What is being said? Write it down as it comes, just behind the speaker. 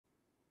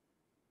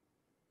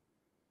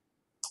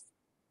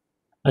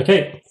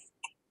Okay,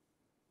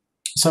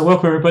 so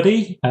welcome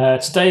everybody.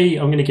 Today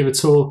I'm going to give a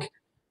talk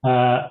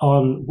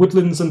on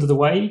Woodlands Under the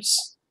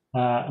Waves,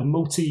 a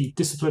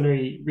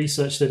multidisciplinary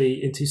research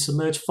study into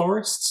submerged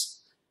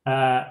forests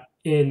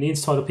in the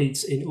intertidal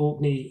peats in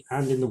Orkney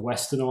and in the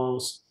Western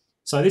Isles.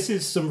 So this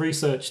is some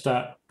research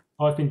that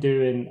I've been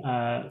doing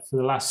for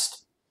the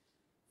last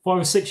 5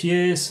 or 6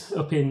 years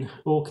up in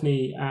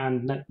Orkney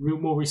and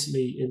more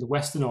recently in the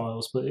Western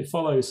Isles, but it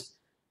follows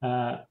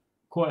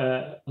quite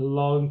a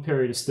long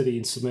period of study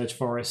in submerged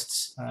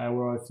forests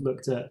where I've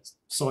looked at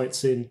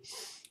sites in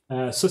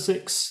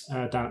Sussex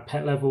down at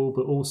pet level,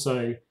 but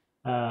also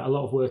a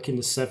lot of work in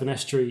the Severn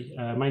Estuary,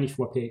 mainly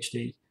for my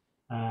PhD,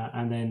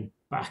 and then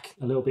back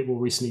a little bit more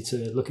recently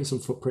to look at some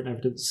footprint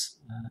evidence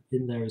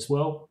in there as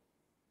well.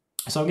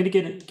 So I'm going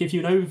to give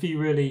you an overview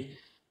really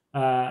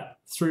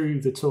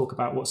through the talk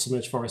about what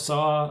submerged forests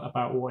are,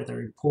 about why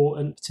they're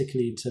important,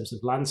 particularly in terms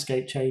of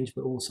landscape change,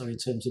 but also in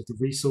terms of the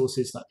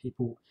resources that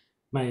people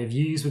may have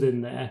used within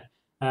there.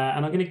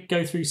 And I'm going to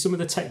go through some of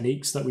the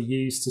techniques that we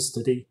use to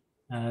study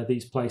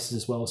these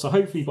places as well. So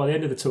hopefully by the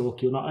end of the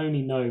talk, you'll not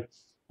only know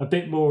a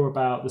bit more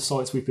about the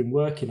sites we've been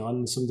working on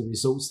and some of the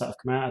results that have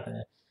come out of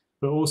there,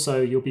 but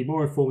also you'll be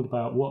more informed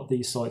about what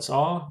these sites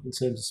are in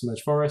terms of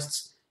submerged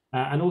forests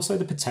and also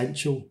the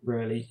potential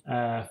really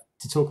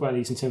to talk about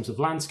these in terms of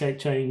landscape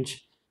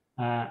change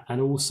and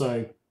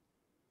also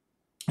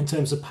in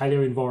terms of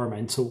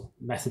paleo-environmental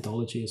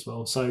methodology as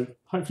well. So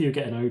hopefully you'll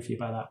get an overview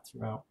about that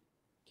throughout.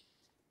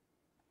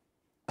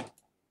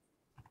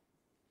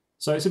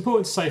 So it's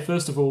important to say,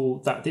 first of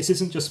all, that this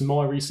isn't just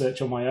my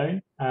research on my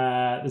own.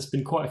 There's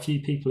been quite a few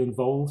people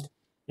involved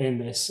in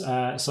this.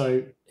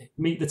 So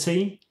meet the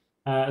team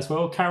as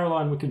well.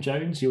 Caroline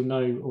Wickham-Jones, you'll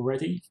know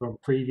already from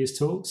previous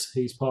talks,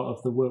 who's part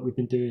of the work we've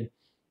been doing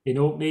in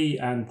Orkney.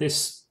 And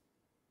this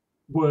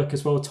work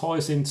as well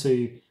ties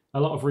into a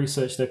lot of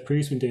research that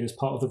Prue's been doing as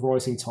part of the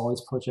Rising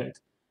Tides project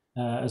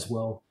as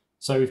well.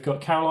 So we've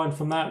got Caroline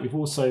from that. We've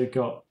also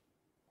got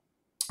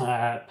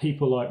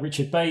people like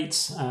Richard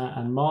Bates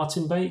and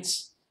Martin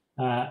Bates,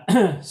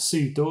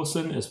 Sue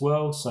Dawson as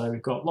well. So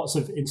we've got lots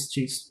of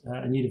institutes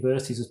and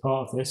universities as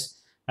part of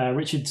this.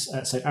 Richard's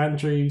at St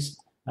Andrews,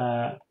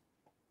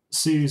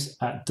 Sue's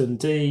at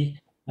Dundee,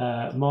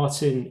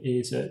 Martin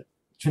is at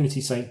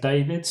Trinity St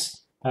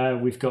David's.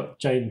 We've got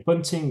Jane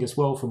Bunting as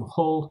well from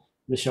Hull,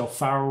 Michelle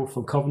Farrell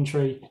from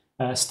Coventry,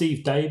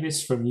 Steve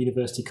Davis from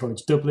University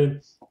College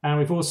Dublin, and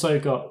we've also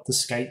got the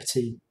SCAPE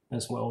team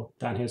as well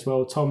down here as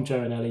well, Tom,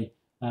 Joe and Ellie,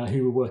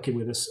 who were working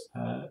with us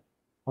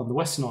on the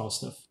Western Isles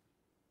stuff.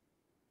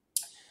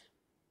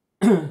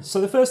 So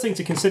the first thing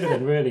to consider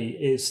then really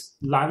is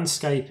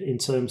landscape in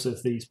terms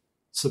of these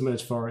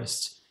submerged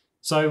forests.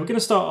 So we're going to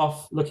start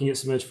off looking at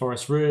submerged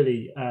forests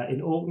really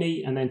in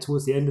Orkney, and then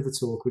towards the end of the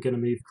talk we're going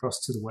to move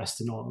across to the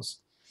Western Isles.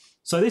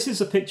 So this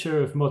is a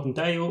picture of modern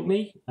day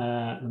Orkney,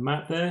 the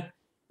map there,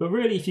 but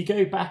really if you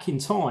go back in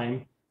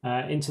time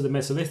into the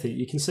Mesolithic,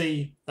 you can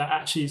see that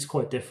actually it's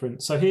quite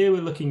different. So here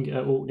we're looking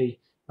at Orkney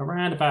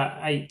around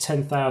about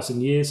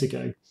 8,000–10,000 years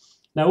ago.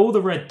 Now all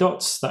the red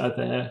dots that are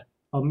there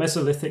are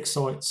Mesolithic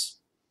sites.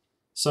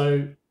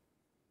 So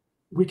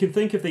we can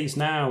think of these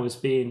now as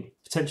being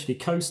potentially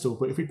coastal,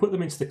 but if we put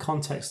them into the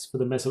context for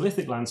the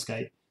Mesolithic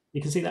landscape,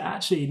 you can see that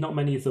actually not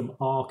many of them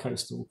are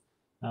coastal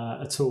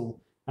at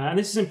all. And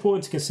this is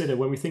important to consider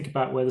when we think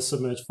about where the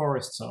submerged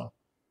forests are.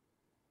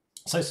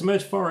 So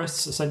submerged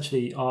forests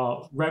essentially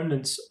are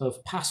remnants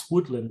of past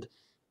woodland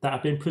that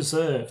have been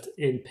preserved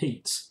in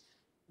peats.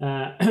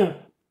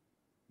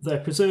 They're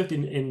preserved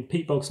in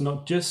peat bogs,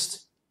 not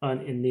just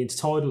in the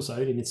intertidal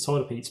zone, in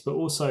intertidal peats, but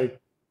also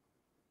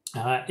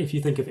if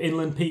you think of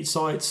inland peat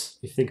sites,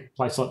 if you think of a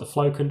place like the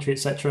Flow Country,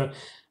 etc.,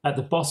 at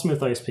the bottom of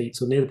those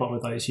peats or near the bottom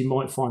of those, you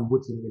might find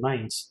woodland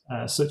remains,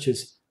 such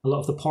as a lot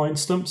of the pine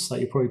stumps that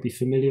you'll probably be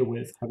familiar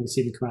with, having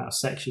seen them come out of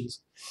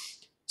sections.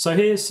 So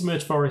here's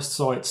submerged forest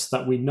sites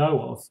that we know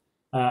of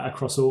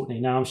across Orkney.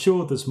 Now, I'm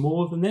sure there's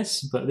more than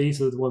this, but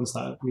these are the ones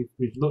that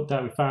we've looked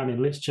at, we've found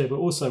in literature, but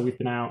also we've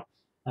been out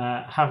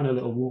having a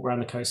little walk around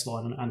the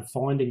coastline and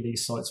finding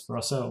these sites for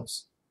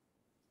ourselves.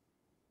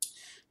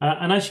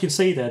 And as you can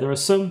see there are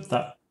some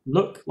that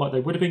look like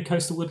they would have been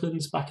coastal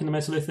woodlands back in the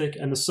Mesolithic,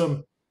 and there's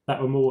some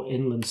that were more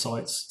inland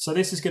sites. So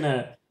this is going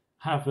to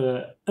have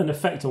an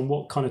effect on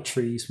what kind of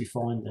trees we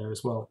find there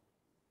as well.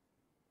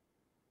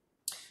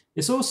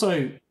 It's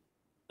also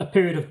a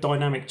period of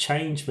dynamic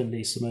change when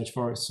these submerged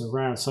forests are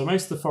around. So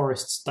most of the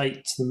forests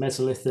date to the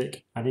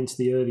Mesolithic and into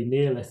the early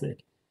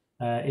Neolithic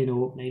in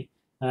Orkney.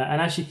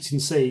 And as you can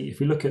see, if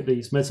we look at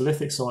these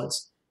Mesolithic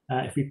sites,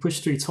 if we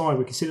push through time,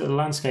 we can see that the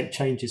landscape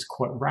changes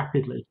quite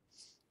rapidly.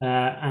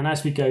 And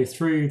as we go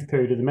through the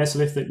period of the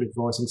Mesolithic with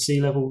rising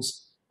sea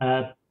levels,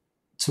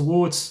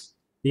 towards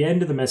the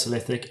end of the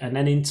Mesolithic and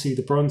then into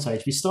the Bronze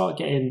Age, we start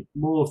getting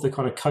more of the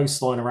kind of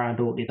coastline around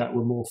Orkney that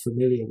we're more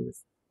familiar with,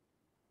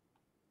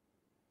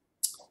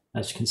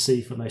 as you can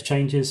see from those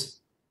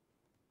changes.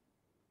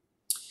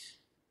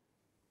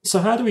 So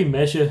how do we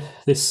measure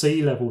this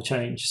sea level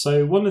change?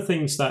 So one of the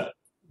things that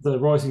the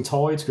Rising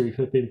Tides group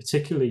have been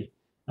particularly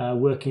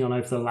working on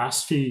over the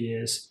last few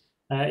years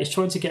is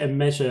trying to get a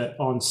measure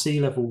on sea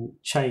level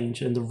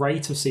change and the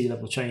rate of sea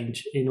level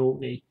change in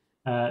Orkney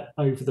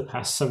over the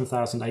past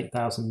 7,000,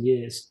 8,000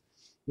 years.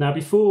 Now,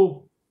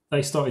 before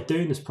they started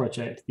doing this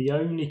project, the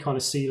only kind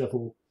of sea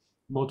level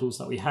models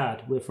that we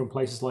had were from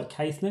places like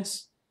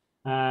Caithness.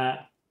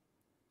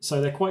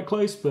 So they're quite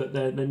close, but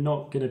they're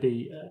not going to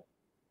be,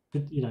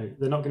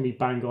 they're not going to be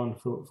bang on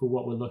for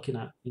what we're looking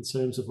at in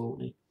terms of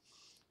Orkney.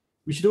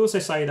 We should also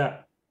say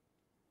that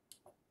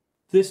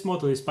this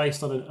model is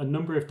based on a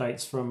number of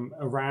dates from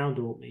around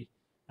Orkney.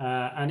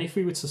 And if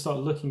we were to start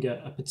looking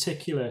at a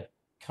particular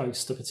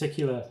coast, a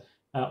particular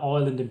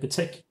island in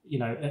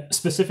particular,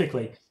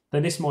 specifically,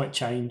 then this might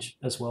change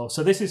as well.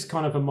 So this is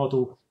kind of a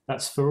model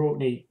that's for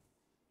Orkney,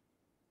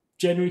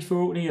 generally for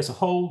Orkney as a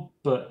whole,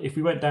 but if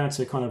we went down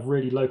to kind of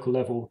really local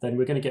level, then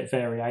we're going to get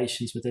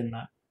variations within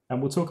that.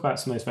 And we'll talk about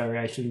some of those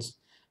variations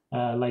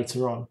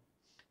later on.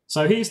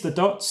 So here's the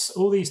dots.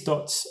 All these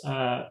dots,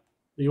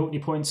 the Orkney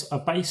points, are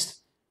based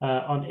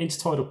on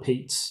intertidal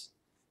peats.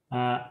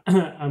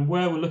 And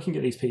where we're looking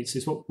at these peats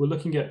is we're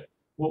looking at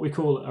what we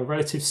call a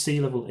relative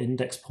sea level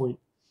index point.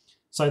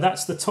 So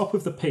that's the top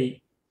of the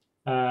peat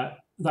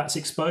that's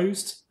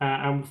exposed.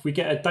 And if we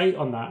get a date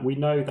on that, we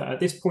know that at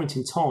this point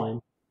in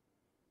time,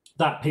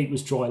 that peat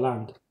was dry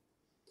land.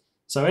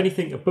 So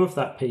anything above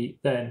that peat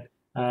then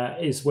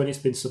is when it's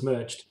been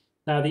submerged.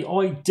 Now, the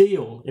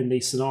ideal in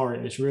these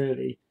scenarios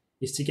really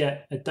is to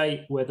get a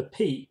date where the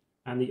peat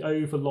and the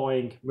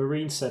overlying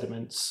marine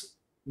sediments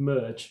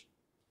merge.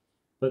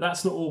 But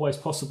that's not always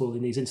possible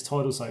in these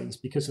intertidal zones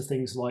because of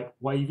things like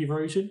wave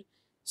erosion.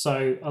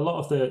 So a lot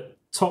of the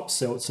top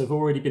silts have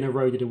already been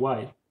eroded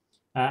away.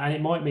 And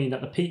it might mean that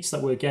the peats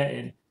that we're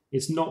getting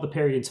is not the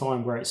period in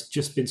time where it's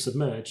just been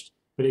submerged,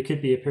 but it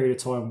could be a period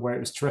of time where it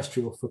was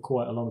terrestrial for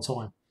quite a long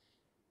time.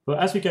 But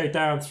as we go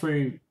down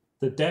through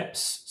the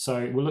depths,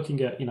 so we're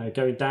looking at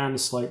going down the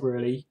slope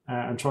really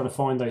and trying to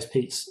find those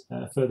peats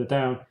further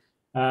down,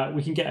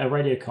 we can get a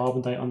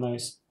radiocarbon date on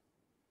those.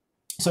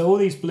 So all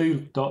these blue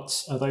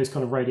dots are those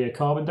kind of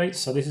radiocarbon dates.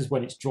 So this is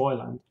when it's dry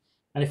land.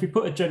 And if we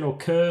put a general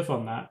curve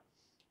on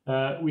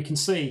that, we can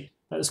see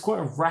that there's quite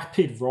a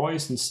rapid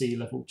rise in sea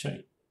level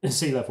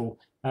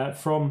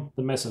from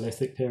the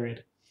Mesolithic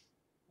period.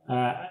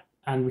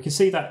 And we can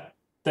see that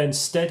then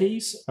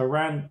steadies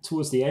around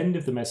towards the end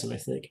of the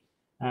Mesolithic,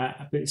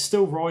 but it's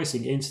still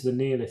rising into the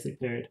Neolithic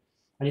period.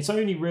 And it's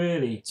only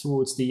really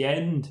towards the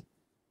end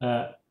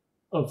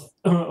of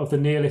the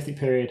Neolithic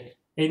period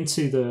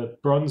into the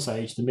Bronze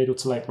Age, the Middle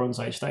to Late Bronze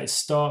Age, that it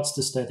starts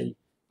to steady,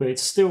 but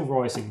it's still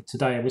rising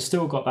today. And we've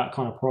still got that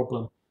kind of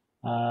problem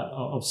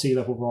of sea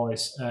level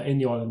rise in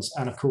the islands.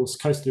 And of course,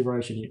 coastal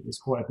erosion is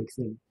quite a big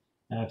thing,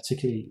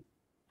 particularly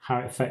how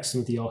it affects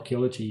some of the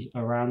archaeology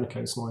around the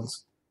coastlines.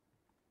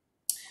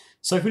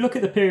 So if we look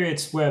at the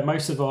periods where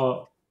most of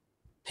our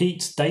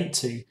peats date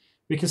to,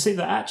 we can see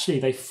that actually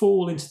they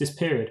fall into this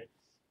period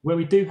where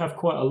we do have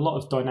quite a lot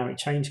of dynamic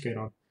change going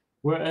on.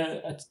 We're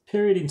at a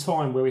period in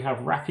time where we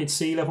have rapid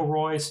sea level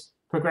rise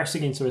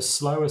progressing into a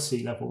slower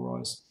sea level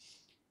rise.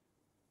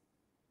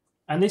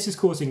 And this is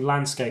causing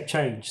landscape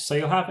change. So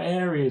you'll have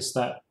areas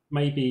that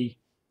maybe,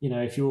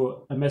 if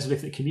you're a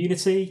Mesolithic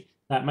community,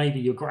 that maybe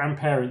your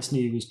grandparents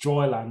knew was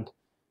dry land.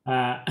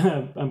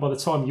 And by the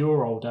time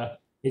you're older,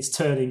 it's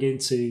turning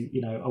into,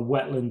 a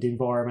wetland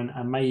environment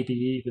and maybe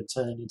even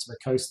turning into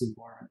a coastal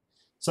environment.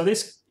 So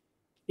this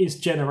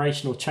is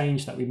generational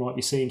change that we might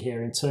be seeing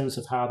here in terms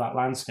of how that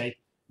landscape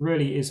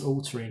really is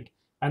altering.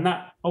 And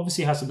that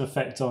obviously has an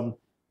effect on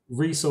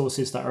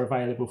resources that are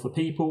available for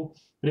people,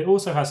 but it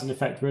also has an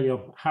effect really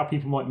on how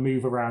people might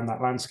move around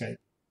that landscape.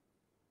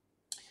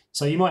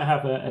 So you might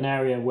have an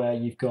area where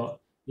you've got,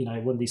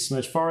 one of these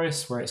submerged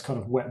forests where it's kind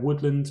of wet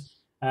woodland,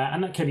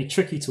 and that can be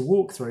tricky to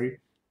walk through.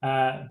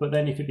 But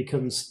then if it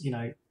becomes,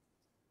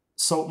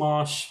 salt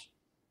marsh,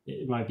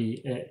 it might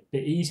be a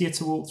bit easier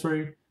to walk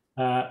through,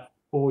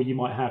 or you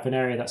might have an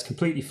area that's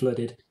completely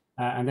flooded,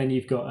 and then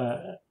you've got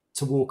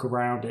to walk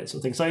around it, sort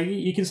of thing. So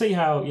you can see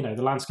how,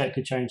 the landscape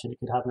could change and it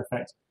could have an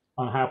effect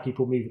on how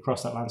people move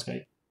across that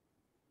landscape.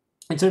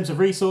 In terms of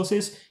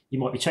resources, you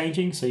might be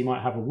changing. So you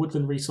might have a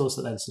woodland resource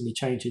that then suddenly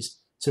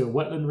changes to a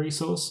wetland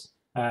resource.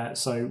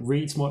 So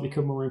reeds might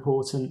become more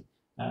important.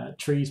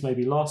 Trees may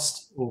be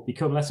lost or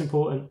become less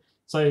important.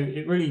 So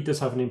it really does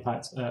have an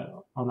impact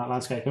on that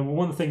landscape. And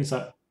one of the things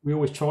that we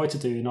always try to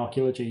do in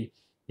archaeology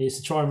is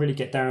to try and really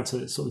get down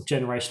to sort of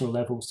generational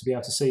levels to be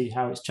able to see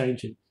how it's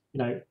changing,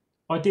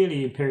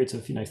 ideally in periods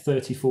of,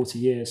 30, 40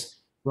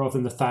 years, rather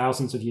than the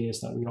thousands of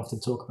years that we often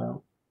talk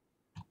about.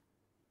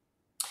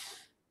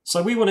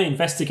 So we want to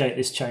investigate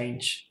this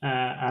change,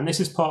 and this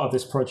is part of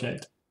this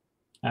project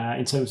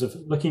in terms of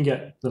looking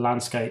at the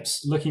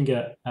landscapes, looking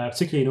at,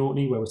 particularly in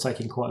Orkney, where we're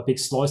taking quite a big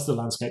slice of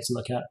the landscape to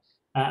look at,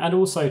 and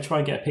also try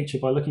and get a picture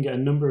by looking at a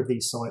number of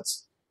these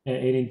sites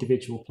in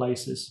individual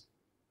places.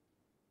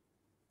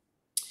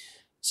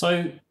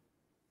 So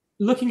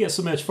looking at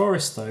submerged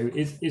forests, though,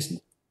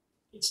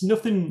 it's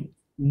nothing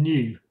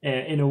new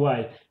in a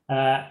way.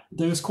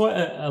 There was quite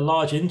a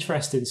large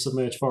interest in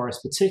submerged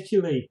forests,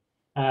 particularly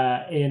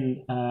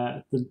in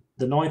the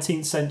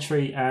 19th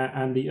century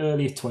and the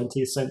early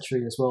 20th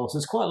century as well. So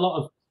there's quite a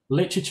lot of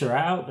literature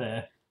out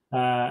there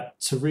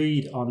to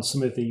read on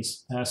some of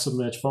these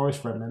submerged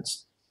forest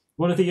remnants.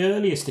 One of the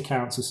earliest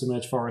accounts of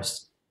submerged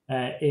forest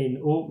in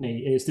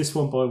Orkney is this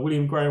one by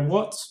William Graham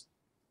Watts,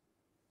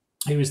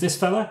 who was this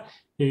fella,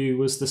 who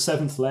was the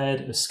 7th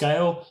laird of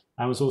Scale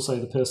and was also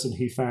the person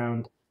who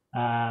found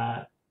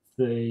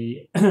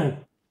the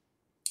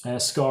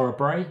Skara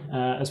Brae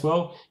as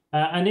well.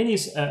 And in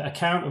his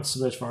account of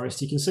submerged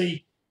forest, you can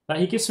see that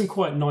he gives some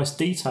quite nice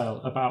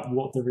detail about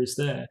what there is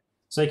there.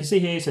 So you can see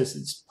here, it says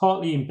it's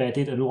partly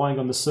embedded and lying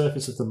on the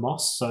surface of the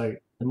moss. So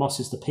the moss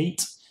is the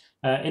peat,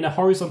 in a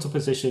horizontal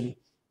position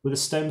with the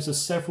stems of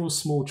several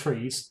small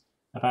trees,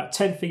 about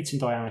 10 feet in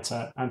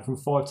diameter and from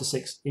 5 to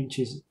 6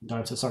 inches in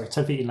diameter. Sorry,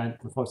 10 feet in length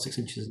and 5 to 6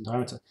 inches in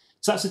diameter.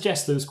 So that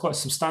suggests there was quite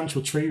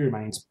substantial tree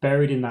remains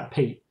buried in that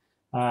peat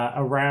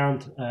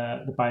around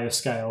the Bay of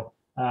Scale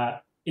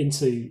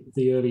into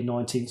the early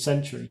 19th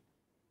century.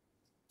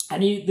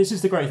 And this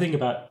is the great thing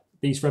about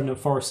these remnant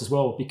forests as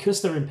well.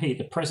 Because they're in peat,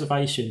 the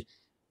preservation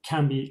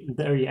can be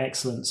very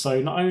excellent.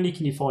 So not only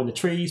can you find the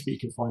trees, but you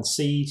can find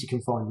seeds, you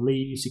can find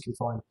leaves, you can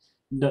find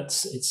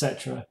nuts,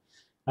 etc.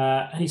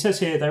 And he says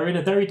here they're in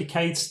a very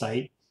decayed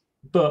state,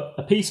 but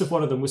a piece of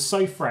one of them was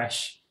so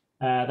fresh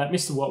that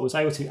Mr. Watt was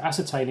able to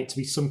ascertain it to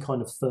be some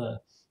kind of fir.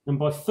 And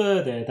by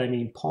fir there, they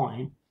mean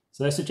pine.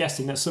 So they're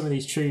suggesting that some of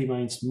these tree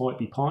remains might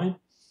be pine.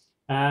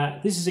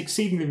 This is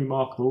exceedingly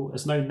remarkable,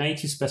 as no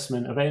native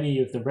specimen of any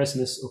of the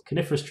resinous or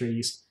coniferous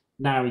trees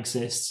now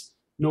exists,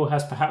 nor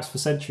has perhaps for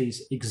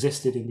centuries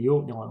existed in the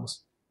Orkney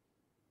Isles.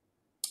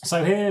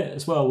 So here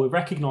as well, we're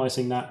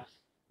recognising that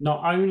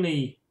not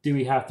only do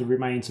we have the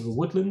remains of a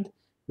woodland,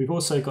 we've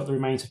also got the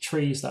remains of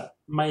trees that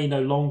may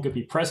no longer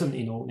be present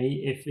in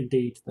Orkney, if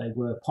indeed they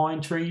were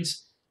pine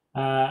trees.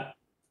 And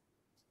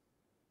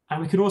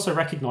we can also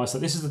recognise that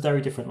this is a very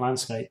different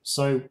landscape.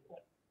 So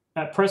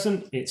at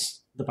present,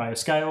 it's the Bay of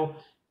Scale,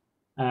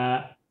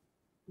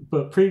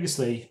 but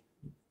previously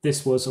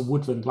this was a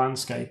woodland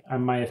landscape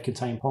and may have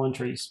contained pine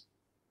trees.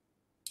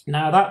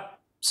 Now that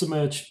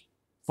submerged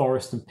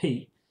forest and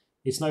peat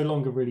is no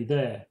longer really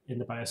there in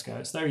the Bay of Scale.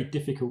 It's very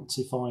difficult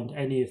to find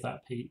any of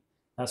that peat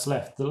that's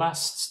left. The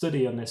last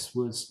study on this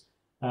was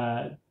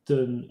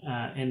done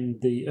in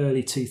the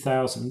early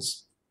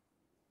 2000s,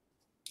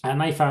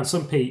 and they found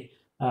some peat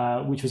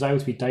which was able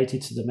to be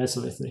dated to the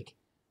Mesolithic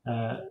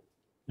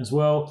as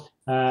well.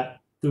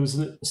 There was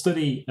a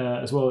study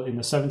as well in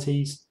the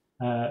 70s,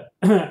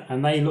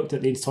 and they looked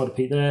at the intertidal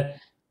peat there,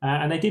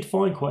 and they did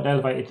find quite an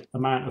elevated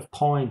amount of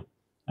pine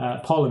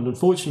pollen.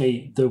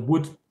 Unfortunately, the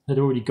wood had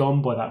already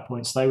gone by that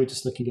point, so they were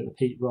just looking at the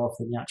peat rather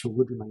than the actual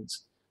wood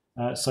remains.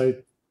 So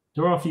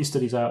there are a few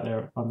studies out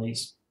there on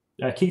these.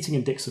 Keating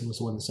and Dixon was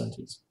the one in the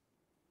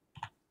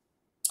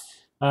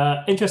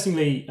 70s.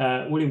 Interestingly,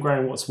 William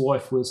Graham Watt's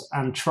wife was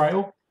Anne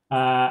Trail,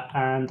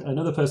 and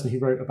another person who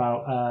wrote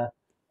about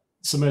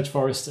submerged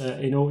forest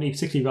in Orkney,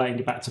 particularly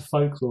relating back to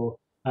folklore,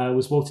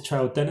 was Walter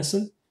Trail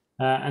Dennison,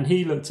 and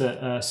he looked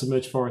at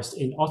submerged forest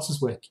in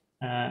Otterswick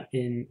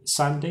in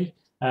Sandy.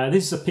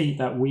 This is a peat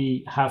that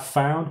we have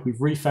found. We've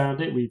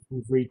refound it. We've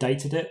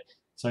redated it.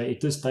 So it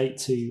does date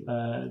to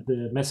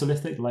the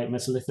Mesolithic, the late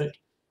Mesolithic.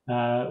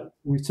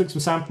 We took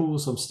some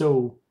samples. I'm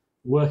still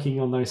working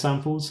on those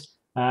samples.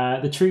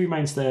 The tree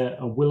remains there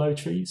are willow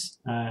trees.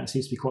 It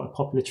seems to be quite a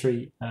popular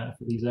tree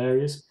for these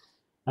areas.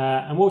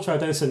 And Walter Trail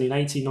Dennison in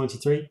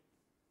 1893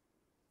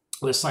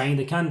 was saying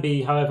there can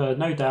be, however,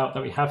 no doubt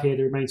that we have here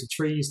the remains of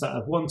trees that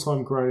have one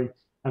time grown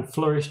and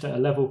flourished at a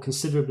level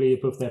considerably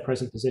above their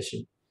present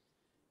position.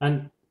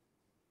 And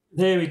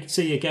there we can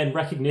see again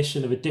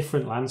recognition of a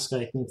different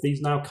landscape, of these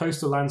now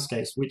coastal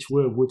landscapes which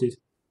were wooded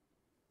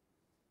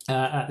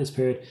at this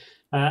period.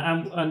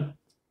 And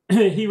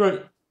he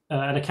wrote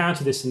an account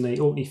of this in the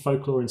Orkney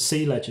Folklore and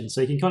Sea Legend.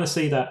 So you can kind of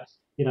see that,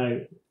 you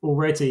know,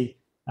 already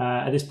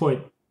at this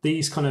point,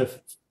 these kind of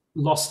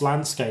lost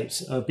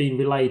landscapes are being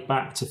relayed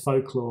back to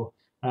folklore.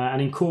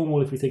 And in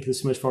Cornwall, if we think of the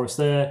submerged forest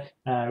there,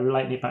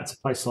 relating it back to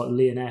places like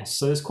Lyonesse.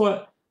 So there's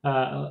quite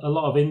a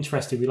lot of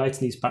interest in relating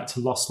these back to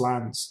lost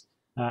lands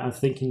and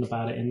thinking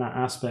about it in that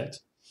aspect.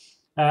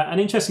 And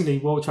interestingly,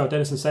 Walter Trail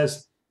Dennison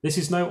says this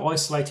is no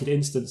isolated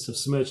instance of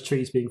submerged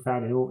trees being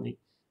found in Orkney.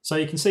 So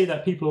you can see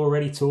that people are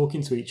already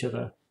talking to each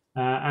other,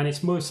 and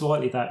it's most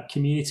likely that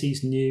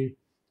communities knew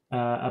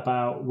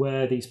about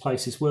where these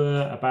places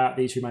were, about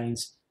these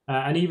remains.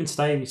 And even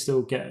today, we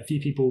still get a few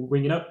people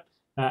ringing up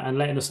and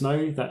letting us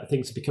know that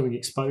things are becoming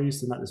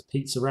exposed and that there's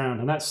peats around.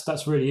 And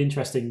that's really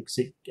interesting because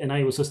it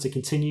enables us to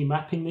continue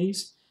mapping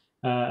these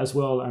as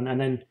well. And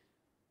then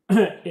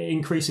it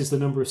increases the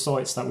number of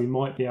sites that we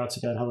might be able to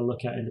go and have a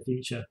look at in the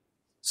future.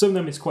 Some of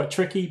them it's quite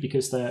tricky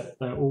because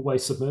they're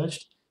always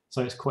submerged.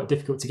 So it's quite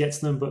difficult to get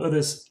to them. But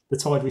others, the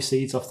tide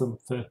recedes off them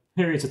for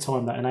periods of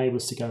time that enable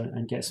us to go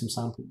and get some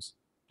samples.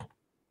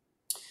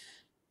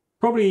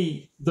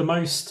 Probably the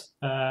most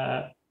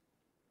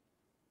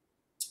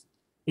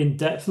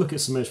in-depth look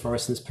at submerged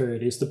forests in this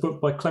period is the book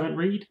by Clement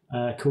Reid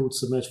called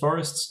Submerged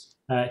Forests.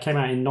 It came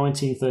out in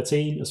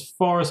 1913. As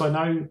far as I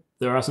know,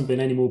 there hasn't been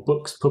any more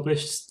books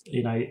published,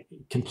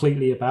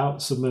 completely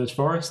about submerged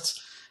forests.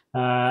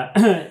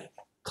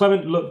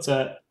 Clement looked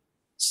at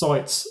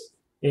sites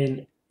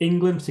in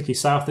England, particularly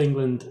South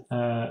England,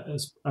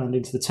 and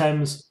into the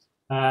Thames.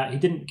 He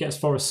didn't get as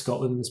far as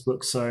Scotland in this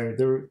book, so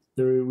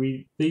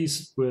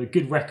these were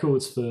good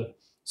records for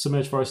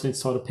submerged forest and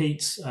intertidal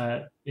peats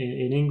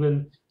in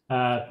England,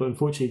 but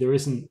unfortunately there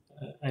isn't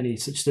any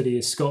such study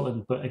as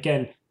Scotland. But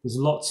again, there's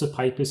lots of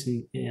papers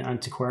in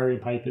antiquarian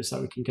papers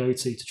that we can go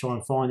to try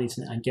and find these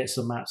and get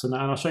some maps. And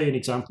I'll show you an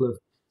example of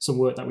some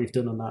work that we've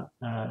done on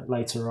that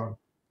later on.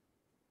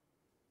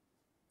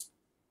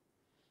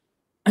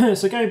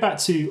 So going back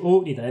to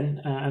Orkney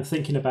then, and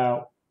thinking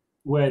about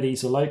where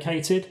these are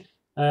located,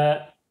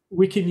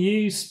 we can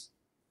use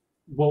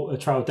Walter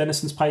Trowell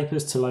Denison's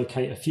papers to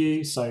locate a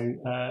few. So,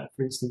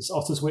 for instance,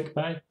 Otterswick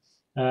Bay,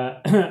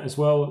 as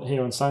well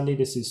here on Sandy.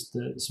 This is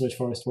the submerged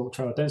forest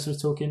Walter Trowell Denison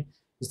was talking.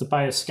 There's the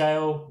Bay of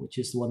Scale, which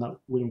is the one that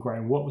William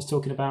Graham Watt was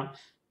talking about.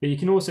 But you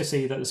can also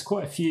see that there's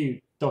quite a few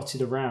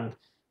dotted around.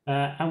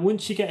 And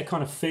once you get a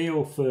kind of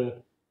feel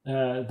for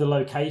the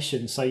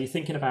location, so you're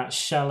thinking about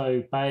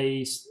shallow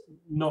bays,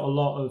 not a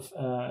lot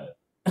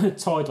of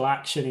tidal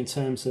action in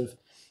terms of,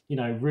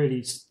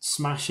 really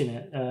smashing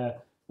it.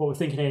 What we're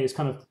thinking here is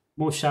kind of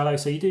more shallow,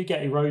 so you do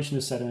get erosion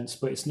of sediments,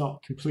 but it's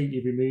not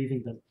completely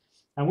removing them.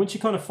 And once you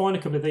kind of find a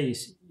couple of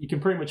these, you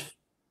can pretty much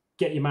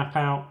get your map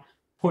out,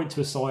 point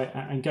to a site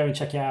and go and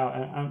check it out.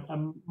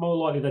 And more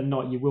likely than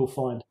not, you will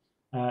find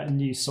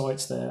new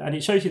sites there. And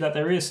it shows you that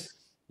there is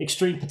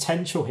extreme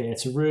potential here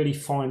to really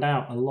find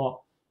out a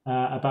lot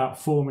about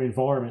former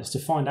environments, to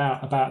find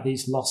out about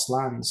these lost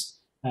lands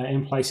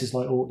in places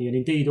like Orkney, and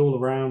indeed all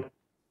around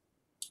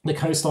the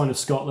coastline of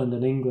Scotland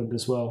and England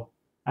as well,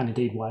 and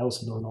indeed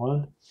Wales and Northern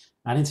Ireland,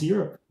 and into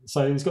Europe.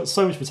 So it's got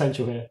so much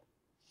potential here.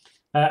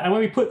 And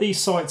when we put these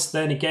sites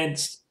then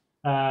against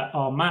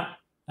our map,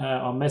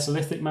 our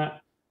Mesolithic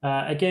map,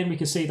 again, we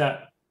can see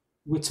that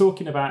we're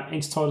talking about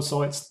intertidal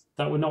sites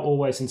that were not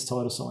always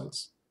intertidal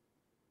sites.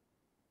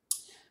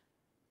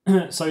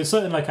 So in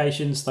certain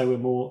locations, they were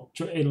more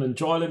inland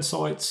dryland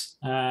sites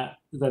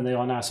than they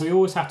are now. So we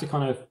always have to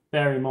kind of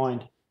bear in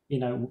mind,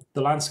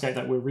 the landscape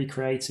that we're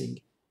recreating,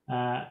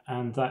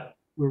 and that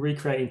we're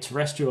recreating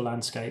terrestrial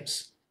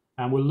landscapes,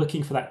 and we're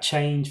looking for that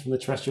change from the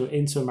terrestrial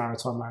into a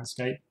maritime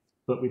landscape,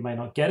 but we may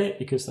not get it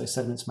because those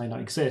sediments may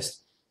not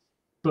exist.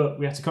 But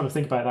we have to kind of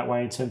think about it that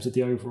way in terms of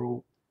the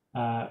overall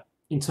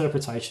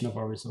interpretation of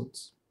our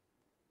results.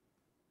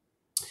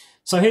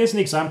 So here's an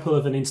example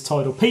of an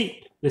intertidal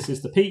peat. This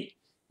is the peat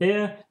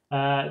here.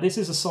 This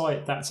is a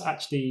site that's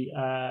actually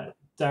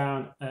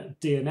down at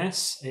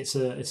DNS.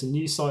 It's a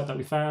new site that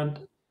we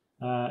found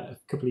a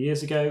couple of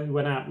years ago. We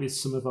went out with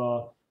some of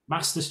our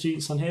master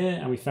students on here,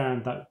 and we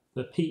found that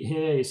the peat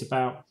here is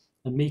about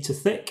 1 metre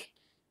thick,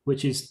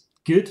 which is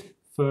good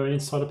for an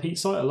intertidal peat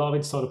site. A lot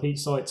of intertidal peat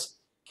sites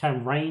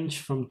can range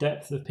from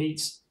depth of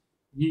peats.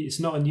 It's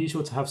not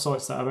unusual to have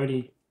sites that are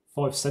only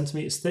 5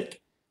 centimetres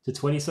thick to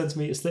 20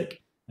 centimetres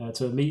thick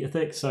to 1 metre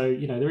thick. So,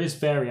 there is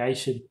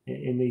variation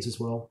in these as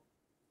well.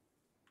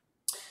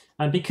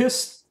 And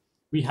because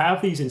we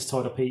have these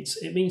intertidal peats,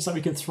 it means that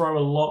we can throw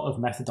a lot of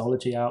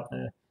methodology out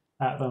there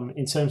at them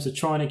in terms of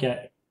trying to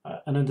get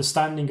an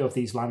understanding of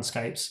these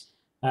landscapes.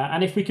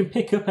 And if we can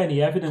pick up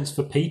any evidence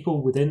for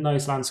people within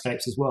those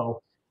landscapes as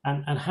well,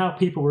 and how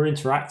people were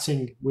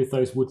interacting with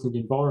those woodland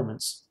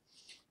environments.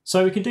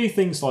 So we can do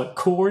things like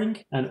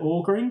coring and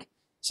augering.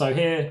 So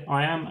here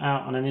I am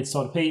out on an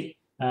intertidal peat,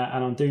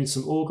 and I'm doing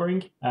some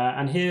augering.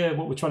 And here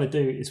what we're trying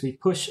to do is we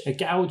push a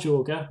gouge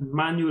auger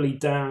manually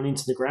down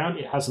into the ground.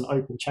 It has an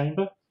open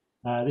chamber.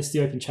 This is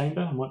the open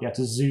chamber. I might be able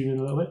to zoom in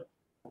a little bit.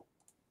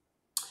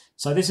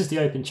 So this is the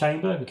open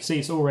chamber. We can see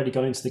it's already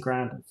gone into the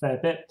ground a fair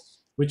bit.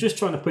 We're just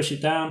trying to push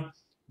it down.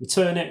 We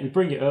turn it, we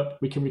bring it up.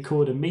 We can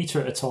record 1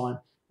 metre at a time.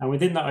 And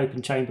within that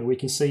open chamber, we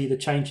can see the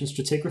change in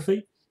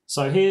stratigraphy.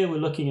 So here we're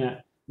looking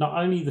at not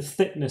only the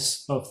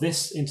thickness of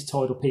this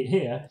intertidal peat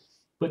here,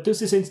 but does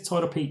this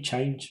intertidal peat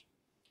change?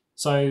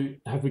 So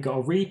have we got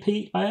a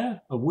repeat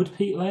layer, a wood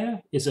peat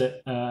layer? Is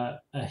it a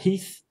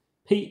heath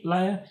peat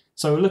layer?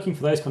 So we're looking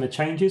for those kind of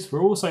changes.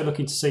 We're also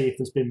looking to see if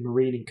there's been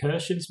marine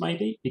incursions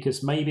maybe,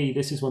 because maybe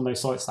this is one of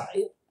those sites that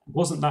it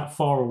wasn't that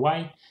far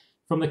away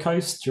from the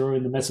coast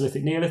during the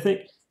Mesolithic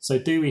Neolithic. So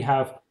do we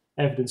have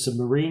evidence of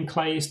marine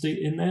clays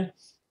in there?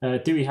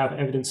 Do we have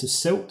evidence of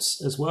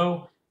silts as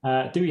well?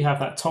 Do we have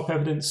that top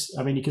evidence?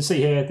 I mean, you can see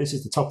here, this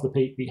is the top of the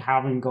peak. We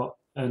haven't got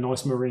a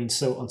nice marine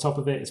silt on top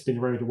of it. It's been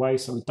eroded away,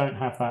 so we don't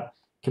have that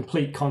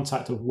complete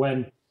contact of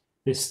when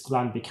this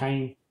land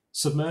became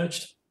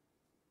submerged.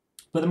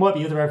 But there might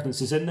be other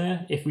evidences in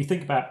there. If we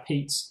think about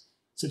peats,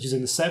 such as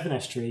in the Severn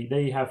Estuary, there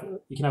you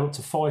can have up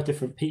to 5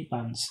 different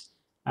peatlands,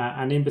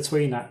 and in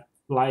between that,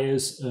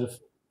 layers of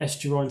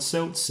estuarine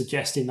silts,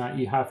 suggesting that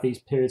you have these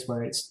periods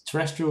where it's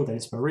terrestrial, then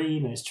it's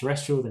marine, then it's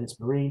terrestrial, then it's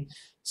marine.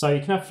 So you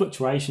can have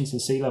fluctuations in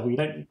sea level. You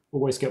don't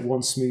always get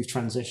one smooth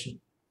transition.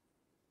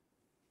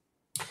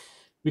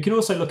 We can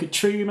also look at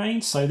tree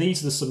remains. So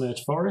these are the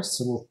submerged forests,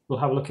 and we'll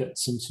have a look at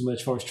some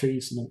submerged forest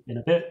trees in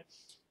a bit.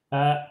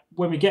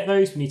 When we get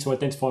those, we need to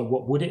identify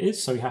what wood it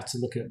is. So we have to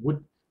look at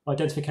wood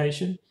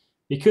identification.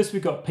 Because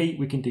we've got peat,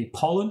 we can do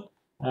pollen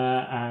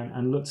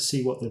and look to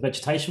see what the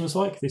vegetation was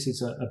like. This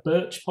is a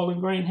birch pollen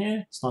grain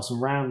here. It's nice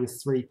and round with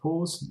 3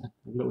 pores,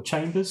 little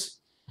chambers.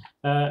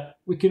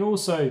 We can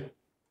also,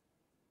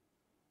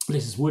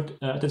 this is wood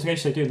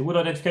identification. So doing the wood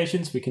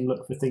identifications, we can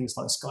look for things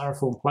like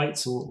scleriform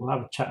plates, or we'll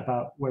have a chat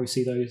about where we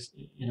see those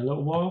in a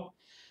little while.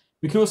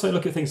 We can also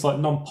look at things like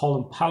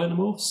non-pollen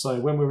palynomorphs. So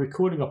when we're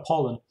recording our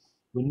pollen,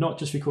 we're not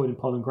just recording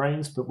pollen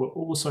grains, but we're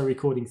also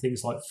recording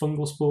things like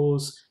fungal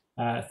spores,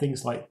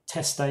 things like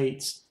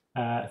testates,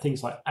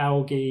 things like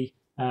algae,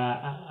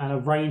 and a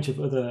range of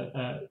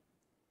other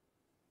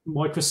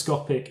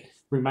microscopic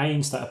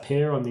remains that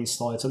appear on these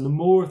slides. And the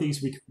more of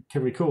these we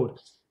can record,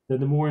 then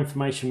the more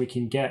information we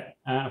can get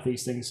out of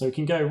these things. So we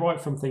can go right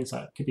from things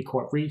that could be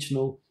quite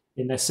regional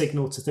in their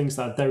signal to things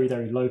that are very,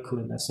 very local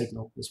in their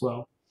signal as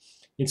well.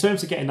 In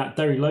terms of getting that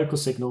very local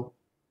signal,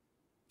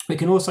 we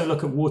can also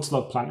look at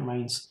waterlogged plant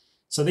remains.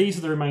 So these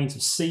are the remains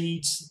of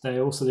seeds.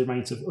 They're also the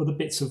remains of other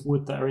bits of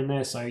wood that are in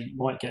there. So you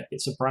might get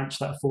bits of branch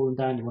that have fallen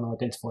down. You want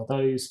to identify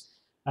those.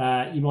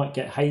 You might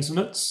get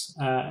hazelnuts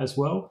as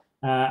well.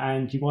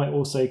 And you might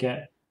also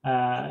get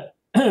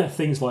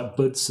things like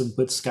buds and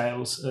bud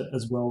scales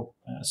as well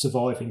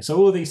surviving. So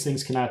all these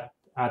things can add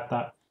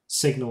that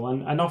signal.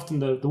 And often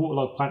the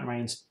waterlogged plant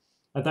remains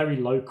are very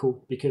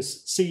local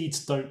because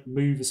seeds don't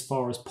move as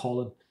far as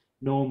pollen.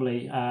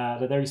 Normally,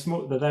 they're very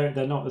small.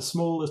 They're not as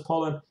small as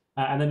pollen.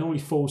 And they normally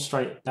fall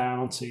straight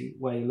down to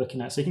where you're looking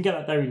at. So you can get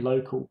that very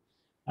local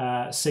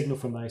signal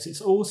from those.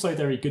 It's also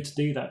very good to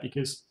do that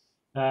because,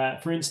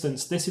 for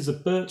instance, this is a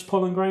birch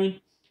pollen grain.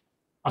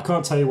 I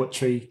can't tell you what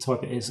tree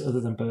type it is other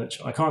than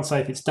birch. I can't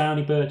say if it's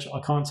downy birch. I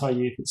can't tell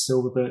you if it's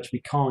silver birch. We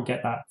can't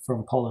get that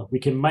from pollen. We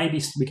can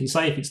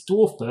say if it's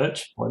dwarf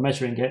birch by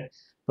measuring it,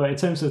 but in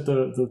terms of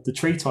the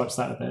tree types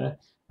that are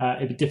there,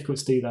 it'd be difficult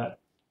to do that.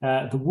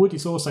 The wood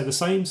is also the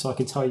same, so I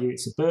can tell you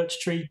it's a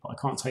birch tree, but I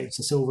can't tell you it's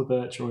a silver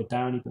birch or a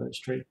downy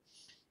birch tree.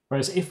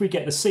 Whereas if we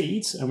get the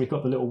seeds and we've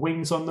got the little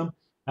wings on them,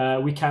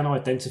 we can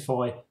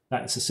identify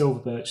that it's a silver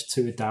birch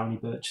to a downy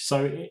birch.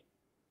 So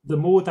the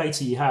more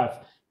data you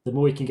have, the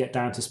more you can get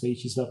down to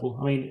species level.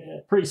 I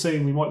mean, pretty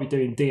soon we might be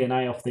doing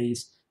DNA off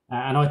these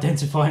and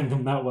identifying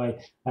them that way.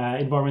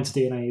 Environmental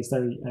DNA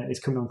is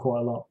coming on quite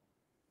a lot.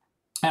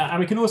 And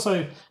we can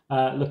also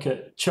look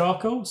at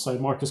charcoal, so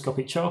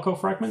microscopic charcoal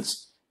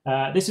fragments.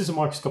 This is a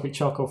microscopic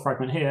charcoal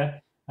fragment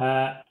here,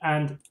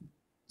 and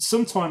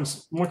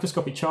sometimes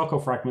microscopic charcoal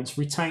fragments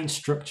retain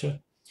structure.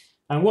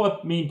 And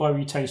what I mean by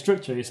retain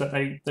structure is that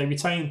they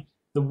retain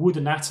the wood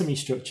anatomy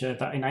structure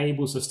that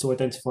enables us to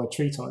identify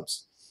tree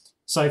types.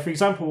 So, for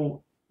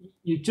example,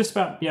 you'd just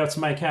about be able to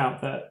make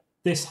out that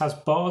this has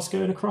bars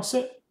going across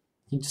it.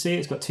 You can see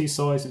it's got 2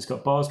 sides, it's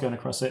got bars going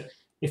across it.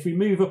 If we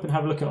move up and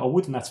have a look at our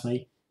wood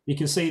anatomy, you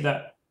can see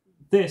that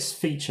this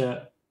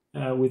feature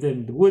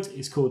within the wood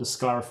is called a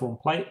scleriform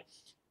plate,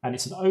 and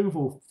it's an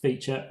oval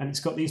feature, and it's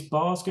got these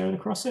bars going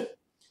across it.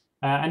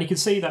 And you can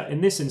see that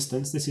in this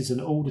instance, this is an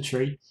alder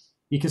tree.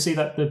 You can see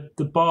that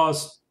the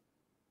bars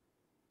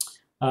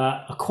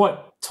are quite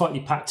tightly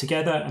packed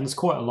together, and there's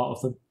quite a lot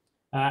of them.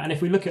 And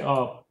if we look at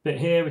our bit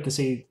here, we can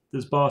see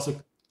those bars are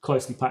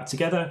closely packed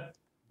together.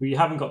 We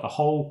haven't got the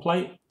whole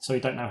plate, so we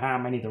don't know how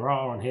many there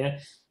are on here,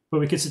 but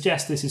we could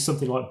suggest this is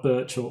something like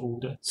birch or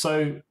alder.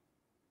 So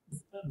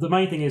the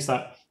main thing is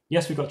that,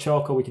 yes, we've got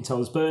charcoal, we can tell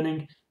it's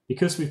burning.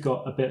 Because we've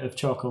got a bit of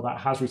charcoal that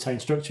has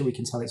retained structure, we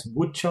can tell it's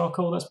wood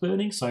charcoal that's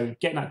burning. So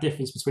getting that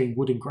difference between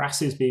wood and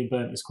grasses being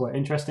burnt is quite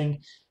interesting.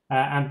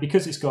 And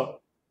because it's part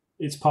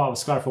of a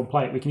scleriform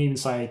plate, we can even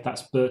say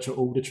that's birch or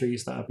alder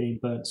trees that are being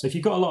burnt. So if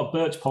you've got a lot of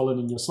birch pollen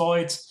in your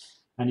slides,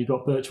 and you've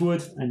got birch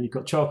wood, and you've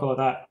got charcoal like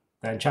that,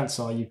 then chances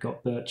are you've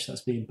got birch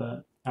that's being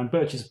burnt. And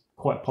birch is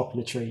quite a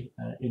popular tree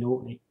in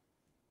Orkney.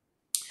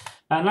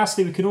 And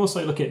lastly, we can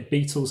also look at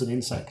beetles and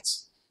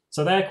insects.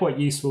 So they're quite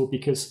useful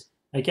because,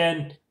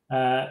 again,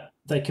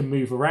 they can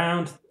move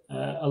around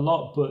a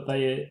lot, but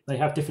they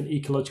have different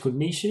ecological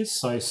niches.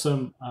 So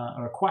some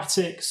are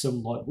aquatic,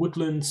 some like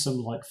woodland, some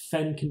like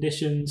fen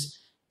conditions.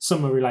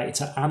 Some are related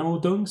to animal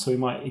dung. So we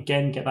might,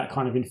 again, get that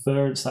kind of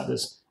inference that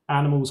there's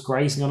animals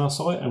grazing on our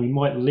site, and we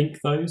might link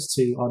those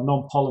to our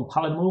non-pollen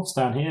palynomorphs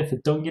down here for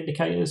dung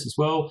indicators as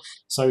well.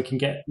 So we can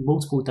get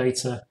multiple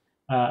data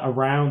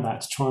around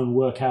that to try and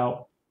work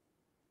out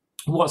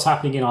what's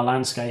happening in our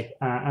landscape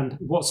and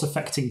what's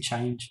affecting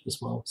change as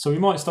well. So we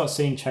might start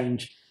seeing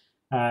change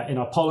in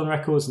our pollen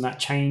records, and that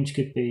change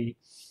could be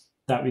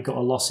that we've got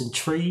a loss in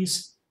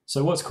trees.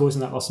 So what's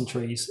causing that loss in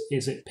trees?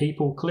 Is it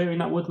people clearing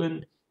that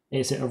woodland?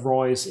 Is it a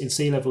rise in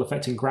sea level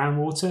affecting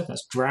groundwater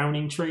that's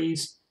drowning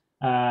trees?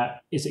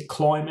 Is it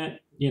climate?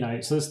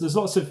 So there's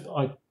lots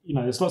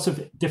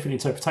of different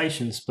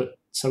interpretations, but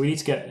so we need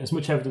to get as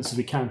much evidence as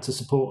we can to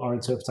support our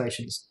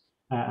interpretations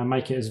and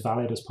make it as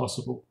valid as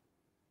possible.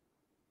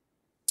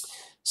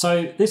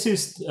 So this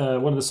is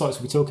one of the sites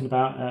we'll be talking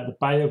about, the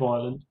Bay of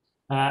Ireland.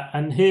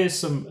 And here's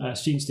some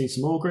students doing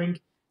some augering.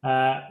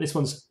 This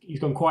one's, he's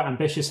gone quite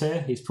ambitious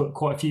here. He's put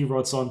quite a few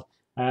rods on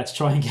to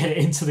try and get it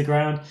into the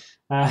ground.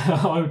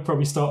 I would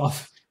probably start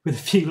off with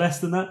a few less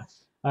than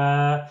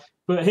that.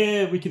 But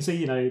here we can see,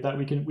 you know, that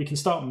we can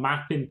start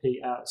mapping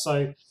peat out.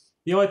 So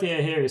the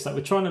idea here is that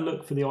we're trying to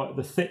look for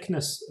the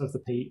thickness of the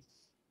peat.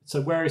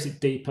 So where is it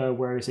deeper?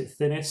 Where is it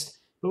thinnest?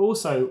 But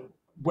also,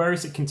 where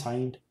is it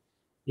contained?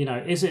 You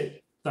know, is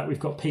it that we've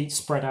got peat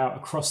spread out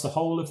across the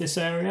whole of this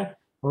area,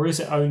 or is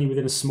it only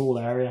within a small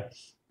area?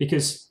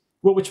 Because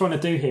what we're trying to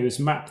do here is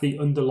map the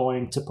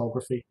underlying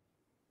topography.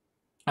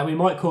 And we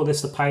might call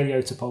this the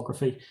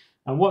paleotopography.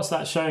 And what's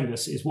that showing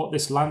us is what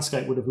this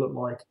landscape would have looked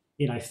like,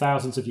 you know,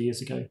 thousands of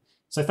years ago.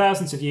 So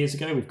thousands of years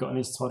ago, we've got an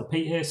intertidal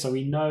peat here, so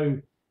we know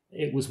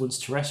it was once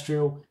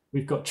terrestrial.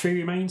 We've got tree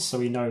remains, so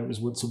we know it was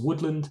once a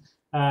woodland.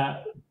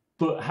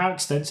 But how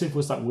extensive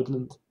was that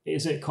woodland?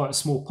 Is it quite a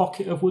small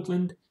pocket of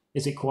woodland?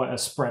 Is it quite a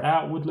spread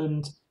out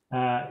woodland?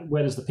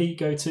 Where does the peat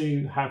go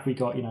to? Have we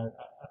got, you know,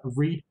 a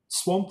reed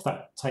swamp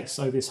that takes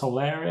over this whole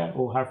area,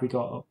 or have we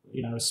got,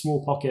 you know, a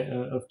small pocket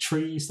of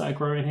trees that are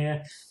growing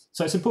here?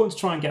 So it's important to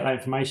try and get that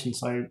information,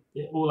 so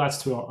it all adds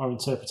to our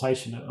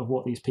interpretation of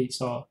what these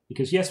peats are.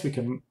 Because yes, we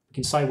can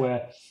say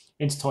where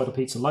intertidal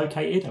peats are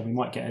located, and we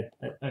might get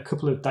a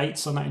couple of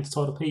dates on that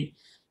intertidal peat,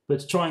 but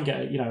to try and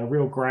get, you know, a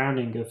real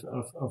grounding of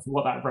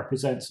what that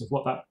represents, of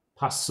what that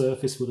past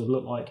surface would have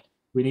looked like,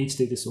 we need to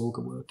do this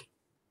auger work.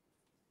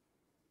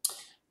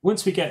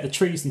 Once we get the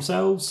trees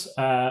themselves,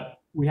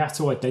 we have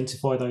to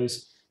identify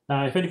those.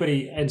 Now, if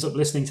anybody ends up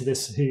listening to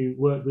this who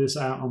worked with us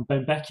out on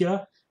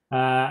Benbecula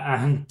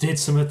and did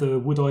some of the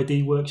Wood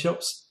ID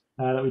workshops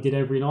that we did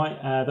every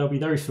night, they'll be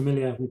very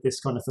familiar with this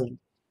kind of thing.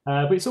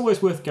 But it's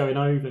always worth going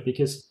over,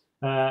 because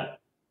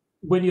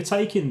when you're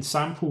taking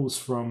samples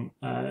from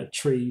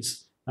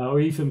trees or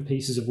even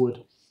pieces of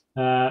wood,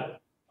 I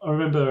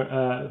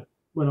remember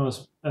when I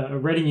was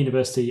at Reading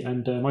University,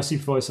 and my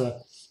supervisor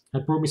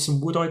had brought me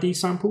some Wood ID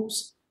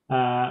samples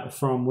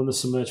from one of the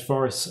submerged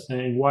forests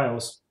in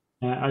Wales,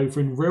 over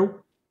in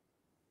Rhyl,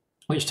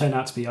 which turned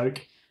out to be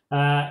oak.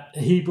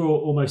 He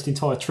brought almost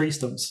entire tree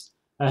stumps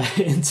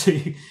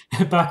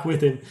back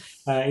with him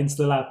into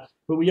the lab.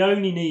 But we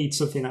only need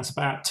something that's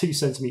about 2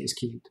 centimetres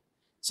cubed.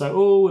 So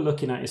all we're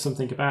looking at is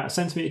something about 1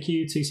 centimetre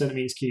cubed, 2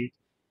 centimetres cubed.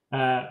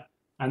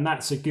 And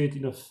that's a good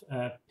enough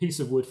piece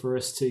of wood for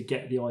us to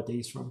get the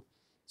IDs from.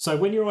 So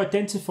when you're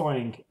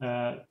identifying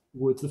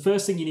wood, the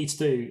first thing you need to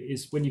do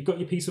is, when you've got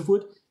your piece of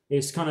wood,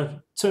 is kind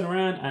of turn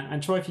around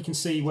and try if you can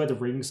see where the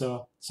rings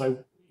are. So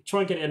try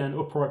and get it in an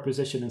upright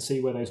position and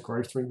see where those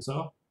growth rings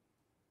are.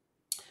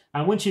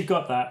 And once you've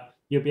got that,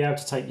 you'll be able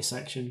to take your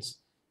sections.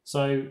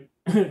 So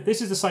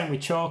this is the same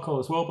with charcoal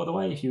as well, by the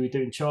way. If you were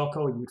doing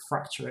charcoal, you would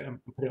fracture it and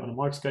put it on a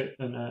microscope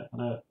and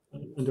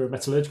under a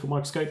metallurgical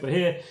microscope. But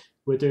here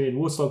we're doing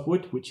waterlogged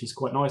wood, which is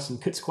quite nice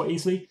and cuts quite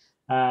easily.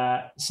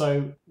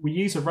 So we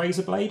use a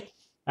razor blade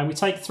and we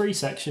take 3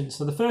 sections.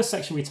 So the first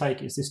section we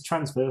take is this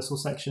transversal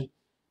section,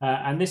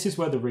 and this is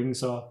where the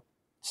rings are.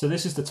 So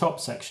this is the top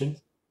section.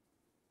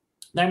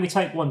 Then we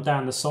take one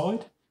down the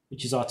side,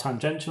 which is our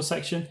tangential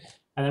section.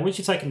 And then once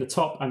you've taken the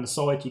top and the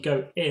side, you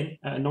go in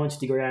at a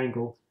 90-degree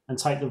angle and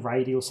take the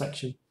radial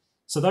section.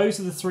 So those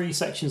are the 3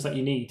 sections that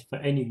you need for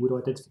any wood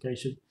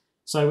identification.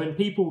 So when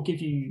people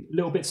give you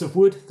little bits of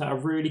wood that are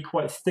really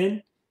quite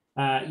thin,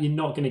 you're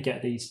not going to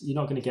get these. You're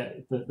not going to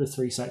get the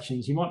 3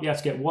 sections. You might be able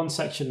to get 1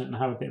 section and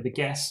have a bit of a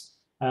guess,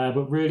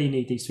 but really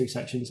need these 3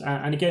 sections.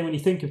 And again, when you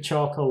think of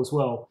charcoal as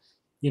well,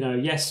 you know,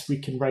 yes, we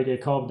can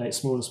radiocarbonate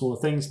smaller and smaller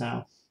things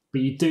now,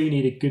 but you do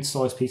need a good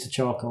sized piece of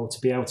charcoal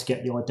to be able to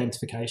get the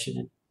identification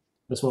in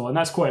as well. And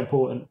that's quite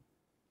important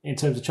in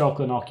terms of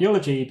charcoal and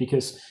archaeology,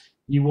 because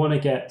you want to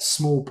get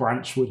small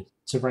branch wood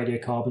to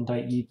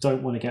radiocarbon. You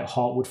don't want to get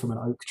heartwood from an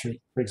oak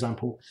tree, for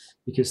example,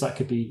 because that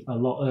could be a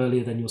lot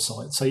earlier than your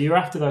site. So you're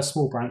after those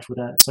small branch wood.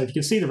 So if you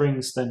can see the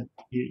rings, then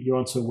you're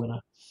onto a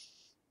winner.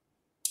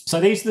 So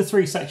these are the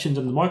 3 sections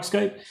under the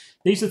microscope.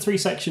 These are the 3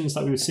 sections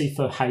that we would see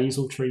for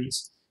hazel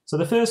trees. So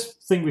the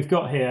first thing we've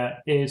got here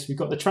is we've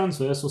got the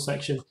transversal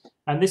section,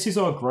 and this is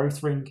our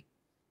growth ring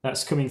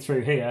that's coming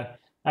through here.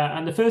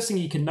 And the first thing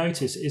you can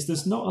notice is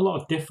there's not a lot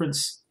of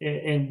difference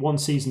in one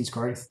season's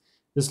growth.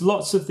 There's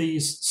lots of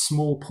these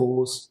small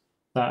pores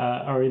that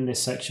are in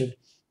this section.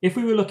 If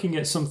we were looking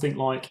at something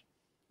like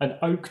an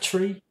oak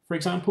tree, for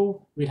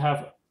example, we'd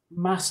have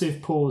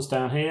massive pores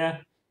down here,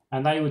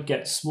 and they would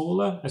get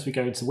smaller as we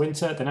go into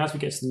winter. Then as we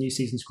get to the new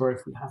season's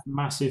growth, we have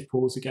massive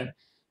pores again.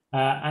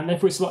 And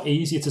therefore it's a lot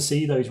easier to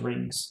see those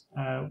rings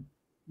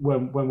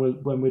when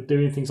we're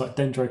doing things like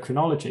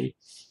dendrochronology.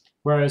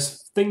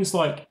 Whereas things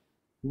like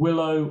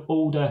willow,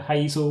 alder,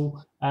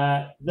 hazel,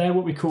 they're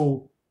what we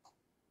call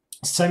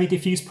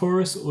semi-diffuse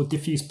porous or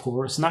diffuse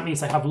porous, and that means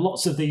they have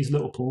lots of these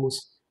little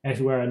pores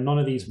everywhere and none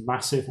of these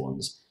massive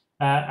ones.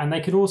 And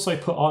they can also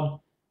put on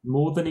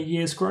more than a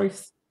year's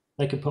growth.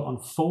 They can put on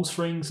false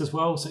rings as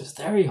well, so it's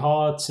very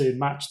hard to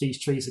match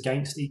these trees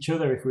against each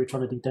other if we were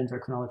trying to do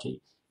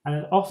dendrochronology.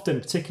 And often,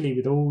 particularly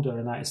with alder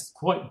and that, it's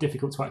quite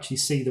difficult to actually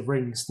see the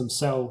rings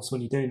themselves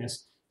when you're doing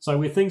this. So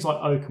with things like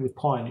oak and with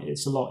pine,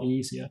 it's a lot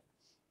easier.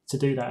 to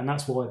do that, and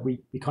that's why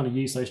we kind of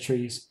use those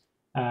trees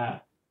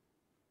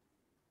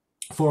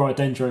for our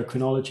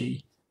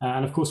dendrochronology.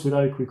 And of course, with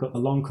oak, we've got the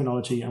long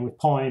chronology, and with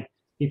pine,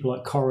 people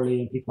like Corley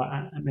and people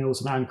like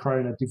Mills and Anne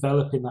Crone are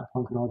developing that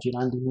long chronology,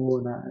 and Andy Moore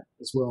and that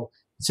as well,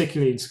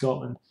 particularly in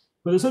Scotland.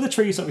 But there's other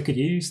trees that we could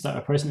use that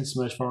are present in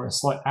submerged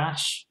forests, like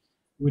ash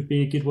would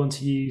be a good one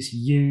to use.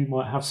 Yew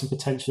might have some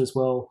potential as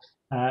well.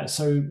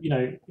 So, you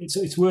know,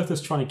 it's worth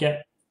us trying to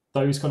get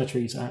those kind of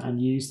trees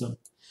and use them.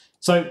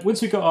 So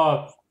once we've got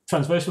our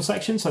transversal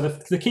section, so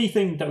the key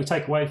thing that we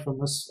take away from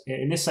this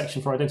in this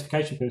section for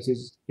identification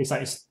purposes is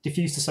that it's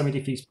diffuse to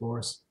semi-diffuse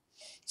porous.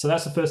 So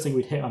that's the first thing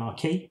we'd hit on our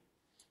key.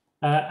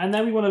 And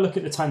then we want to look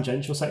at the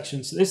tangential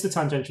section. So this is the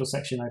tangential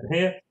section over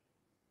here.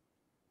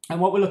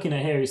 And what we're looking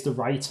at here is the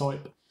ray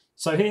type.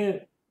 So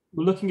here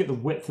we're looking at the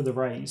width of the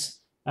rays.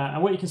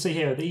 And what you can see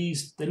here are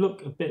these, they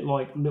look a bit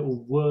like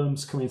little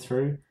worms coming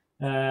through.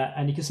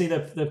 And you can see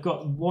they've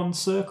got one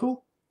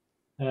circle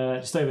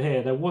just over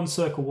here. They're one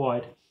circle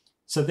wide.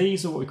 So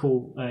these are what we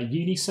call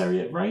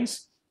uniseriate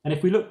rays. And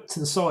if we look to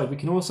the side, we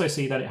can also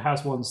see that it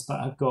has ones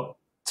that have got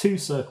 2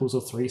 circles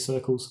or 3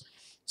 circles.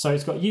 So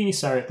it's got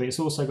uniseriate, but it's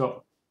also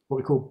got what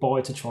we call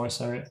bi to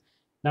triseriate.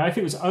 Now, if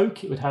it was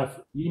oak, it would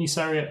have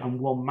uniseriate and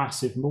one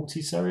massive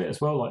multiseriate as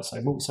well, like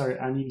so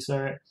multiseriate and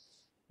uniseriate.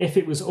 If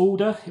it was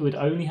alder, it would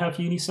only have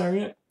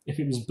uniseriate. If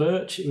it was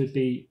birch, it would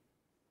be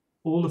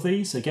all of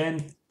these,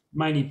 again,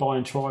 mainly bi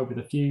and tri with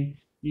a few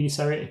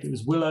uniseriate. If it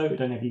was willow, it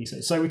would only have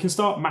uniseriate. So we can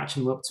start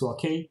matching them up to our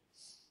key.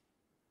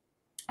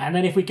 And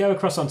then if we go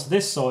across onto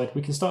this side,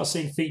 we can start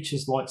seeing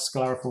features like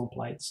scleriform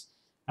plates.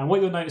 And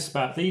what you'll notice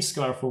about these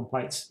scleriform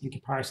plates in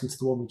comparison to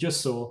the one we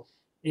just saw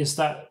is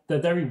that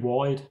they're very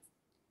wide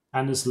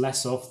and there's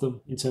less of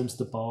them in terms of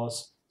the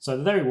bars. So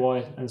they're very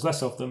wide and there's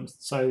less of them.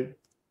 So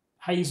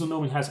hazel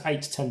normally has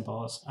 8 to 10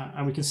 bars,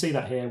 and we can see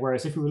that here.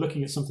 Whereas if we were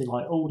looking at something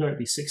like alder, it'd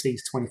be 16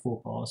 to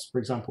 24 bars, for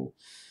example.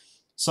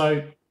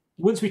 So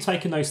once we've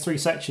taken those 3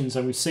 sections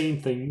and we've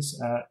seen things,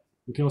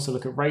 we can also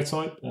look at ray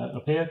type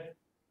up here.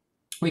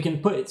 We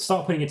can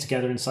start putting it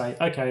together and say,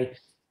 okay,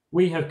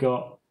 we have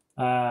got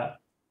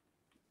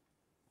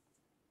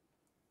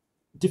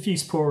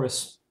diffuse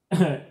porous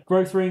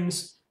growth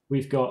rings.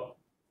 We've got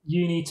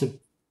uni to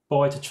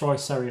bi to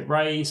triseriate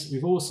rays.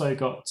 We've also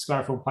got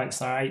scleriform plates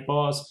that are 8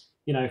 bars.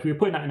 You know, if we were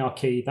putting that in our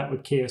key, that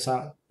would key us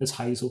out as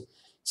hazel.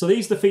 So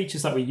these are the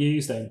features that we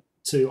use then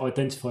to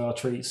identify our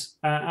trees.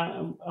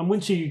 And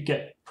once you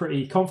get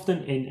pretty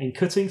confident in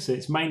cutting, so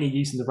it's mainly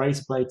using the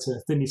razor blade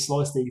to thinly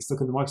slice these, look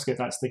at the microscope,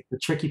 that's the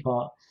tricky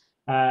part.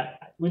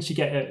 Once you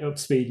get up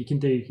to speed, you can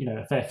do, you know,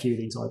 a fair few of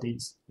these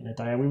IDs in a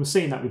day. And we were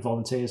seeing that with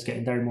volunteers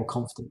getting very more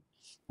confident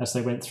as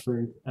they went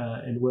through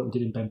in the work we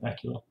did in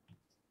Benbecula.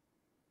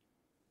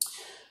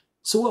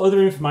 So what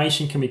other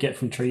information can we get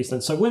from trees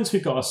then? So once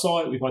we've got our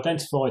site, we've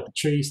identified the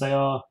trees they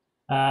are,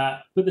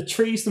 but the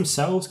trees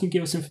themselves can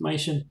give us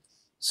information.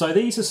 So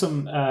these are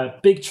some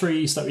big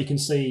trees that we can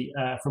see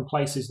from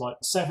places like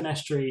the Severn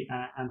Estuary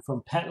and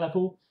from Pett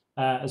Level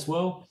as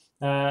well.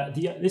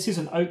 This is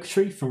an oak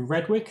tree from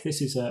Redwick.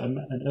 This is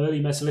an early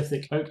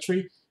Mesolithic oak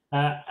tree.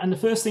 And the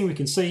first thing we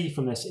can see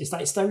from this is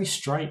that it's very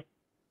straight.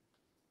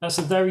 That's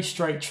a very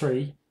straight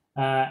tree,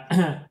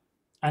 and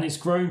it's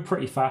grown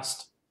pretty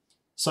fast.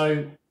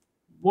 So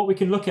what we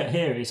can look at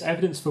here is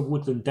evidence for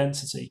woodland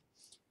density.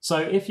 So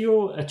if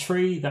you're a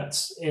tree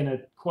that's in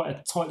quite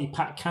a tightly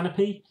packed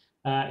canopy,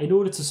 in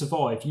order to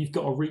survive, you've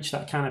got to reach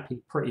that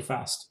canopy pretty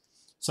fast.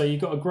 So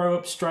you've got to grow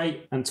up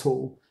straight and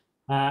tall.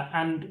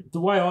 And the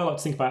way I like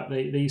to think about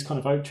these kind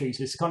of oak trees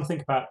is to kind of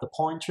think about the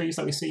pine trees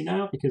that we see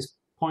now, because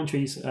pine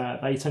trees,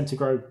 they tend to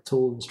grow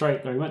tall and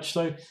straight, very much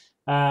so.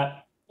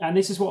 And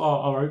this is what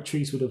our oak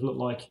trees would have looked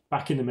like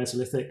back in the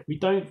Mesolithic. We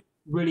don't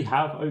really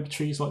have oak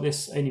trees like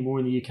this anymore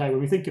in the UK. When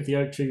we think of the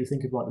oak tree, we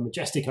think of like the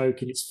majestic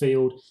oak in its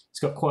field. It's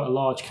got quite a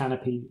large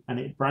canopy and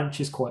it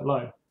branches quite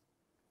low.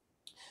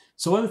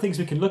 So one of the things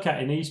we can look at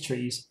in these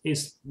trees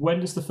is, when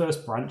does the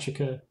first branch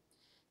occur?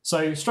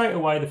 So straight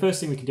away, the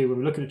first thing we can do when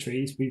we look at the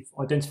trees, we've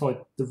identified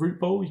the root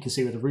bowl. You can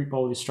see where the root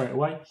bowl is straight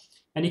away.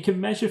 And you can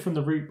measure from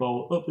the root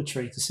bowl up the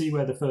tree to see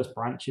where the first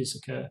branches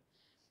occur.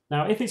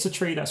 Now, if it's a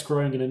tree that's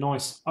growing in a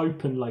nice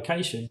open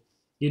location,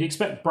 you'd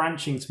expect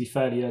branching to be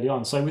fairly early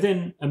on. So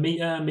within a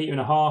metre and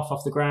a half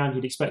off the ground,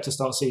 you'd expect to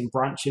start seeing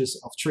branches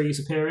of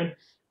trees appearing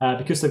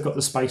because they've got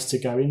the space to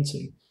go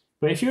into.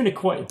 But if you're in a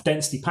quite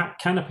densely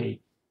packed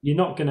canopy, you're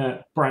not going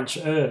to branch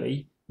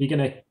early. You're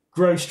going to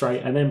grow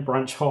straight and then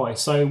branch high.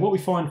 So what we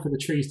find for the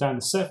trees down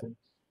the Severn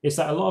is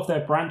that a lot of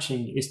their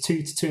branching is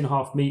 2 to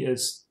 2.5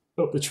 metres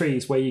up the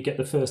trees where you get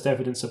the first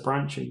evidence of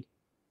branching.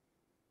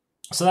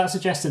 So that's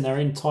suggesting they're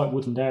in tight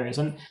woodland areas.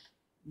 And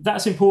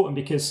that's important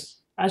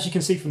because, as you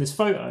can see from this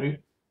photo,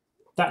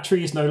 that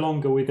tree is no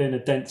longer within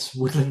a dense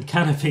woodland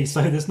canopy.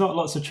 So there's not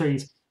lots of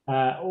trees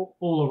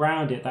all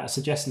around it that are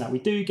suggesting that. We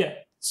do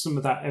get some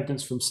of that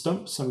evidence from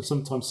stumps, and we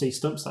sometimes see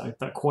stumps that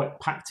are quite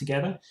packed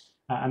together,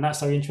 and that's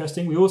very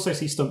interesting. We also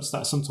see stumps that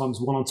are sometimes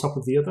one on top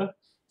of the other,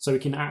 so we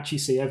can actually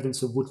see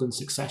evidence of woodland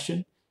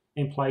succession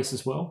in place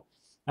as well.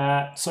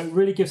 So it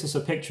really gives us a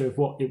picture of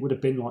what it would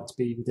have been like to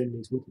be within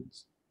these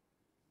woodlands.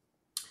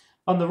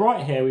 On the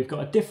right here, we've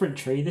got a different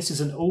tree. This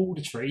is an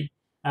alder tree,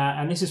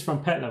 and this is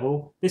from pet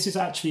level. This is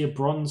actually a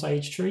Bronze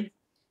Age tree.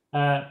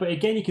 But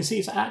again, you can see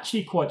it's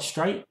actually quite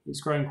straight.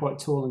 It's growing quite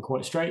tall and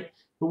quite straight.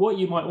 But what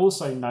you might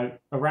also note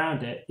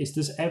around it is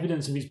there's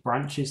evidence of its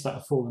branches that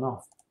have fallen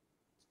off.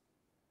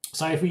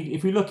 So if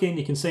we look in,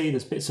 you can see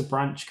there's bits of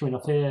branch coming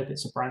off here,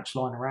 bits of branch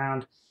lying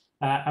around.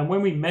 And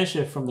when we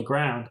measure from the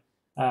ground,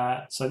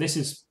 so this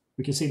is,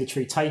 we can see the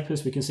tree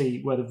tapers, we can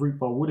see where the root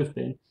ball would have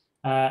been.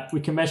 We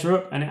can measure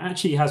up, and it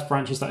actually has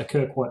branches that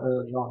occur quite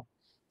early on.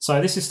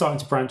 So this is starting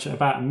to branch at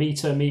about a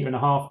metre, metre and a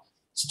half,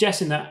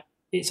 suggesting that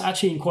it's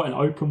actually in quite an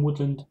open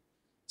woodland.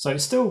 So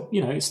it's still,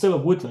 it's still a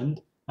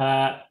woodland,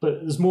 but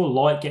there's more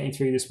light getting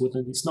through this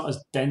woodland. It's not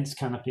as dense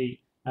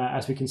canopy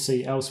as we can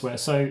see elsewhere.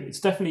 So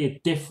it's definitely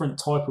a different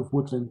type of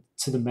woodland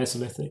to the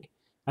Mesolithic.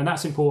 And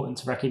that's important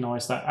to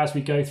recognise that as we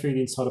go through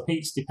the intertidal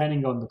peats,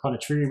 depending on the kind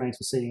of tree remains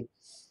we're seeing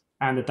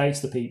and the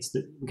dates of the peats,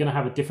 that we're going to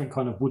have a different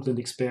kind of woodland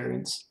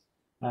experience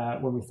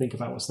when we think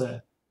about what's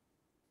there.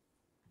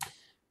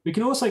 We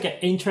can also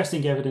get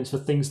interesting evidence for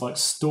things like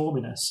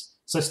storminess.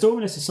 So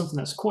storminess is something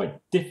that's quite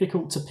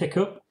difficult to pick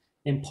up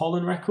in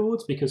pollen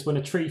records, because when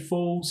a tree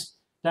falls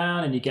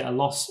down and you get a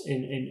loss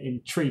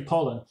in tree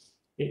pollen,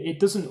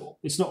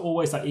 it's not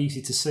always that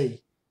easy to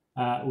see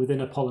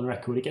within a pollen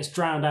record. It gets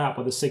drowned out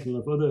by the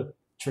signal of other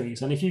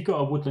trees. And if you've got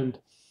a woodland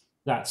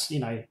that's,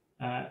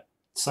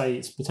 say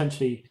it's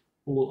potentially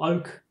all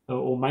oak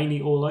or mainly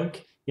all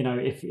oak,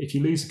 if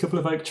you lose a couple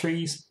of oak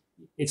trees,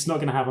 it's not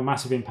going to have a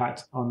massive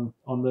impact on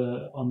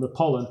the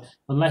pollen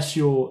unless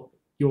your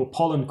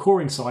pollen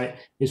coring site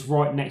is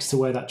right next to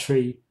where that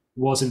tree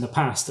was in the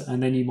past,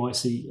 and then you might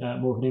see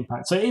more of an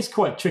impact. So it is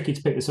quite tricky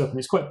to pick this up, and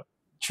it's quite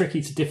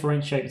tricky to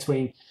differentiate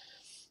between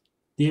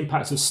the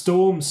impacts of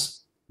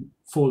storms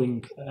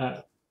falling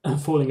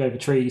over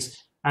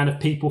trees and of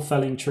people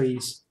felling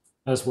trees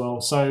as well.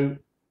 So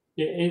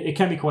it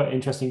can be quite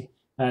interesting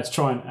to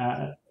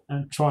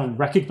try and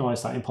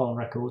recognise that in pollen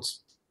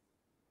records.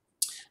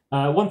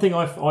 One thing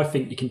I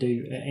think you can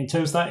do in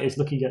terms of that is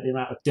looking at the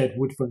amount of dead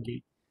wood fungi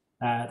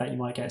that you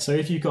might get. So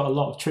if you've got a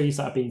lot of trees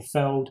that are being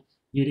felled,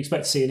 you'd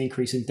expect to see an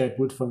increase in dead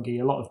wood fungi,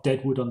 a lot of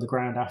dead wood on the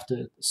ground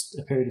after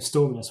a period of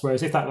storminess.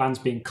 Whereas if that land's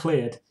being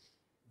cleared,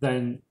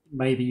 then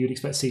maybe you'd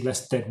expect to see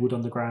less dead wood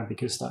on the ground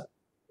because that,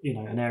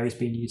 an area is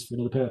being used for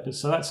another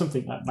purpose. So that's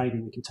something that maybe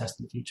we can test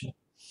in the future.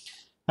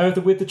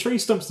 However, with the tree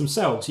stumps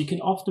themselves, you can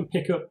often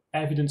pick up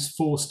evidence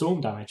for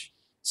storm damage.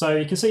 So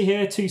you can see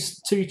here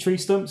two tree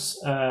stumps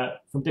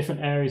from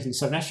different areas in the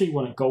Severn Estuary,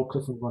 one at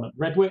Goldcliff and one at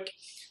Redwick.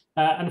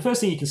 And the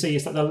first thing you can see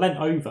is that they're leant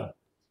over.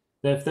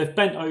 They've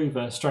bent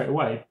over straight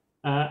away.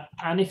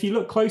 And if you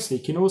look closely,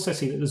 you can also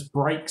see that there's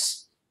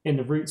breaks in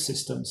the root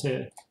systems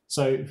here.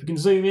 So if we can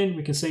zoom in,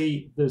 we can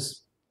see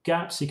there's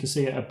gaps. You can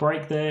see a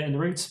break there in the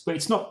roots, but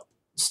it's not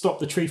stopped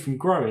the tree from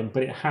growing,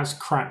 but it has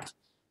cracked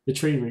the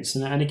tree roots.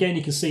 And again,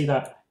 you can see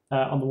that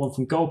on the one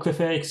from Goldcliff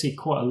here, you can see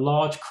quite a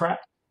large crack.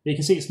 You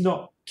can see it's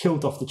not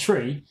killed off the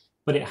tree,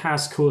 but it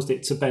has caused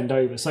it to bend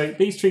over. So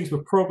these trees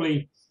were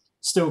probably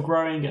still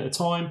growing at the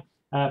time,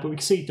 but we can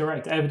see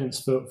direct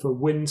evidence for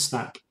wind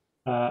snap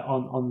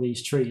on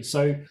these trees.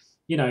 So,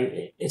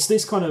 it's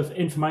this kind of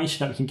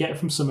information that we can get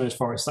from submerged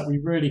forests that we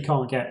really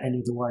can't get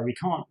any other way. We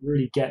can't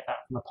really get that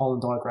from a pollen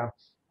diagram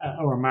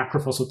or a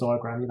macrofossil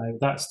diagram.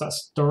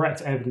 That's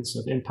direct evidence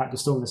of impact of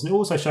storminess. And it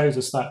also shows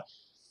us that,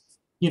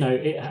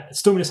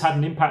 storminess had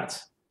an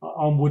impact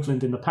on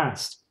woodland in the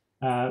past,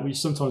 which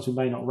sometimes we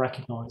may not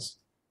recognise.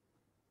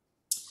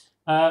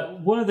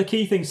 One of the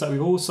key things that we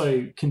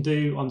also can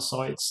do on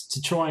sites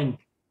to try and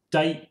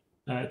date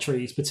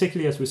trees,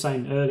 particularly as we were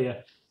saying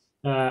earlier,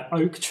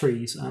 oak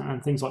trees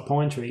and things like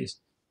pine trees,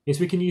 is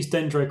we can use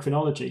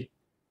dendrochronology.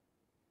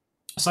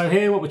 So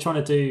here what we're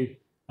trying to do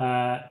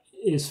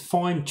is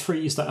find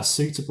trees that are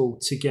suitable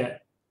to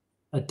get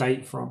a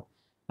date from.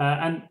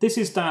 And this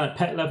is down at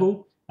pet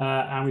level,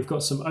 and we've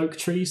got some oak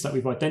trees that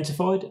we've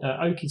identified.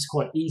 Oak is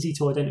quite easy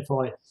to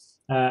identify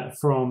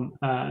from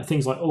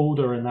things like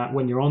alder and that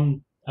when you're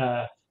on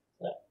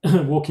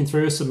walking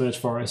through a submerged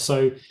forest.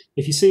 So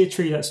if you see a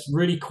tree that's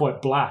really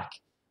quite black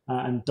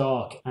and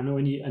dark, and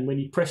when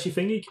you press your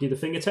finger, you can do the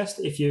finger test.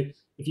 If you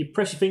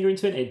press your finger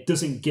into it, it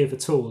doesn't give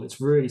at all. It's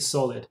really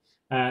solid,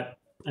 and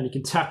you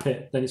can tap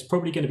it. Then it's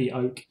probably going to be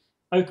oak.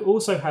 Oak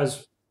also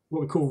has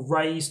what we call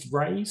raised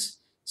rays.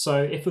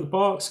 So if the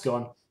bark's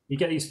gone, you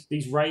get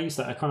these rays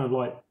that are kind of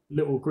like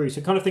little grooves.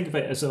 So kind of think of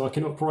it as like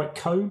an upright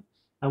cone,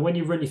 and when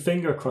you run your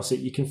finger across it,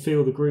 you can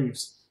feel the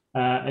grooves.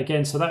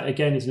 So that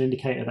again is an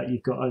indicator that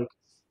you've got oak.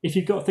 If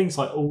you've got things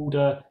like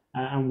alder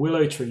and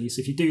willow trees,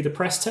 if you do the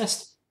press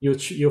test,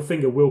 your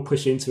finger will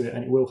push into it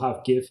and it will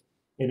have give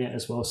in it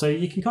as well. So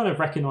you can kind of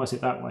recognise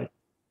it that way.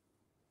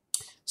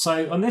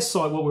 So on this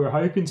site, what we were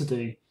hoping to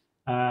do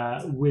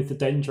with the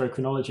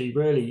dendrochronology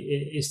really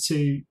is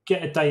to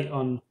get a date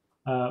on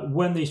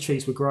when these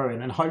trees were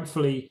growing, and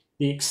hopefully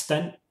the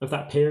extent of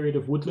that period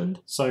of woodland.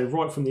 So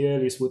right from the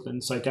earliest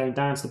woodland, so going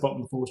down to the bottom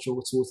of the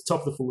foreshore towards the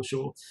top of the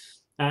foreshore,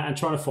 and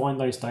trying to find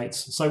those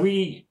dates. So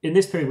in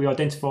this period,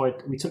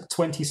 we took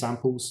 20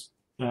 samples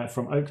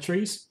from oak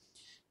trees.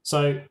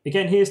 So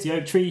again, here's the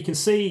oak tree. You can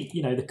see,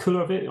 the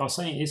colour of it. I was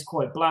saying it is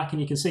quite black,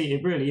 and you can see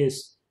it really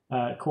is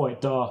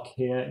quite dark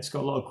here. It's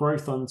got a lot of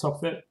growth on the top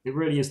of it. It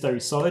really is very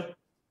solid.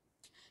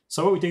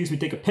 So what we do is we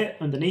dig a pit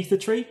underneath the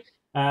tree,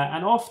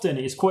 and often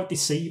it's quite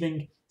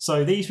deceiving.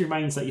 So these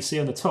remains that you see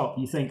on the top,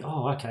 you think,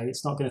 oh, okay,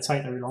 it's not going to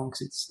take very long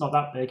because it's not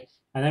that big.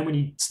 And then when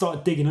you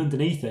start digging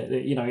underneath it,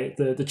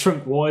 the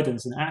trunk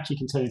widens and it actually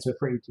can turn into a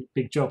pretty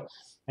big job.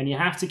 And you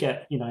have to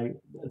get,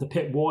 the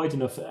pit wide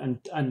enough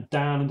and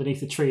down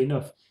underneath the tree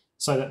enough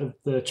so that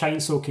the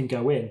chainsaw can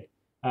go in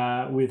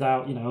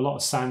without, a lot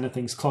of sand and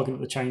things clogging up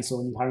the chainsaw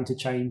and you having to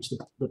change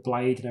the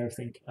blade and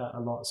everything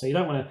a lot. So you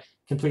don't want to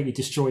completely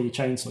destroy your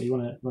chainsaw. You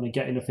want to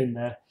get enough in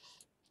there.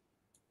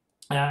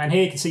 And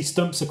here you can see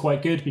stumps are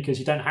quite good because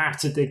you don't have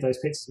to dig those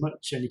pits as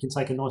much and you can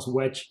take a nice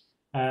wedge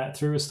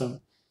through a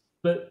stump.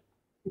 But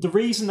the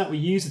reason that we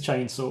use the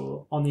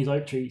chainsaw on these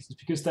oak trees is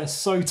because they're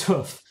so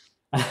tough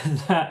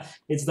that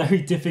it's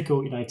very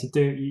difficult, to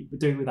do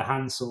it with a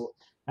handsaw,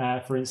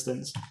 for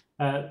instance.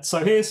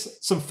 So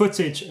here's some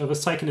footage of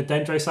us taking a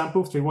dendro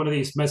sample through one of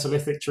these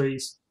Mesolithic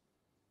trees.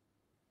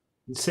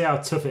 You can see how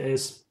tough it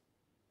is.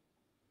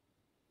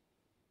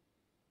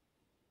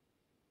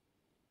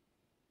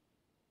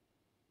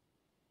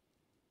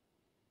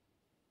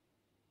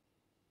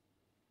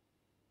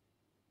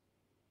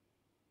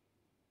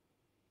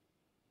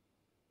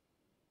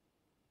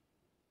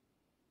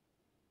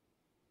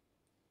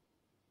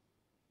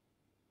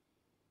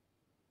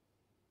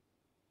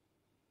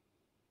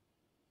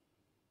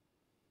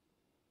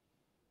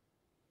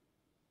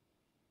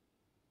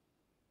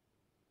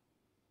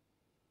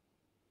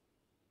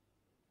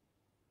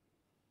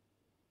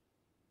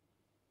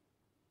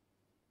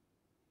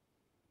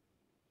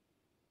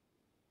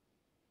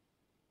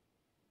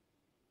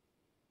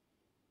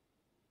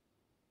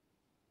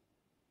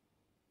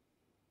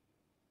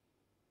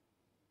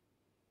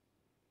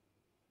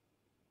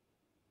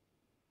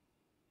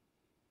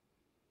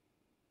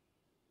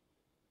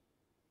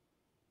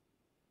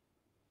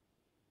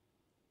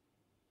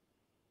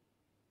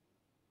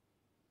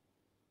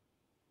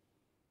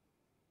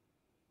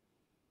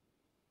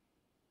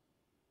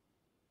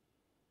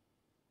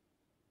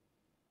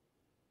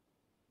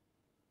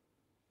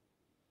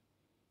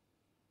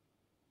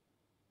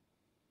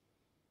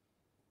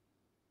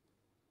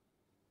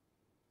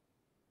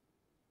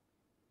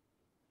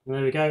 And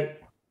there we go.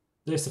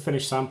 There's the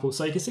finished sample.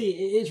 So you can see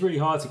it is really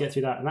hard to get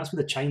through that, and that's with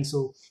a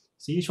chainsaw.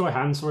 So you try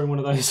hand sawing one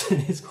of those,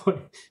 and it's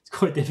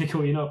quite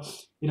difficult. You're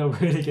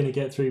not really going to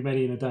get through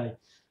many in a day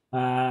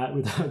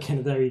without getting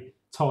a very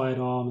tired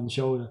arm and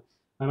shoulder,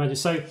 I imagine.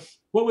 So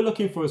what we're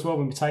looking for as well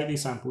when we take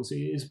these samples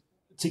is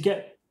to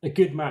get a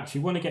good match.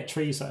 We want to get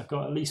trees that have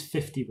got at least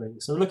 50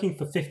 rings. So we're looking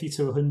for 50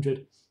 to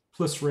 100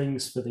 plus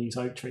rings for these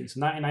oak trees,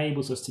 and that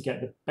enables us to get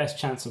the best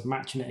chance of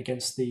matching it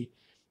against the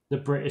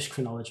British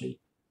chronology.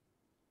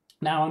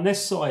 Now on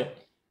this site,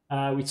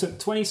 we took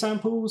 20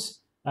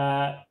 samples.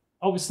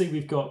 Obviously,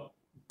 we've got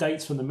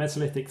dates from the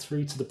Mesolithic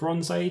through to the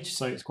Bronze Age,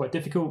 so it's quite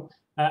difficult.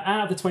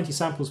 Out of the 20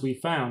 samples we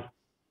found,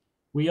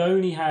 we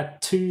only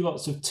had 2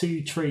 lots of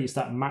 2 trees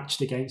that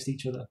matched against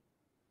each other.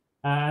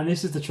 And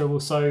this is the trouble.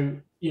 So,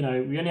 we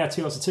only had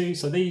 2 lots of 2.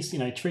 So these,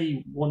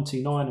 tree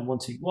 129 and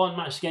 121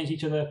 matched against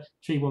each other.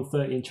 Tree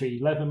 130 and tree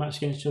 11 matched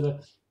against each other.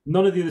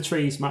 None of the other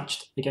trees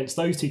matched against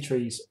those 2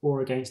 trees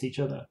or against each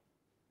other.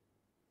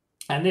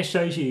 And this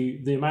shows you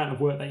the amount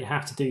of work that you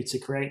have to do to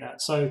create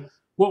that. So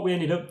what we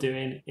ended up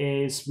doing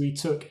is we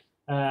took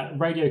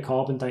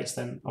radiocarbon dates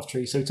then of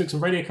trees. So we took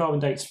some radiocarbon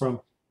dates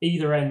from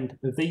either end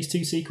of these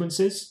 2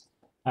 sequences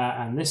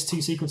and this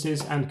 2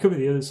 sequences and a couple of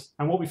the others.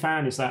 And what we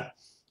found is that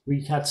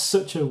we had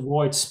such a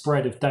wide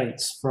spread of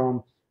dates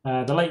from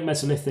the late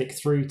Mesolithic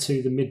through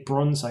to the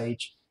mid-Bronze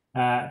Age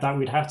that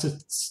we'd have to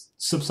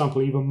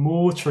subsample even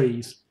more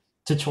trees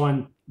to try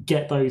and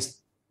get those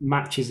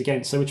matches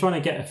against. So we're trying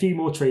to get a few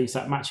more trees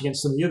that match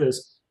against some of the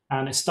others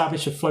and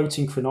establish a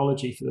floating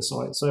chronology for the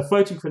site. So a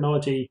floating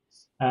chronology,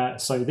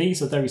 so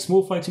these are very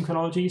small floating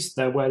chronologies.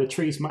 They're where the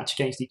trees match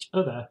against each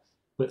other,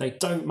 but they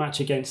don't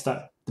match against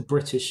the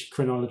British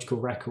chronological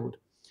record.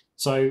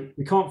 So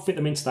we can't fit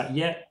them into that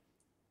yet,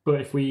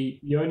 but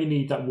you only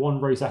need that one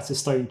Rosetta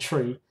Stone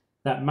tree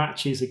that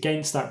matches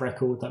against that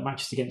record, that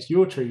matches against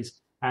your trees,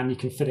 and you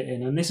can fit it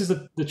in. And this is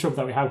the trouble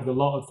that we have with a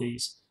lot of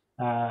these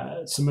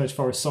submerged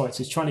forest sites,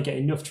 is trying to get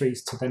enough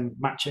trees to then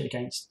match it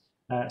against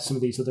some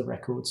of these other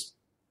records.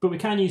 But we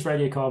can use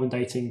radiocarbon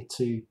dating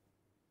to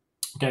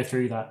go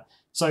through that.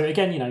 So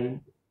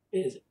again,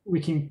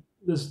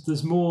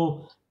 there's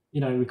more,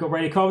 we've got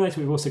radiocarbon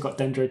dating, we've also got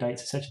dendro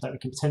dates, etc., that we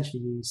can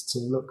potentially use to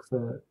look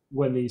for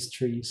when these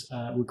trees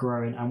were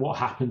growing and what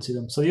happened to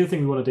them. So the other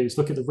thing we want to do is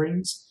look at the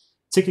rings,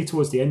 particularly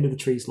towards the end of the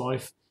tree's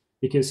life,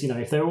 because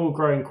if they're all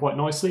growing quite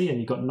nicely and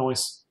you've got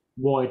nice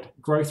wide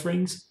growth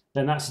rings,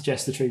 then that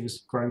suggests the tree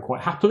was growing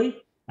quite happily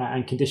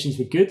and conditions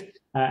were good.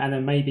 And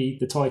then maybe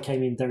the tide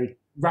came in very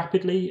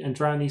rapidly and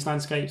drowned these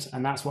landscapes,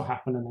 and that's what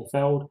happened and they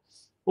failed.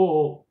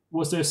 Or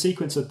was there a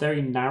sequence of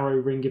very narrow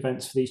ring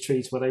events for these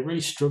trees where they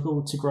really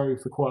struggled to grow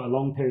for quite a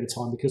long period of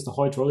time because the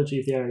hydrology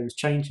of the area was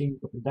changing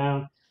up and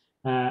down,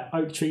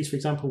 Oak trees, for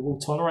example, will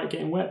tolerate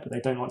getting wet, but they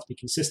don't like to be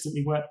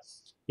consistently wet.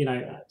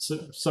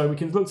 So we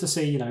can look to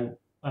see,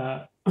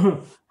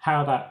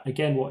 how that,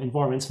 again, what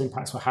environmental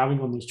impacts we're having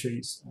on these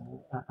trees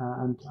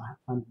and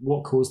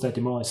what caused their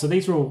demise. So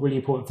these are all really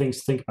important things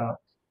to think about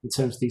in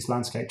terms of these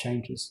landscape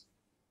changes.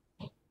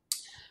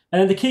 And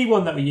then the key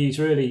one that we use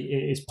really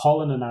is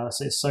pollen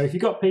analysis. So if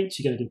you've got peats,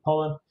 you're going to do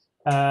pollen.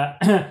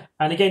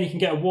 And again, you can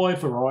get a wide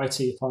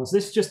variety of pollens.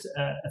 This is just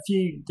a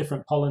few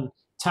different pollen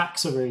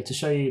taxa really to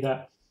show you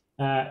that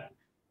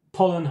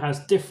pollen has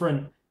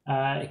different,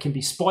 it can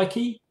be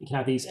spiky, it can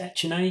have these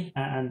echinae,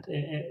 and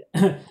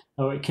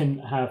or it can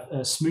have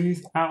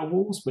smooth outer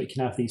walls, but it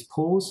can have these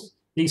pores.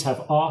 These have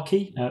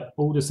archae.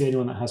 Alder's the only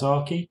one that has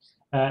archae.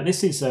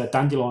 This is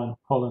dandelion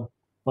pollen,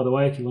 by the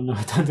way, if you want to know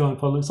what dandelion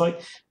pollen looks like.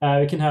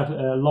 We can have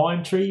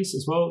lime trees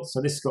as well.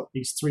 So this has got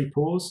these 3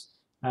 pores,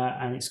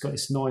 and it's got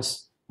this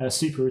nice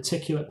super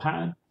reticulate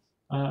pattern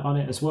on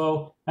it as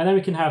well. And then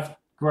we can have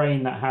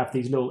grain that have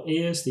these little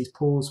ears, these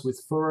pores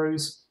with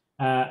furrows,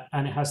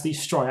 and it has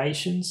these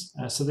striations.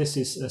 So this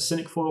is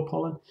cinquefoil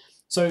pollen.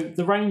 So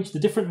the range, the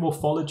different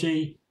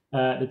morphology,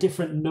 the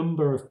different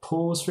number of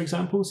pores, for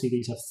example. See,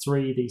 these have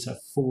 3, these have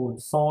 4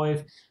 and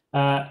 5.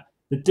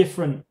 The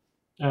different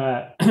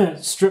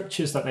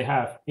structures that they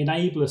have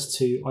enable us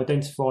to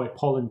identify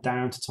pollen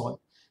down to type.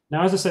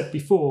 Now, as I said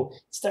before,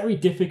 it's very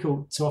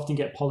difficult to often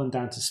get pollen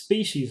down to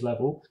species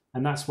level,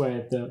 and that's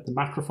where the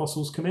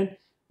macrofossils come in.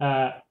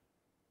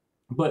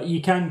 But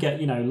you can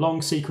get,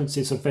 long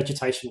sequences of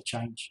vegetational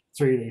change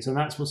through these, and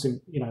that's what's,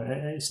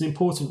 it's an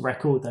important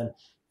record then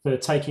for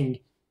taking,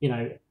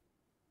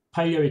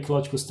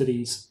 paleoecological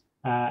studies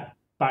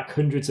back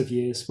hundreds of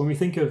years. When we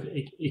think of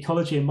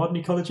ecology and modern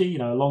ecology,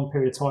 a long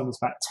period of time is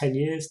about 10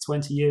 years,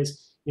 20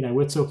 years.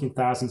 We're talking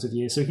thousands of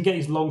years. So we can get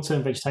these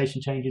long-term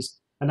vegetation changes,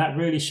 and that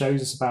really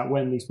shows us about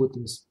when these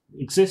woodlands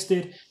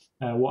existed,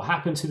 what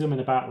happened to them, and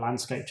about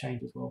landscape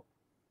change as well.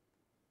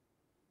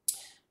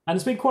 And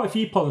there's been quite a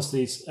few pollen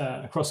studies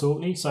across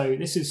Orkney. So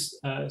this is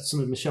some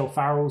of Michelle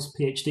Farrell's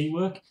PhD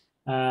work.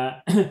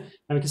 And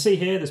we can see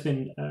here there's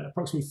been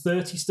approximately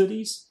 30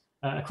 studies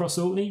across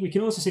Orkney. We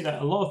can also see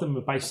that a lot of them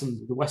are based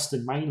on the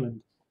western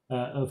mainland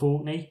of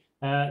Orkney.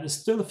 There's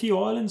still a few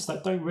islands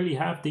that don't really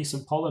have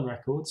decent pollen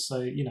records.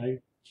 So,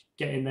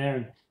 get in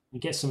there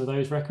and get some of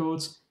those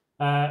records.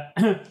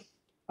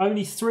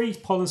 Only 3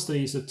 pollen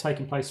studies have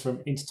taken place from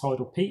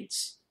intertidal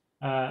peats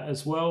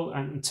as well,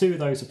 and 2 of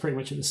those are pretty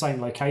much at the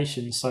same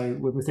location. So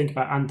when we think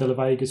about Anne de la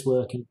Vega's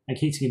work and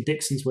Keating and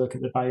Dixon's work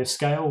at the Bay of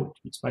Scale, which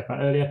we spoke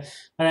about earlier,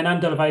 and then Anne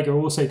de la Vega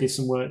also did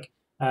some work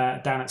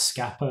down at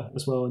Scapa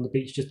as well, and the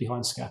beach just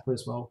behind Scapa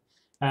as well.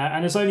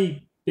 And there's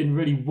only been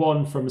really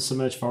 1 from a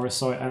submerged forest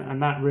site,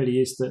 and that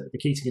really is the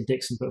Keating and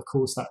Dixon, but of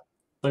course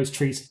those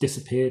trees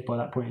disappeared by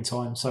that point in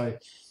time. So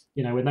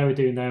when they were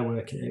doing their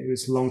work, it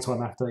was a long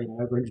time after,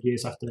 over 100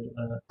 years after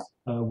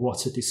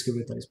Watt had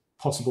discovered those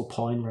possible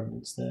pine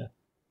remnants there.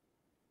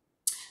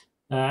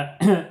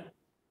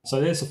 So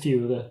there's a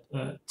few of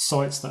the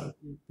sites that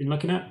we've been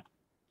looking at.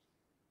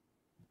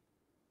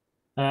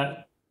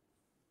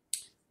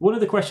 One of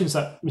the questions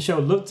that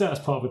Michelle looked at as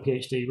part of her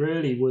PhD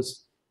really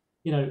was,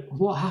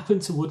 what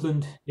happened to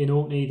woodland in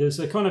Orkney? There's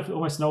a kind of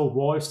almost an old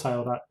wives'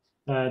 tale that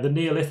the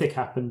Neolithic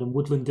happened and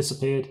woodland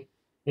disappeared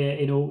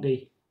in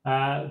Orkney.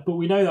 But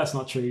we know that's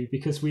not true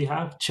because we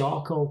have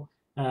charcoal,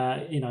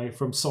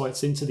 from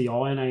sites into the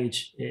Iron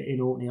Age in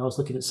Orkney. I was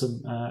looking at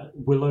some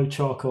willow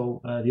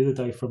charcoal the other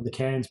day from the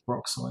Cairns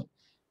Brock site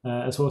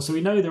as well. So we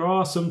know there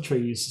are some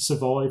trees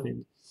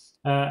surviving.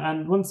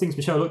 And one of the things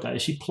Michelle looked at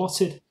is she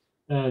plotted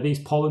these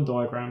pollen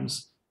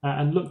diagrams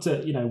and looked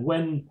at,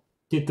 when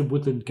did the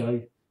woodland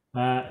go?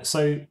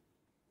 So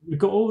we've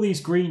got all these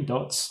green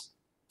dots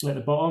at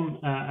the bottom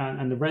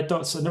and the red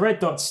dots. And the red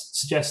dots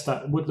suggest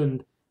that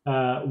woodland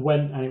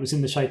went, and it was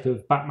in the shape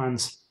of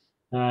Batman's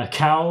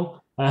cowl.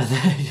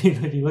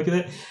 If you look at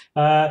it,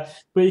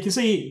 but you can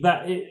see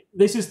that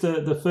this is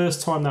the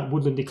first time that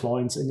woodland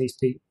declines in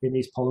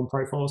these pollen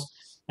profiles,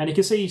 and you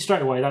can see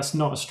straight away that's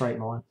not a straight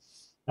line.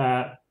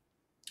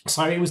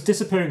 So it was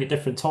disappearing at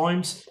different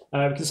times.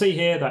 We can see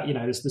here that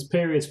there's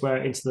periods where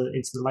into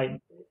the late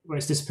where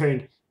it's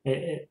disappearing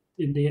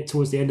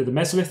towards the end of the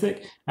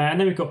Mesolithic, and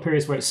then we've got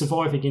periods where it's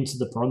surviving into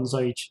the Bronze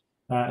Age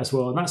as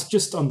well. And that's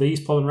just on these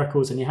pollen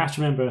records. And you have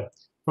to remember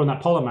from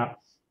that pollen map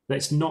that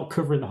it's not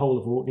covering the whole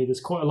of Orkney.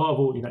 There's quite a lot of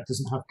Orkney that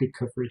doesn't have good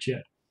coverage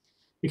yet.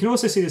 You can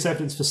also see this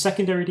evidence for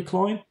secondary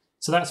decline.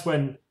 So that's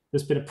when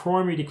there's been a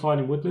primary decline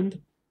in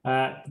woodland.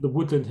 The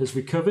woodland has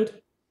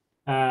recovered,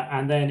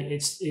 and then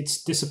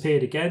it's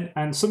disappeared again.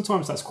 And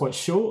sometimes that's quite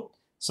short.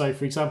 So,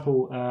 for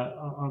example,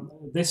 on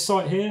this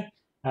site here,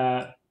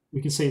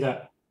 we can see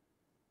that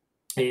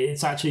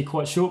it's actually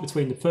quite short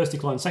between the first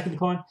decline and second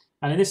decline.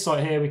 And in this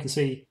site here, we can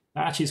see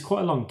that actually is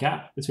quite a long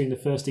gap between the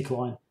first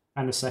decline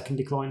and the second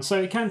decline.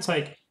 So it can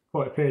take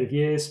quite a period of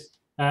years.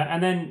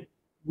 And then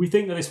we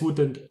think that this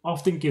woodland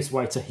often gives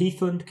way to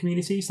heathland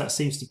communities. That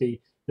seems to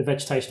be the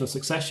vegetational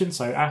succession.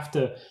 So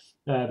after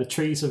the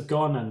trees have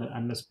gone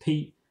and there's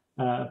peat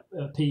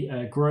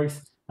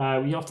growth,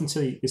 we often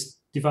see this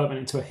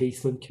development into a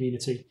heathland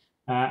community.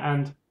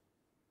 And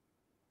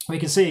we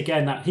can see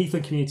again that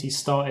heathland communities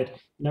started,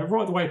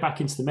 right the way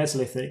back into the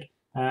Mesolithic,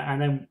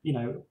 and then,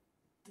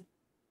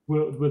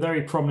 were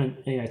very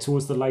prominent,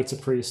 towards the later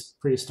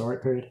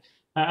prehistoric period.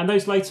 And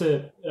those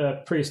later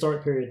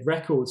prehistoric period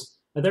records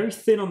are very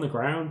thin on the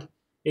ground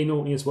in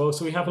Orkney as well.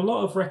 So we have a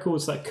lot of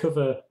records that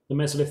cover the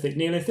Mesolithic,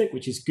 Neolithic,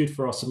 which is good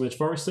for our submerged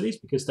forest studies,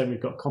 because then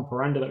we've got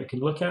comparanda that we can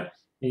look at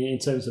in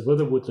terms of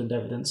other woodland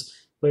evidence.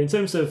 But in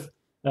terms of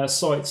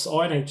sites,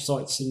 Iron Age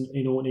sites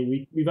in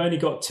Orkney, we've only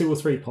got 2 or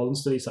 3 pollen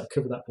studies that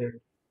cover that period.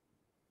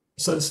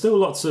 So there's still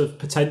lots of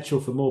potential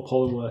for more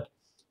pollen work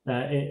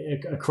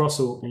across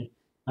Orkney,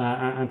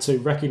 and to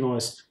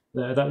recognise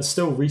that there's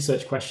still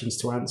research questions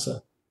to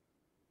answer.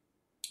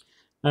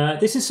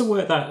 This is some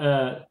work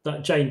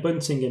that Jane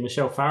Bunting and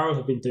Michelle Farrell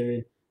have been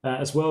doing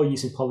as well,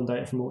 using pollen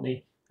data from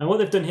Orkney. And what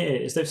they've done here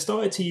is they've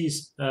started to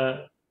use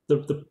the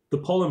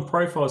pollen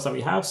profiles that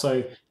we have.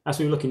 So as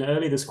we were looking at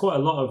earlier, there's quite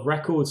a lot of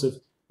records of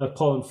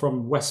pollen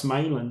from West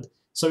Mainland.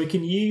 So we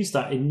can use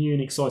that in new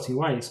and exciting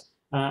ways.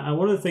 And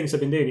one of the things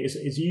they've been doing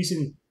is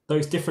using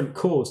those different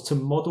cores to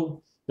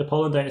model the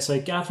pollen data.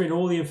 So gathering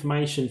all the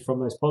information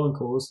from those pollen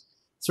cores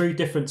through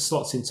different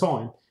slots in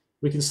time,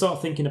 we can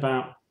start thinking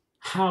about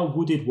how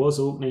wooded was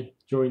Orkney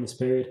during this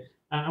period,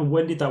 and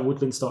when did that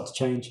woodland start to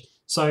change.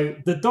 So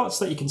the dots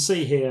that you can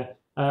see here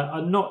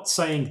are not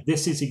saying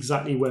this is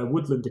exactly where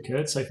woodland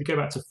occurred. So if we go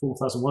back to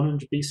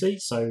 4100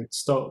 BC, so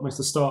almost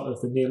the start of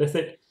the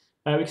Neolithic,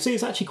 we can see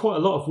it's actually quite a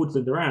lot of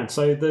woodland around.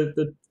 So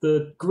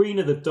the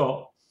greener the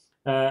dot,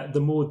 the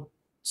more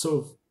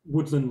sort of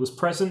woodland was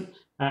present,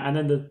 and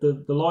then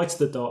the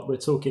lighter the dot, we're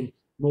talking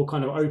more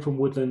kind of open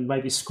woodland,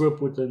 maybe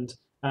scrub woodland,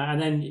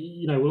 and then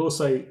we'll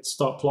also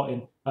start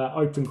plotting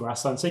open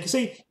grassland. So you can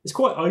see it's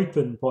quite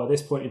open by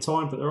this point in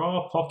time, but there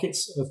are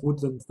pockets of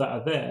woodland that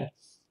are there,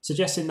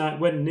 suggesting that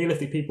when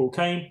Neolithic people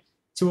came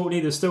to Orkney,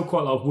 there's still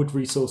quite a lot of wood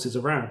resources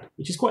around,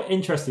 which is quite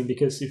interesting,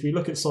 because if we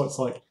look at sites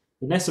like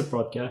the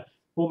Nesselbrodga,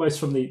 almost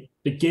from the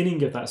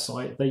beginning of that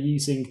site, they're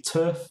using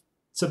turf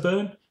to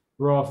burn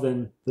rather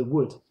than the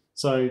wood.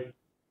 So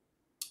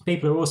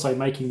people are also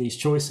making these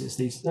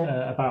choices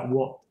about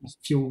what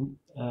fuel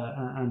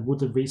and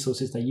woodland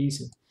resources they're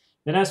using.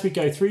 Then as we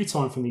go through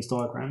time from these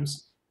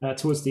diagrams,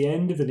 towards the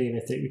end of the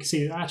Neolithic, we can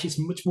see that actually it's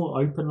a much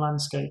more open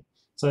landscape.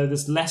 So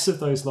there's less of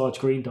those large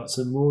green dots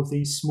and more of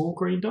these small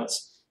green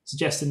dots,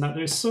 suggesting that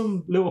there's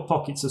some little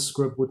pockets of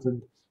scrub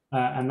woodland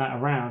and that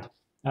around,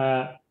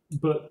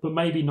 but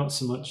maybe not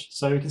so much.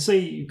 So we can see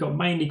you've got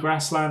mainly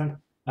grassland,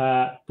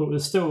 but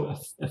there's still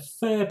a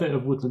fair bit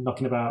of woodland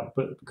knocking about,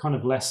 but kind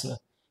of lesser.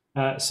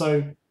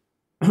 So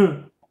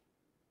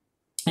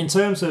in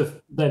terms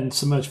of then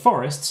submerged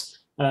forests,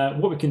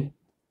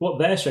 what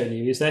they're showing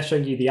you is they're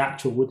showing you the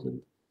actual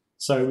woodland.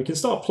 So we can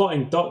start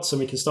plotting dots,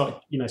 and we can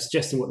start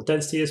suggesting what the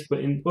density is,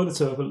 but in order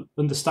to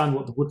understand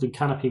what the woodland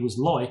canopy was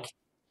like,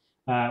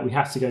 we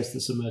have to go to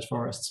the submerged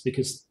forests,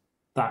 because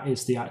that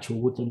is the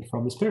actual woodland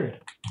from this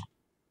period.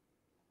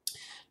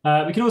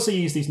 We can also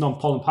use these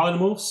non-pollen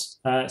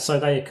polymorphs, so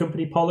they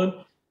accompany pollen,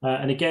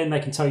 and again they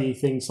can tell you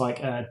things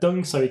like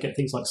dung, so we get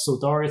things like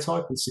Sildaria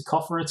type and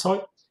Psychophora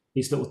type,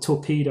 these little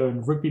torpedo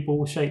and rugby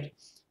ball shaped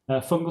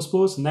fungal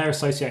spores, and they're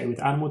associated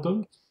with animal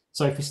dung.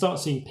 So if we start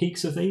seeing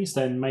peaks of these,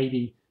 then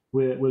maybe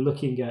we're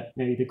looking at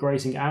maybe the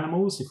grazing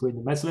animals if we're in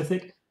the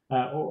Mesolithic,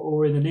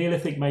 or in the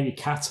Neolithic, maybe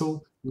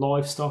cattle,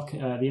 livestock,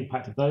 the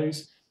impact of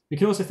those. We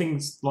can also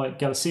things like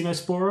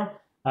Galacinospora,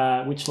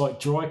 which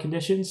like dry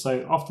conditions.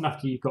 So often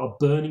after you've got a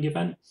burning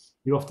event,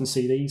 you often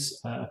see these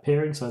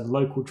appearing, so the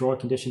local dry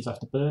conditions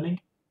after burning.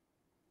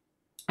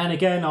 And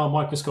again, our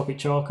microscopic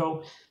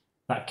charcoal,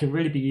 that can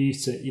really be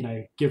used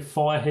to give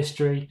fire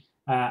history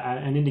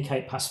and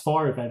indicate past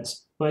fire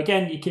events. But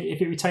again,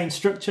 if it retains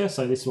structure,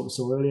 so this is what we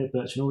saw earlier,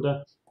 birch and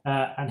alder,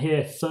 and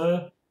here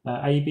fir,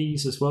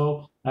 ABs as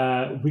well,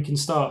 we can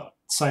start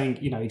saying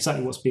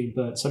exactly what's being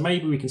burnt. So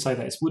maybe we can say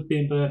that it's wood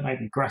being burnt,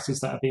 maybe grasses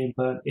that are being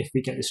burnt if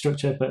we get this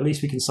structure, but at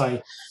least we can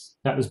say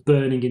that was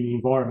burning in the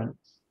environment.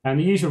 And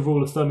the usual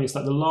rule of thumb is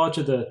that the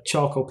larger the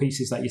charcoal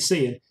pieces that you're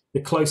seeing,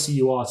 the closer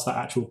you are to that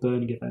actual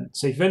burning event.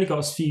 So if you've only got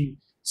a few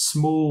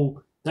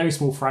very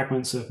small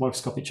fragments of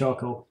microscopic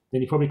charcoal,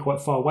 then you're probably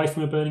quite far away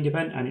from a burning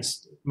event, and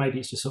maybe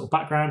it's just sort of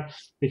background.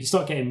 But if you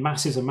start getting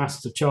masses and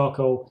masses of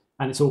charcoal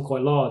and it's all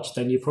quite large,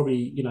 then you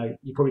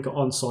probably got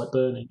on-site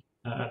burning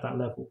at that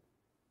level.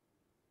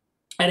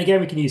 And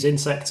again, we can use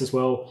insects as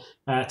well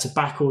to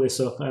back all this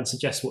up and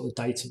suggest what the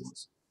data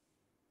was.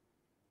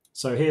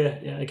 So here,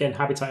 again,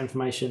 habitat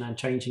information and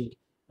changing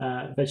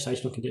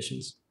vegetational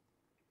conditions.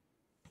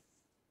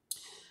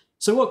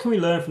 So what can we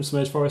learn from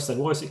submerged forest then?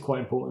 Why is it quite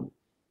important?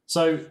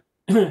 So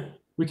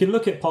we can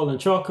look at pollen and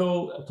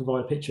charcoal,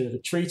 provide a picture of the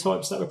tree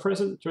types that were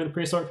present during the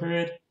prehistoric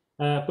period,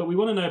 but we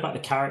want to know about the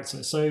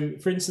character. So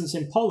for instance,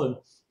 in pollen,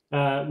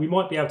 we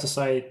might be able to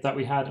say that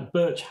we had a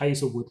birch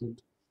hazel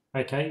woodland.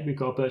 Okay, we've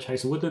got a birch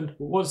hazel woodland.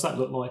 Well, what does that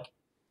look like?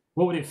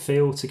 What would it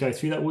feel to go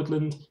through that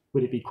woodland?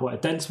 Would it be quite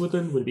a dense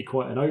woodland? Would it be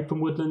quite an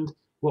open woodland?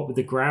 What would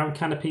the ground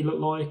canopy look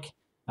like?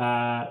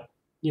 Would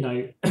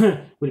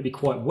it be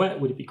quite wet?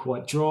 Would it be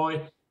quite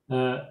dry?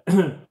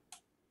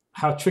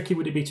 how tricky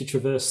would it be to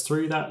traverse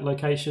through that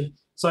location?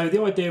 So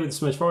the idea with the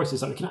submerged forest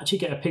is that we can actually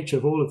get a picture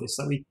of all of this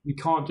that we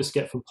can't just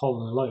get from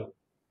pollen alone.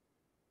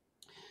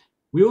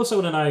 We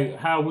also want to know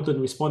how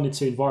woodland responded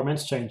to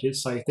environmental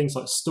changes, so things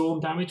like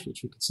storm damage,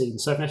 which we can see in the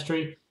Severn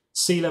Estuary,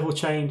 sea level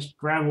change,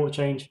 groundwater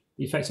change,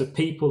 the effects of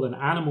people and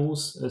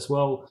animals as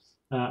well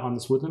on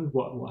this woodland.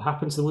 What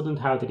happened to the woodland?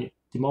 How did it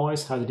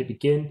demise? How did it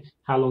begin?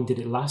 How long did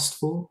it last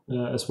for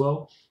as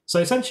well? So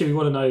essentially we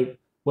want to know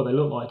what they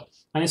look like.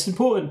 And it's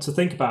important to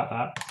think about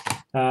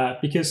that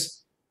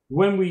because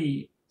when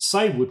we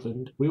say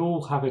woodland, we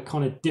all have a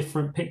kind of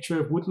different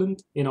picture of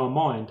woodland in our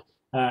mind.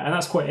 And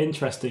that's quite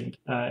interesting,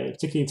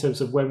 particularly in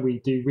terms of when we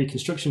do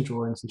reconstruction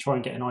drawings and try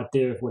and get an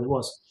idea of what it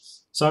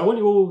was. So I want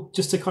you all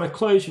just to kind of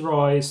close your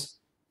eyes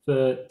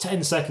for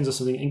 10 seconds or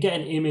something and get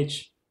an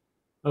image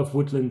of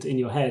woodland in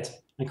your head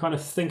and kind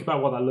of think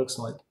about what that looks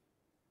like.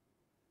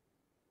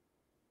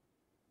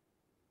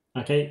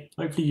 Okay,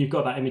 hopefully you've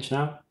got that image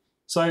now.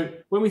 So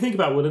when we think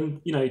about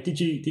woodland, you know,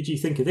 did you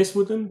think of this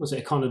woodland? Was it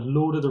a kind of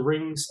Lord of the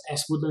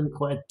Rings-esque woodland,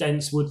 quite a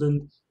dense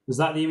woodland? Was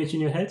that the image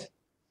in your head?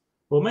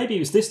 Or maybe it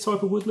was this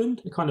type of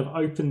woodland, a kind of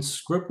open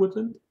scrub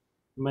woodland.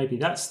 Maybe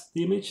that's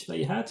the image that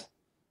you had.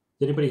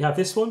 Did anybody have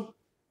this one?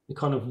 A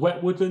kind of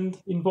wet woodland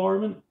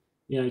environment?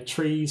 You know,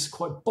 trees,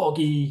 quite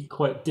boggy,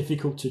 quite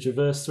difficult to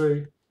traverse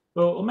through.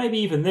 Or maybe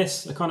even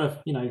this, a kind of,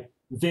 you know,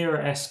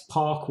 Vera-esque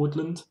park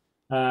woodland,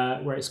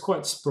 where it's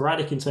quite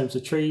sporadic in terms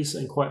of trees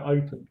and quite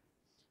open.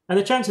 And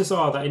the chances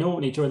are that in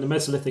Orkney during the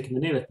Mesolithic and the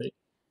Neolithic,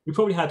 we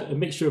probably had a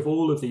mixture of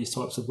all of these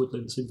types of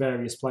woodlands in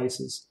various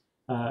places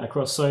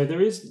across. So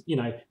there is, you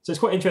know, so it's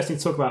quite interesting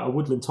to talk about a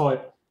woodland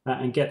type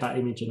and get that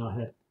image in our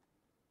head.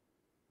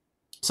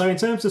 So in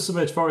terms of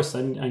submerged forest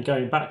then, and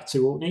going back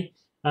to Orkney,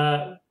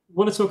 I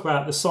want to talk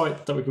about the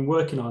site that we've been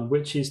working on,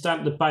 which is down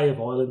at the Bay of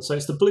Islands. So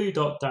it's the blue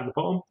dot down the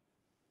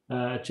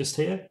bottom, just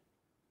here.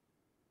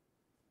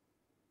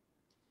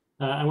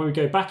 And when we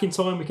go back in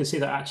time, we can see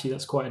that actually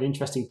that's quite an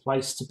interesting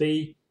place to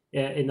be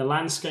in the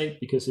landscape,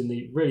 because in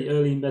the really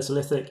early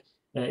Mesolithic,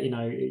 you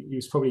know, it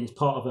was probably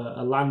part of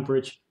a land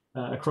bridge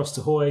across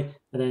to Hoy,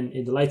 and then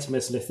in the later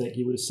Mesolithic,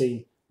 you would have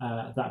seen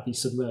that be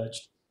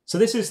submerged. So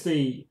this is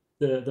the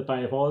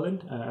Bay of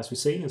Island, as we've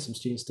seen, and some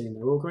students doing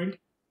their augering.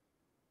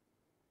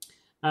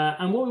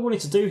 And what we wanted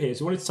to do here is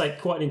we wanted to take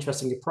quite an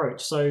interesting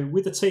approach. So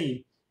with the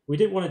team, we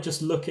didn't want to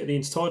just look at the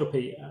intertidal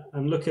peat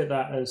and look at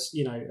that as,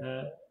 you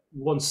know,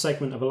 one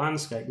segment of a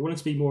landscape. We wanted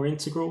to be more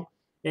integral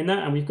in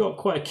that, and we've got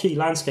quite a key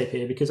landscape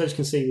here because, as you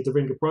can see with the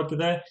Ring of Brodgar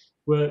there,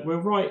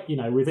 we're right, you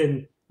know,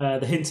 within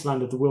the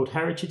hinterland of the World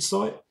Heritage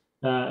Site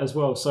as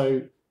well.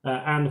 So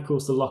and of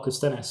course the Loch of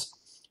Stennis.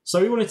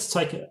 So we wanted to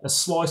take a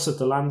slice of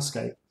the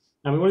landscape,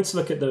 and we wanted to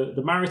look at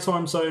the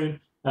maritime zone,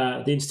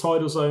 the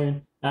intertidal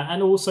zone,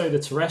 and also the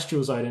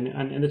terrestrial zone.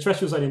 And the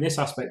terrestrial zone in this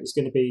aspect is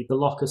going to be the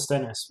Loch of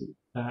Stennis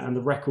and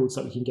the records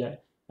that we can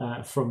get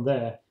from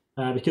there,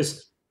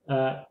 because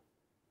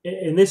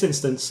in this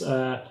instance,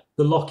 the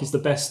loch is the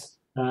best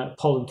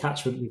pollen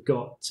catchment we've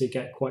got to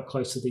get quite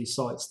close to these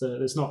sites.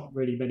 There's not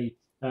really many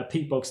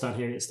peat bogs down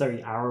here. It's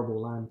very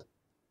arable land.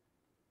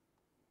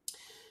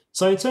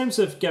 So in terms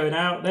of going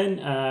out then,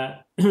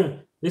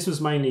 this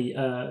was mainly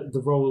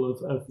the role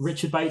of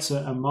Richard Bates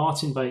and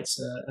Martin Bates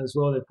as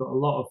well. They've got a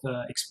lot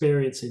of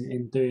experience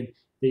in doing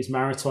these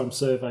maritime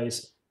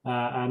surveys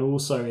and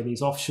also in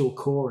these offshore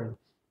coring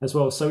as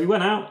well. So we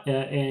went out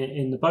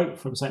in the boat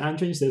from St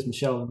Andrews. There's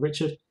Michelle and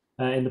Richard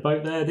in the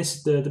boat there.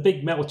 This the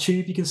big metal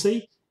tube you can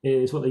see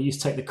is what they use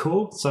to take the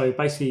core. So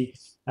basically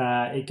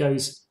it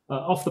goes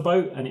off the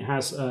boat, and it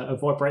has a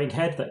vibrating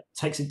head that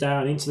takes it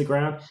down into the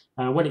ground.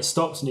 When it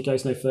stops and it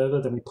goes no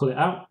further, then we pull it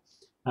out,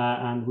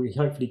 and we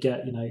hopefully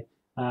get, you know,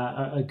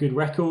 a good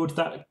record.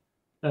 That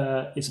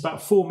it's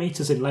about 4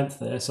 meters in length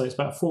there, so it's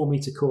about a 4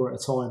 meter core at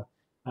a time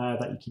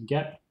that you can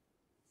get.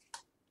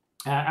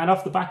 And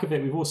off the back of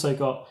it, we've also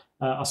got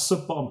a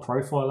sub-bottom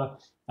profiler,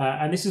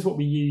 and this is what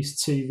we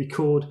use to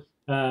record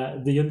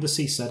the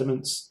undersea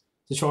sediments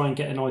to try and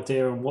get an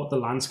idea on what the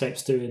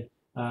landscape's doing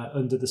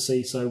under the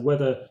sea. So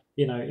whether,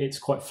 you know, it's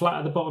quite flat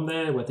at the bottom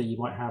there, whether you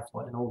might have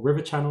like an old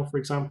river channel, for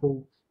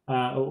example,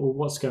 or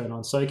what's going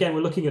on. So again,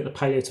 we're looking at the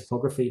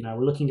paleotopography now.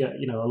 We're looking at,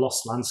 you know, a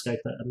lost landscape,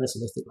 a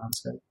Mesolithic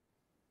landscape.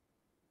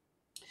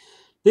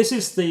 This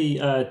is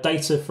the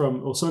data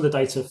from, or some of the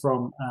data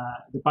from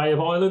the Bay of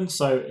Islands.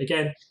 So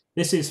again,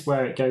 this is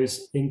where it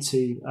goes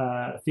into,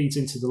 feeds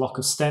into the Loch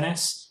of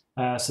Stennis.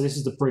 So this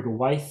is the Briggle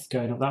Waith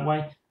going up that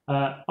way.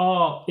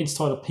 Our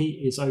intertidal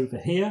peat is over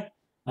here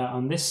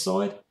on this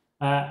side.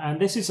 And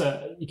this is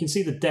you can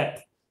see the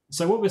depth.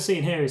 So what we're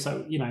seeing here is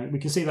that, you know, we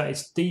can see that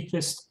it's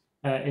deepest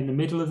in the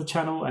middle of the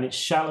channel, and it's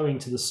shallowing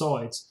to the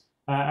sides.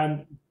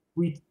 And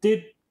we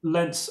did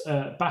lengths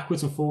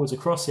backwards and forwards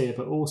across here,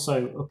 but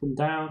also up and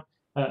down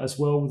as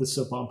well with the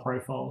sub-bottom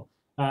profile.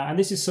 And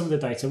this is some of the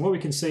data. And what we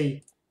can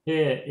see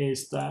here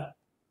is that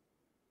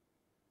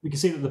we can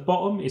see that the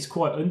bottom is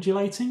quite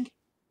undulating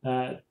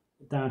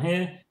down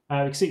here. We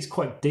can see it's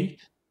quite deep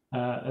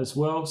as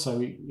well. So,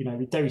 you know,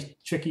 it's very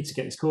tricky to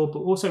get this core, but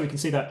also we can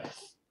see that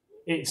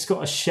it's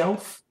got a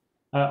shelf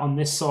on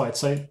this side.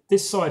 So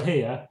this side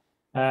here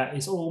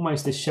it's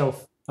almost this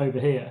shelf over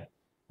here.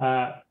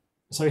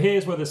 So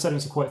here's where the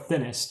sediments are quite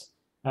thinnest.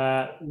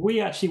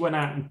 We actually went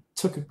out and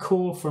took a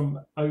core from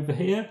over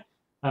here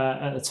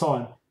at the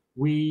time.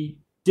 We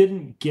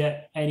didn't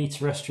get any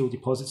terrestrial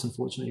deposits,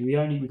 unfortunately.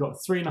 We got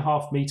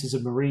 3.5 meters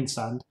of marine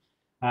sand,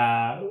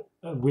 so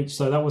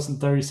that wasn't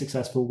very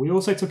successful. We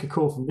also took a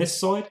core from this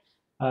side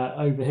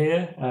over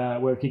here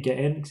where we could get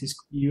in, because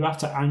you have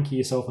to anchor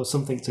yourself or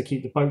something to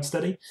keep the boat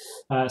steady.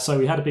 So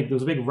there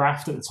was a big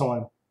raft at the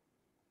time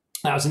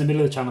that was in the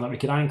middle of the channel that we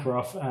could anchor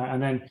off,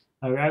 and then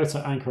we were able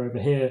to anchor over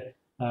here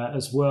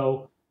as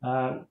well.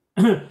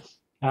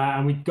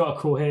 And we got a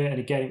core here, and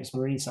again it was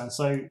marine sand.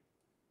 So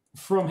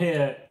from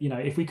here,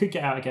 if we could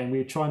get out again, we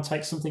would try and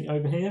take something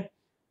over here,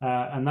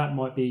 and that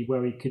might be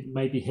where we could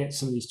maybe hit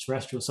some of these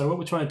terrestrials. So what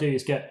we're trying to do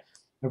is get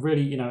a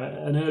really,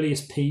 an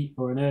earliest peat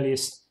or an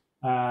earliest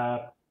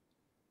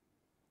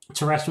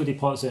terrestrial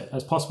deposit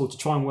as possible to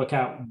try and work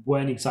out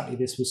when exactly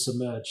this was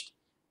submerged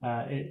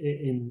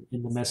in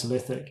the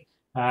Mesolithic.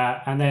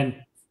 And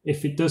then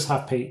if it does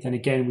have peat, then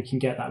again we can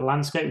get that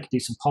landscape. We can do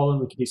some pollen,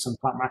 we can do some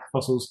plant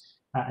macrofossils,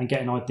 and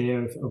get an idea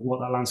of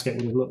what that landscape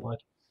would have looked like.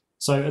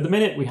 So at the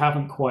minute we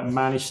haven't quite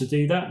managed to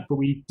do that, but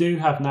we do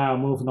have now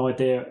more of an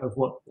idea of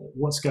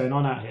what's going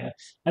on out here.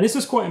 And this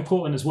is quite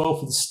important as well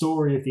for the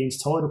story of the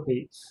intertidal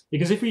peat,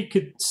 because if we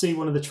could see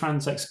one of the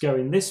transects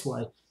going this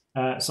way,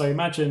 so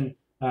imagine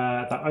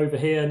that over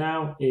here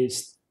now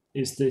is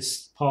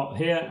this part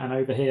here, and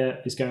over here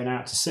is going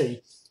out to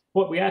sea.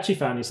 What we actually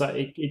found is that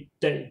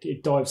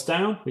it dives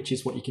down, which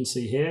is what you can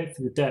see here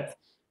for the depth,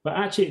 but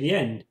actually at the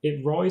end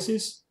it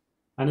rises,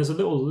 and there's a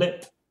little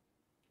lip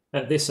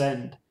at this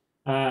end.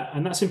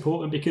 And that's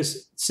important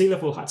because sea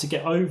level had to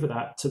get over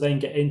that to then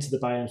get into the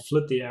bay and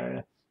flood the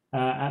area.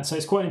 And so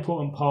it's quite an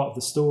important part of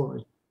the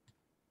story.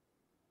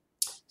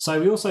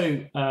 So we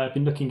also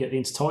been looking at the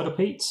intertidal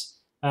peats.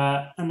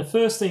 And the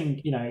first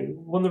thing,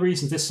 one of the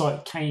reasons this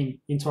site came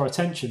into our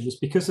attention was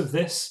because of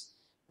this.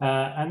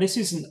 And this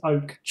is an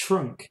oak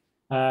trunk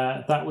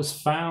that was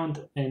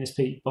found in this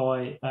peat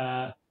by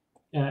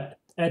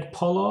Ed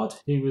Pollard,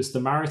 who was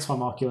the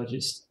maritime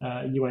archaeologist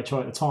at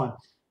UHI at the time.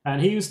 And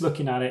he was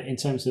looking at it in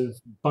terms of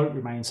boat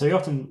remains. So he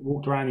often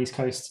walked around these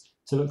coasts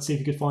to look to see if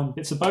he could find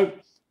bits of boat.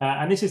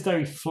 And this is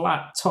very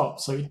flat top,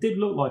 so it did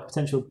look like a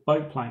potential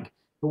boat plank.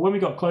 But when we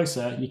got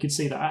closer, you could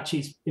see that actually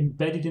it's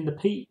embedded in the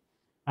peat.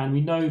 And we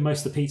know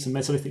most of the peats are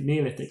Mesolithic,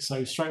 Neolithic,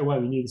 so straight away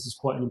we knew this is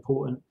quite an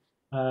important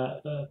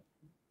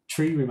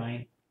tree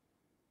remain.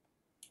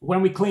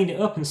 When we cleaned it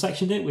up and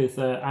sectioned it with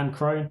Anne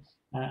Crone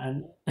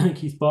and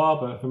Keith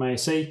Barber from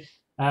AOC,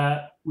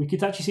 we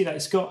could actually see that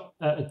it's got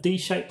a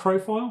D-shaped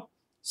profile.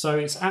 So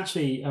it's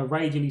actually a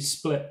radially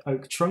split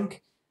oak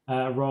trunk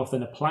rather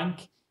than a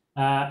plank.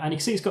 And you can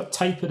see it's got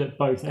tapered at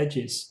both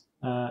edges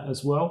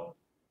as well.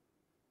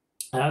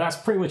 That's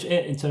pretty much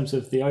it in terms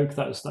of the oak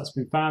that's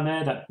been found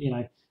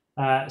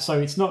there. So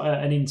it's not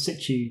an in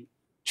situ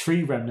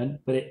tree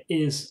remnant, but it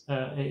is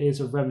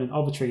a remnant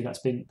of a tree that's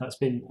been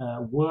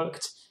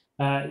worked.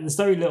 There's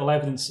very little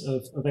evidence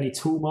of any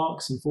tool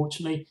marks,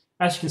 unfortunately.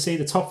 As you can see,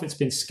 the top of it's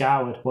been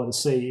scoured by the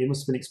sea. It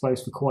must have been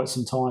exposed for quite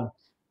some time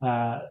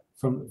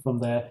from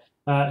there.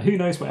 Who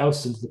knows what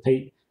else is into the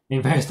peat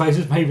in various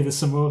places? Maybe there's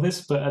some more of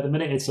this, but at the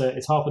minute it's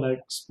half an oak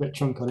split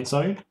trunk on its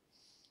own.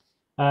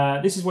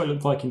 This is what it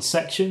looked like in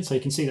section, so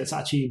you can see that's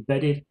actually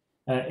embedded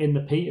in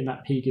the peat, and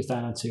that peat goes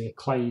down onto a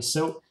clayey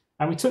silt.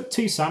 And we took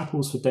 2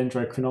 samples for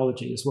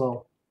dendrochronology as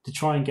well to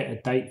try and get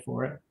a date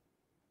for it.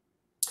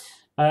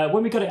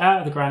 When we got it out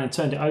of the ground and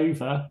turned it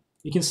over,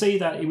 you can see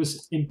that it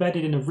was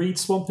embedded in a reed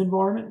swamp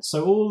environment.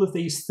 So all of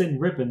these thin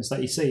ribbons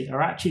that you see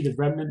are actually the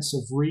remnants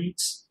of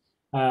reeds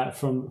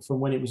from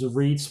when it was a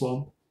reed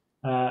swamp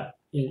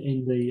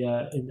in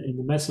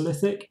the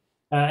Mesolithic.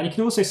 And you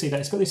can also see that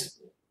it's got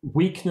this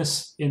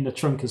weakness in the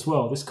trunk as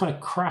well, this kind of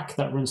crack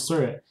that runs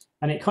through it,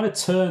 and it kind of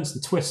turns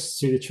and twists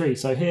through the tree.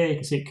 So here you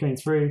can see it coming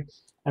through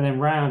and then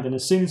round, and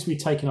as soon as we've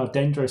taken our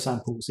dendro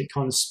samples, it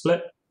kind of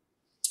split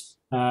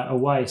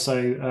away.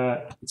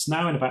 So it's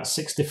now in about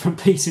 6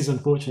 different pieces,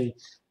 unfortunately,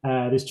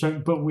 this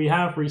trunk. But we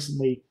have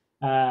recently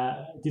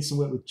did some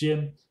work with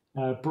Jim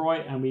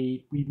Bright, and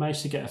we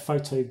managed to get a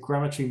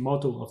photogrammetry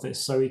model of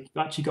this. So we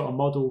actually got a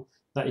model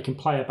that you can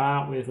play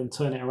about with and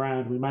turn it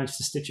around. We managed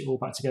to stitch it all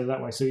back together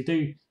that way. So we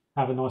do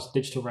have a nice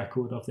digital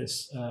record of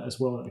this as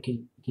well that we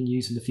can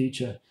use in the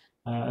future,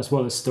 as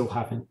well as still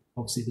having,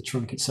 obviously, the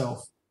trunk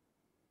itself.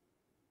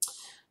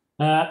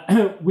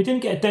 We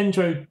didn't get a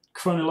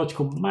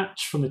dendrochronological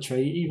match from the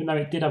tree, even though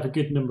it did have a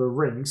good number of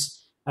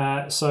rings.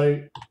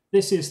 So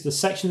this is the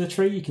section of the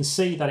tree. You can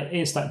see that it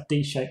is that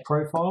D-shaped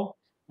profile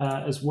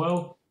as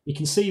well. You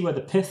can see where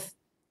the pith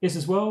is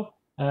as well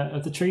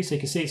of the tree. So you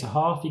can see it's a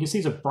half. You can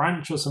see there's a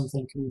branch or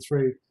something coming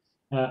through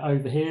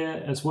over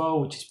here as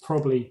well, which is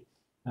probably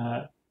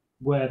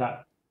where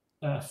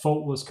that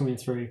fault was coming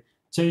through.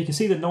 So you can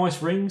see the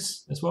nice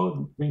rings as well.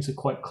 The rings are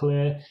quite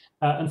clear.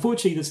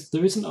 Unfortunately,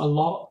 there isn't a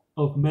lot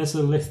of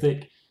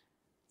Mesolithic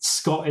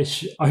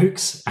Scottish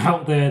oaks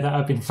out there that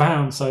have been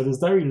found. So there's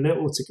very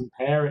little to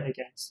compare it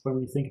against when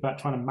we think about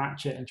trying to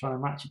match it and trying to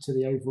match it to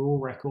the overall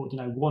record.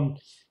 One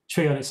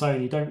tree on its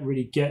own, you don't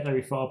really get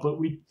very far. But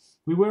we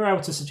were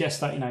able to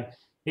suggest that,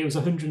 it was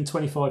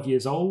 125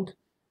 years old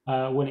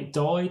when it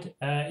died.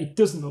 It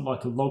doesn't look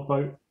like a log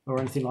boat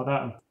or anything like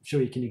that. I'm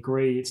sure you can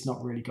agree it's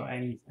not really got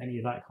any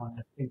of that kind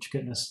of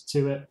intricateness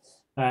to it.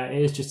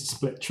 It is just a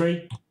split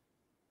tree.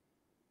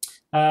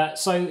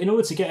 So in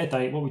order to get a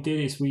date, what we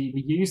did is we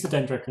used the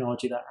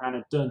dendrochronology that Anne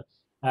had done,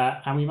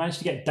 and we managed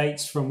to get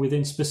dates from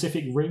within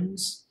specific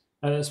rings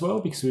as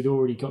well, because we'd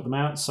already got them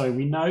out. So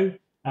we know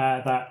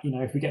that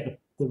if we get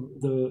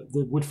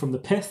the wood from the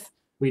pith,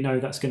 we know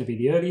that's going to be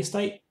the earliest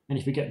date, and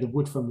if we get the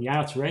wood from the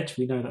outer edge,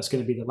 we know that's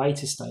going to be the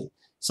latest date.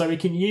 So we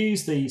can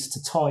use these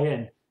to tie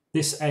in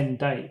this end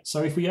date.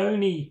 So if we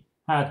only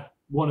had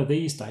one of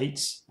these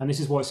dates, and this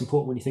is why it's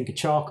important when you think of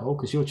charcoal,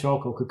 because your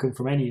charcoal could come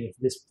from any of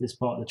this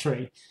part of the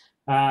tree.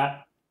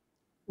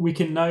 We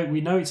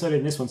know it's earlier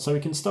than this one, so we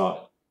can start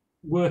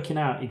working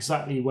out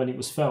exactly when it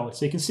was felled.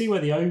 So you can see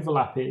where the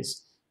overlap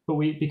is, but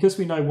because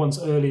we know one's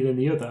earlier than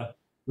the other,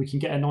 we can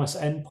get a nice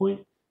end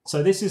point.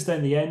 So this is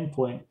then the end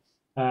point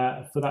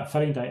for that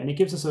felling date, and it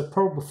gives us a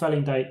probable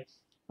felling date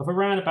of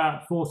around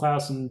about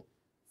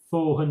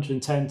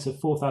 4,410 to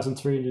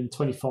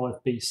 4,325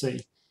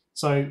 BC.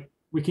 So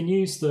we can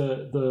use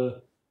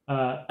the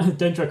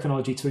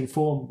dendrochronology to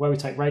inform where we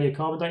take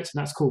radiocarbon dates,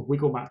 and that's called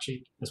wiggle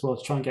matching as well,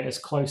 to try and get as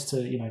close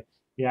to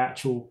the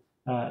actual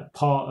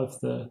part of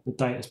the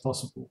date as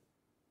possible.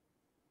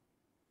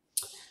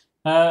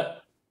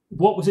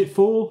 What was it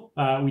for?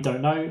 We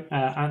don't know.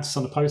 Answers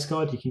on a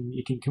postcard.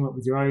 You can come up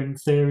with your own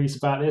theories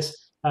about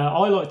this.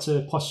 I like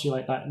to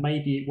postulate that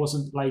maybe it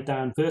wasn't laid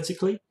down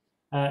vertically,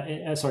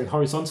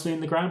 horizontally in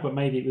the ground, but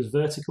maybe it was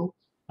vertical.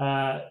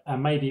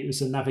 And maybe it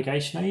was a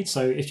navigation aid.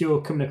 So if you're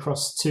coming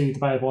across to the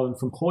Bay of Island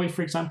from Hoy,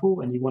 for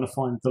example, and you want to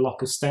find the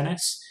Loch of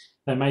Stennis,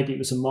 then maybe it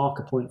was a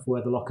marker point for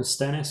where the Loch of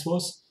Stennis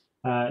was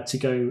to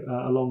go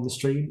along the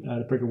stream,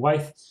 the Brig of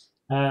Waith.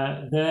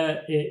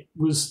 There it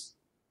was,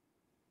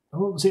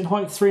 what was it in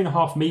height?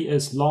 3.5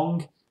 meters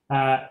long.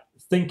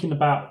 Thinking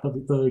about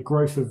the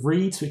growth of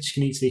reeds, which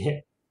can easily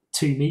hit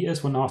 2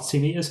 meters, 1.5 to 2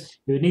 meters,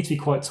 it would need to be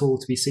quite tall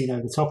to be seen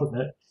over the top of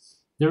it.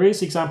 There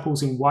is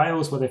examples in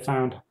Wales where they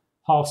found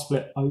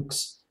half-split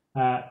oaks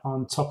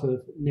on top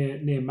of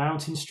near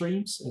mountain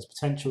streams as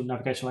potential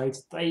navigational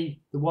aids.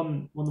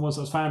 One of the ones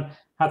that was found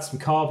had some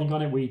carving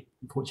on it. We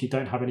unfortunately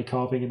don't have any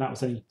carving, and that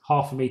was only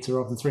 0.5 meter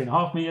rather than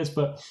 3.5 meters.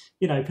 But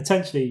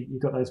potentially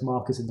you've got those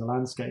markers in the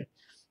landscape,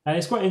 and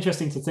it's quite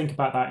interesting to think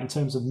about that in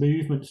terms of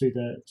movement through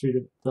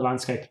the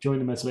landscape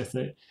during the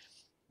Mesolithic.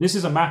 This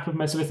is a map of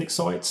Mesolithic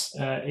sites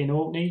in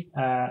Orkney.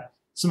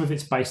 Some of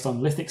it's based on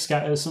lithic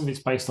scatters, some of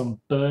it's based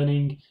on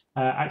burning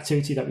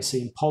activity that we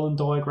see in pollen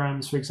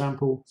diagrams, for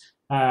example.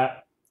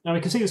 Now we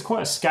can see there's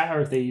quite a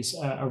scatter of these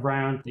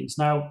around these.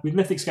 Now with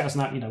lithic scatters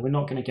and that, we're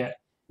not going to get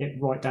it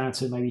right down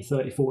to maybe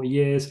 30, 40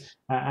 years.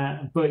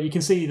 But you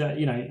can see that,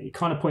 it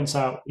kind of points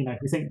out,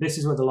 we think this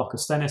is where the Loch of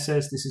Stennis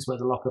is, this is where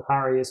the Loch of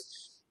Harry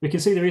is. We can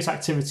see there is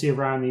activity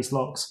around these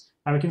lochs,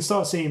 and we can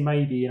start seeing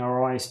maybe in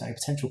our eyes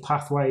potential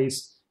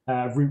pathways,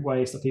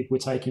 routeways that people were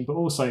taking, but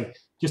also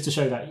just to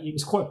show that it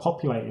was quite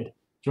populated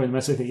during the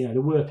Mesolithic.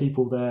 There were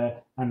people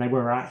there and they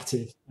were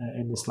active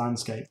in this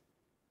landscape.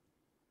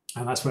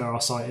 And that's where our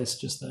site is,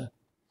 just there.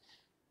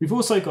 We've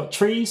also got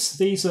trees.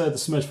 These are the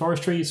submerged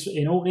forest trees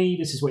in Orkney.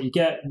 This is what you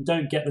get. You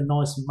don't get the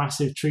nice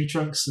massive tree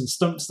trunks and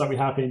stumps that we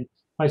have in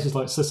places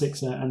like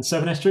Sussex and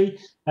Severn Estuary,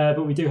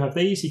 but we do have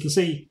these. You can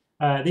see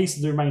these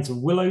are the remains of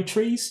willow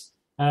trees,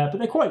 but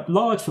they're quite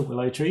large for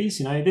willow trees.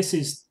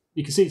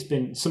 You can see it's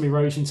been some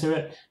erosion to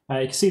it.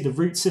 You can see the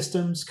root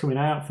systems coming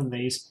out from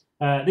these.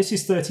 This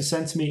is 30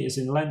 centimetres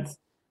in length.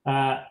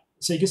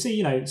 So you can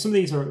see, some of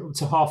these are up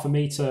to 0.5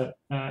 metre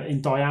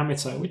in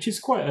diameter, which is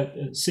quite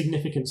a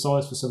significant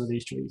size for some of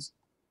these trees.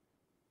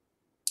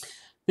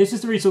 This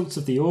is the results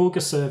of the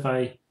auger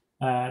survey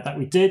that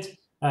we did.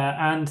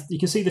 And you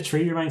can see the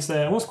tree remains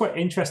there. And what's quite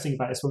interesting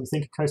about this when we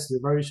think of coastal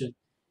erosion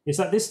is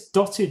that this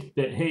dotted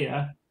bit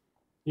here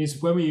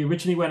is when we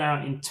originally went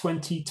out in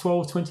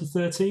 2012,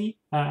 2013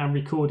 and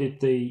recorded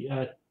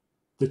the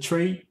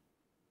tree,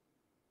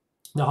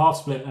 the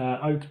half-split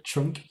oak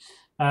trunk.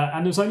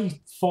 And there was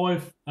only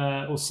 5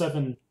 to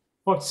 7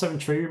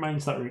 tree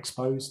remains that were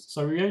exposed.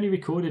 So we only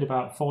recorded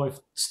about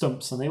 5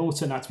 stumps, and they all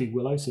turned out to be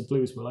willow, so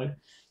blue is willow.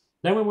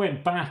 Then we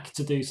went back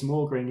to do some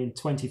augering in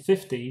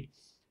 2050.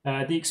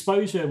 The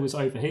exposure was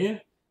over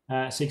here.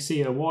 So you can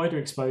see a wider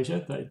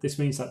exposure. This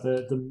means that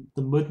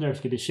the mud and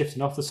everything is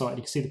shifting off the site.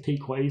 You can see the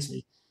peak quite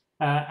easily.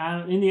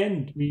 And in the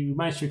end, we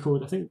managed to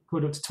record,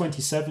 up to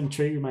 27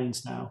 tree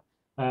remains now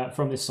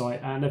from this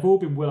site. And they've all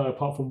been willow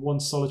apart from one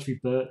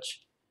solitary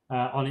birch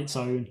on its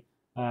own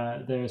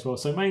there as well.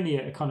 So mainly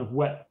a kind of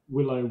wet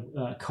willow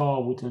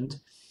car woodland.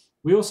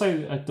 We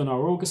also have done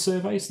our auger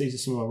surveys. These are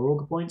some of our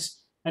auger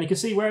points. And you can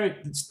see where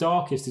it's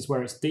darkest is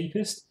where it's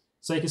deepest.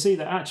 So you can see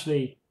that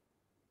actually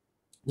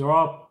there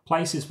are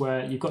places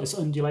where you've got this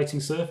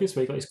undulating surface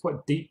where you've got these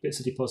quite deep bits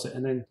of deposit,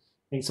 and then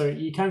thing. So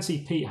you can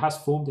see peat has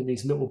formed in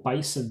these little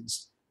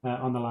basins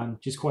on the land,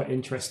 which is quite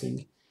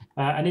interesting,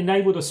 and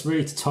enabled us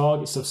really to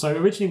target stuff. So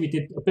originally we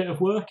did a bit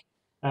of work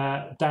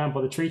down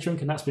by the tree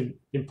trunk, and that's been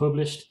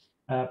published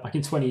back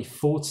in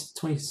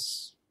 2014,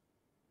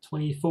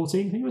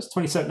 I think it was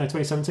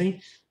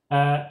 2017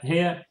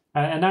 here.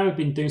 And now we've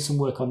been doing some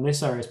work on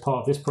this area as part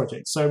of this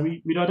project. So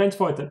we'd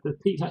identified that the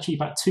peat's actually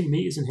about 2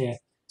 meters in here.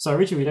 So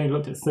originally we'd only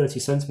looked at 30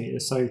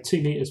 centimeters. So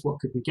 2 meters, what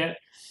could we get?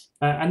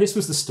 And this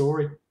was the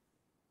story.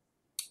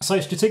 So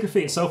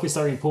stratigraphy itself is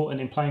very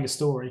important in playing a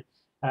story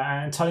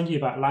and telling you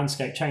about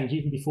landscape change,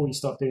 even before you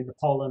start doing the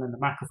pollen and the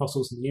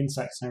macrofossils and the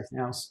insects and everything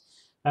else.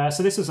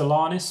 So this is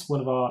Alanis,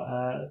 one of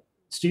our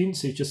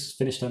students who just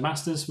finished her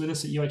master's with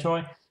us at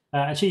UHI.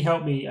 And she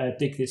helped me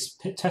dig this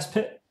test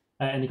pit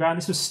in the ground.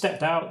 This was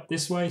stepped out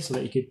this way so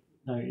that you could,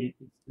 it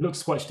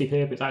looks quite steep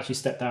here, but it's actually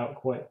stepped out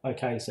quite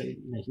okay, so you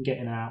can get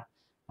in and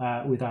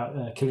out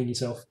without killing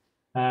yourself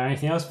or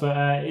anything else.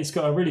 But it's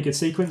got a really good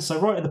sequence. So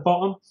right at the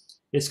bottom,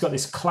 it's got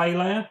this clay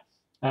layer,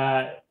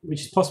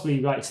 which is possibly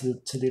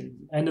related to the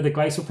end of the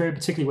glacial period,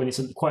 particularly when it's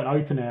quite an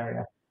open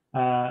area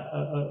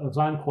of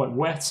land, quite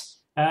wet.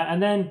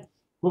 And then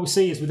what we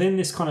see is within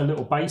this kind of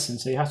little basin,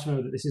 so you have to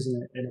remember that this is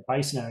in a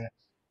basin area,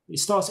 it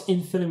starts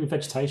infilling with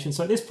vegetation.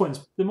 So at this point,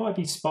 there might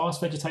be sparse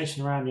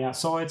vegetation around the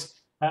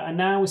outsides. And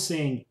now we're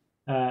seeing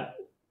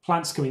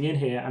plants coming in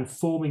here and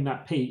forming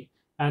that peat.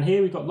 And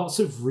here we've got lots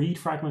of reed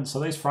fragments. So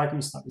those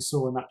fragments that we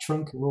saw in that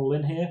trunk are all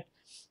in here.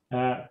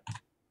 And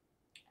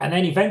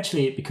then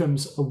eventually it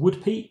becomes a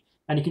wood peat.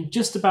 And you can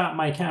just about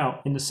make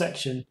out in the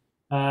section,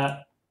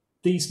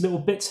 these little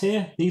bits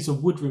here, these are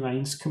wood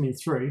remains coming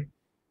through.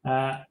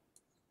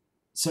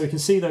 So you can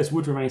see those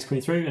wood remains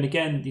coming through. And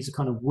again, these are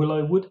kind of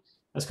willow wood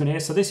that's coming here.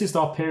 So this is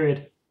our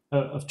period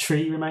of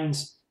tree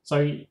remains.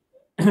 So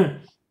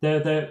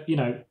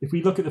if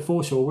we look at the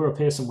foreshore, we're up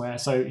here somewhere.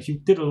 So if you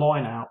did a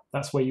line out,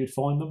 that's where you'd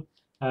find them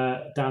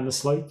down the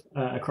slope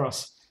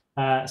across.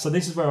 So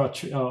this is where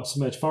our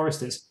submerged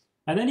forest is.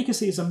 And then you can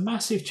see there's a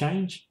massive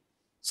change.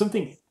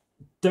 Something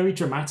very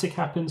dramatic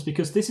happens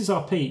because this is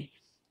our peat.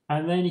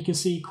 And then you can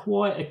see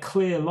quite a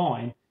clear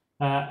line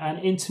and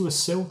into a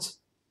silt.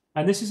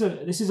 And this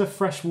is a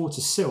freshwater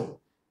silt.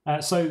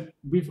 So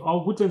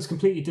our woodlands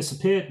completely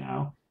disappeared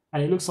now,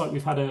 and it looks like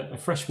we've had a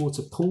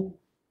freshwater pool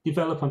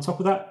develop on top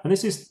of that. And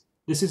this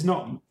is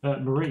not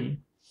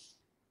marine.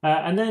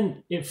 And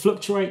then it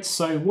fluctuates.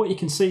 So what you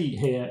can see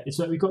here is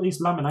that we've got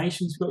these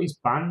laminations, we've got these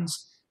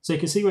bands. So you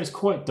can see where it's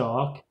quite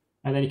dark,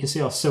 and then you can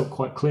see our silt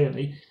quite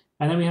clearly.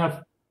 And then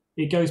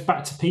it goes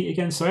back to peat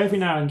again. So every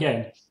now and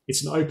again,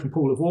 it's an open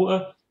pool of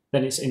water.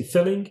 Then it's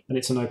infilling, and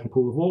it's an open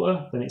pool of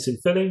water. Then it's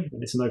infilling,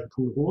 and it's an open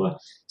pool of water.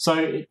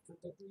 So,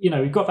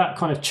 we've got that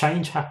kind of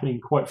change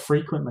happening quite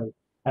frequently.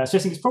 So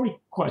I think it's probably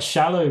quite a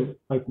shallow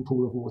open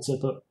pool of water,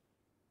 but,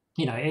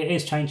 it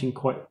is changing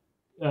quite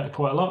a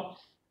lot.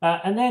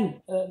 And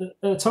then at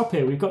the top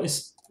here, we've got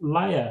this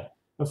layer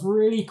of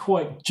really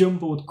quite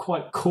jumbled,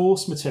 quite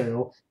coarse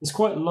material. There's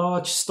quite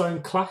large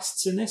stone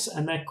clasts in this,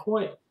 and they're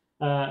quite,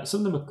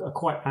 some of them are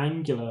quite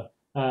angular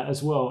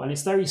as well. And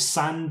it's very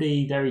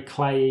sandy, very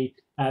clayey.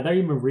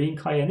 Very marine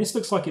clay, and this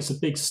looks like it's a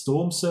big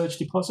storm surge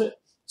deposit.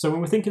 So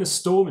when we're thinking of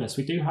storminess,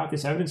 we do have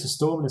this evidence of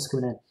storminess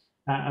coming in,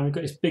 and we've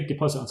got this big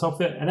deposit on top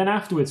of it. And then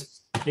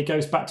afterwards, it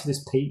goes back to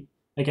this peat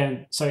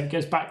again. So it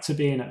goes back to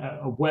being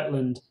a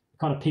wetland,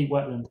 kind of peat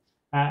wetland.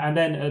 And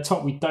then at the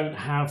top, we don't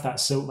have that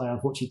silt layer,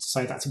 unfortunately, to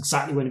say that's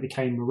exactly when it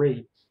became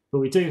marine.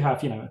 But we do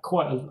have,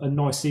 quite a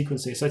nice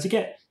sequence here. So to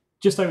get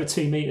just over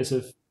 2 meters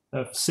of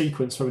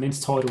sequence from an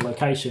intertidal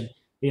location,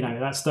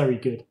 that's very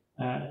good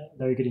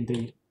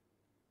indeed.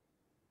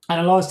 And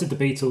Eliza did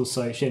the Beatles,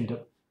 so she ended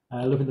up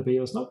loving the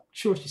Beatles. Not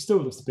sure if she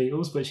still loves the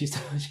Beatles, but she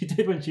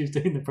did when she was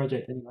doing the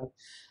project anyway.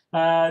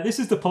 This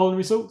is the pollen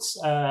results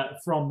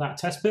from that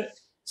test pit.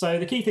 So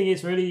the key thing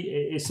is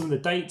some of the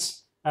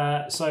dates.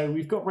 So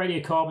we've got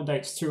radiocarbon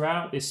dates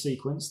throughout this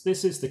sequence.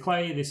 This is the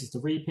clay, this is the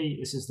repeat,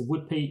 this is the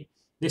wood peat,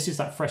 this is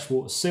that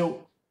freshwater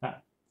silt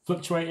that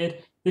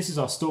fluctuated, this is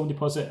our storm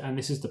deposit, and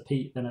this is the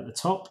peat then at the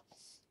top.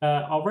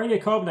 Our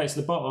radiocarbon dates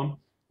at the bottom,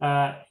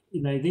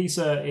 these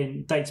are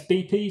in dates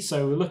BP,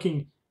 so we're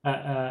looking at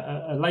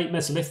a late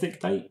Mesolithic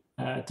date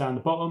down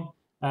the bottom.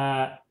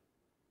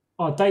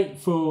 Our date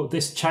for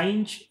this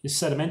change, this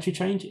sedimentary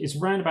change, is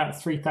around about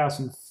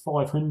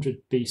 3,500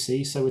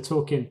 BC. So we're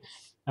talking,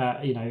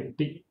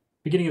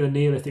 beginning of the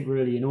Neolithic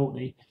really in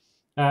Orkney.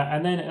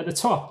 And then at the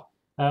top,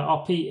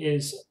 our peat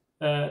is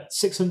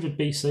 600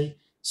 BC.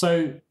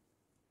 So,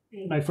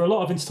 for a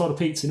lot of intertidal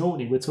peats in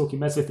Orkney, we're talking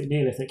Mesolithic,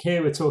 Neolithic.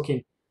 Here we're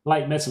talking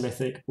late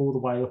Mesolithic all the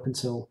way up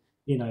until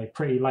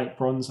pretty late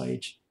Bronze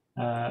Age,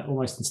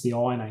 almost into the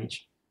Iron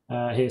Age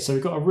here. So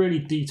we've got a really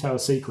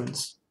detailed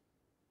sequence.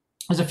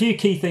 There's a few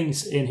key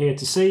things in here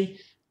to see.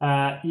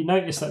 You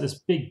notice that there's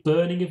big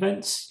burning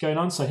events going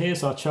on. So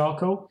here's our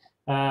charcoal.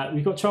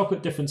 We've got charcoal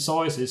at different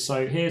sizes.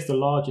 So here's the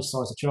largest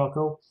size of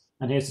charcoal,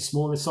 and here's the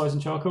smallest size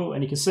of charcoal.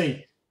 And you can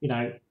see,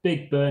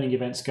 big burning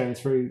events going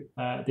through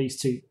these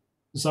two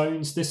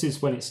zones. This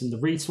is when it's in the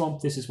reed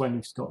swamp. This is when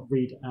we've got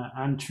reed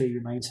and tree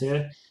remains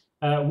here.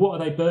 What are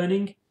they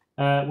burning?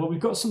 Well, we've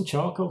got some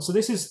charcoal. So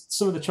this is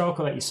some of the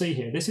charcoal that you see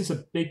here. This is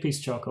a big piece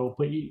of charcoal,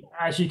 but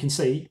as you can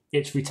see,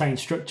 it's retained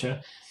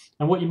structure.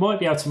 And what you might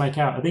be able to make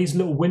out are these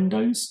little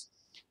windows.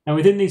 And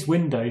within these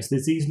windows,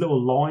 there's these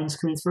little lines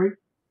coming through.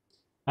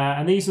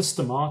 And these are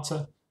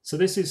stomata. So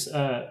this is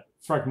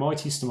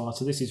Phragmites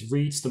stomata. This is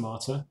reed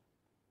stomata.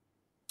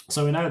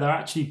 So we know they're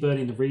actually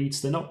burning the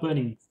reeds. They're not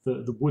burning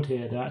the wood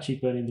here. They're actually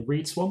burning the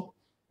reed swamp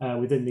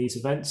within these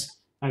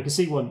events. And you can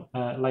see one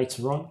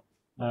later on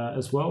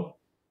as well.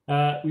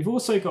 We've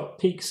also got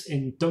peaks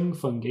in dung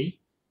fungi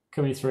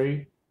coming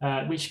through,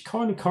 which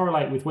kind of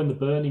correlate with when the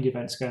burning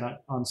event's going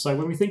on. So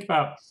when we think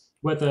about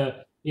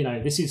whether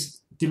this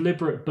is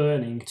deliberate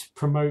burning to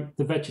promote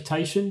the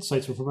vegetation, so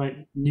to promote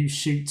new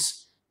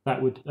shoots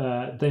that would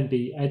then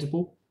be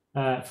edible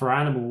for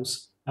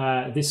animals,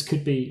 this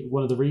could be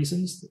one of the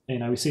reasons.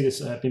 We see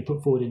this being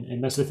put forward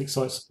in Mesolithic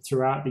sites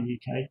throughout the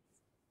UK.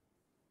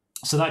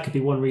 So that could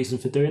be one reason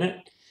for doing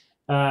it.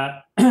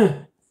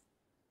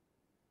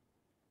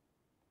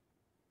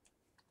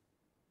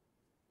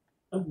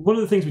 One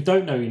of the things we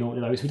don't know in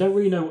Orkney, though, is we don't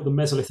really know what the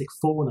Mesolithic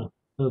fauna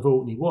of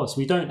Orkney was.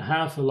 We don't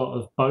have a lot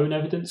of bone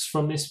evidence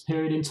from this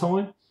period in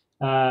time.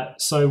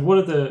 So one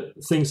of the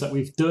things that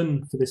we've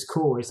done for this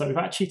core is that we've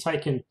actually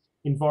taken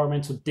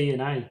environmental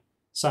DNA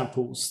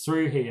samples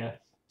through here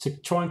to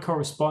try and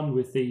correspond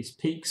with these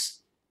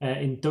peaks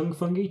in dung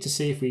fungi to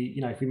see if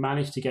we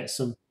manage to get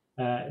some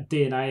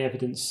DNA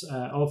evidence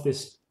of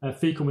this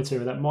fecal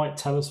material that might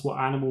tell us what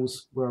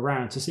animals were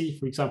around. To see,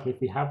 for example, if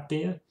we have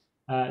deer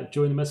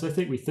during the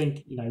Mesolithic, we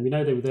think, we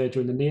know they were there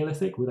during the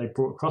Neolithic. Were they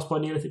brought across by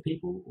Neolithic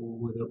people, or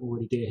were there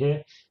already deer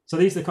here? So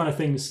these are the kind of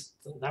things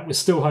that we're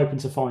still hoping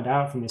to find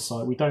out from this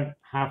site. We don't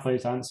have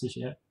those answers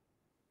yet.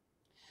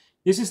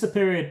 This is the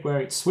period where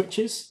it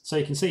switches. So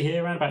you can see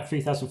here around about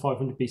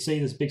 3500 BC,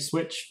 there's a big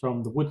switch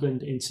from the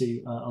woodland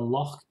into a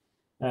loch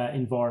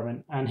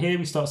environment. And here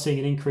we start seeing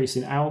an increase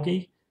in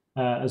algae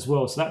as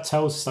well. So that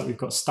tells us that we've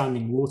got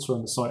standing water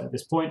on the site at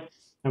this point.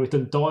 And we've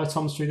done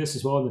diatoms through this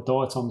as well. And the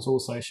diatoms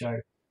also show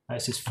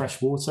this is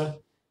fresh water.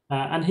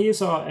 And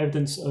here's our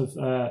evidence of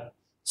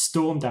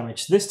storm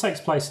damage. This takes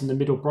place in the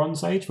Middle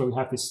Bronze Age, where we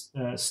have this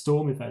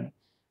storm event.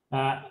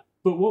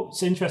 But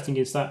what's interesting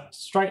is that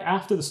straight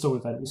after the storm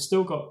event, we've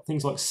still got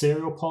things like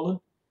cereal pollen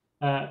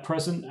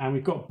present, and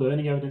we've got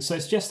burning evidence. So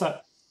it's just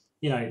that,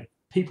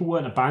 people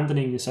weren't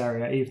abandoning this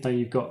area, even though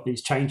you've got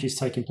these changes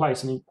taking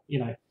place. I mean,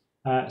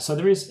 so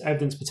there is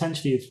evidence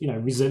potentially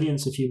of,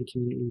 resilience of human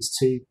communities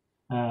to,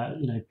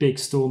 big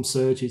storm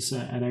surges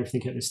and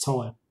everything at this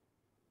time.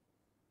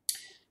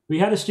 We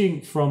had a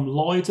student from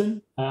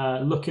Leiden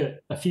look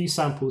at a few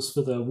samples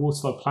for the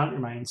waterlogged plant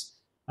remains.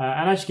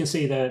 And as you can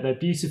see, they're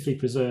beautifully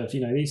preserved.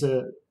 These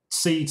are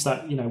seeds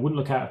that, wouldn't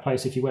look out of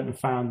place if you went and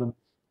found them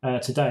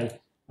today.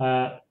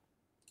 The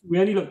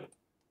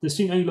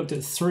student only looked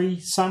at 3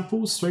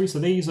 samples through. So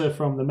these are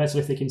from the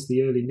Mesolithic into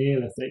the early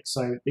Neolithic.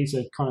 So these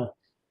are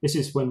this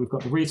is when we've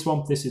got the reed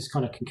swamp. This is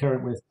kind of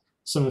concurrent with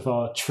some of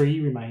our tree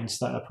remains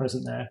that are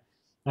present there.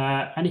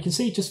 And you can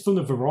see just from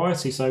the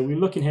variety. So we're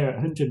looking here at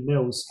 100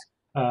 mils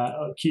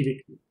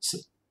cubic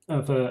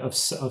of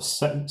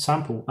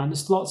sample, and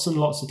there's lots and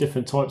lots of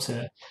different types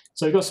here.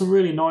 So we've got some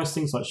really nice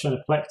things like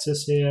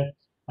Schonoplectus here.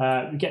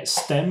 We get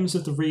stems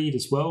of the reed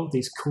as well,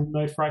 these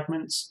culminode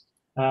fragments.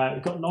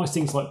 We've got nice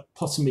things like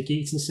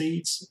Potamogeton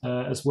seeds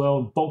as well,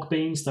 and bog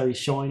beans, very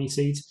shiny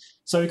seeds.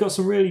 So we've got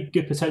some really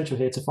good potential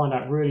here to find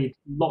out really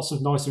lots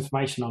of nice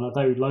information on a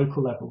very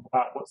local level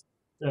about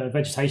what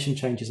vegetation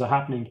changes are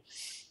happening.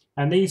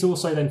 And these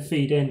also then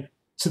feed in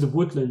to the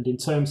woodland in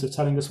terms of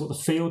telling us what the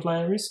field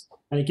layer is,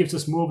 and it gives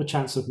us more of a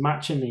chance of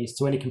matching these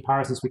to any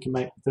comparisons we can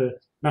make with the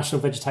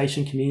National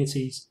Vegetation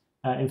Communities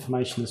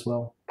information as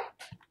well.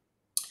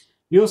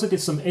 We also did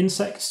some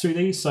insects through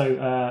these,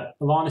 so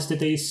Alanis did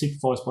these,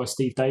 supervised by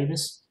Steve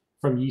Davis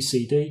from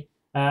UCD,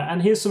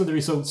 and here's some of the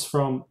results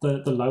from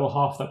the lower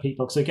half of that peat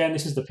bog. So again,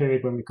 this is the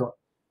period when we've got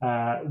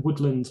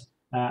woodland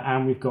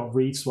and we've got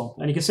reed swamp,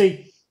 and you can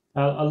see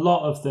a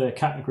lot of the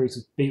categories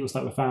of beetles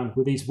that were found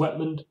were these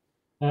wetland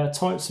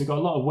types. We've got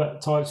a lot of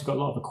wet types, we've got a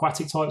lot of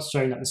aquatic types,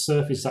 showing that the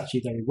surface is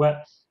actually very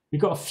wet.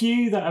 We've got a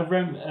few that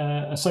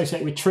are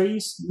associated with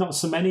trees, not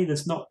so many.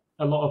 There's not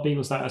a lot of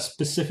beetles that are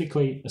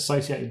specifically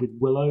associated with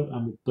willow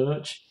and with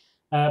birch.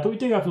 But we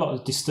do have a lot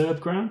of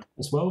disturbed ground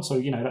as well, so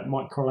that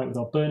might correlate with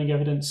our burning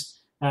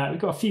evidence. We've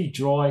got a few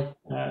dry,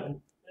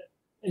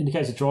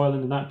 indicators of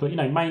dryland and that, but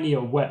mainly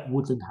a wet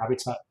woodland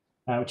habitat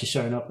which is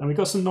showing up. And we've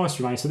got some nice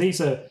remains. So these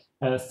are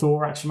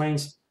thorax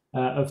remains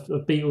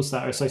of beetles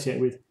that are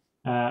associated with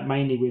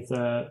mainly with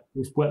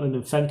wetland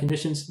and fen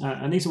conditions,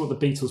 and these are what the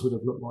beetles would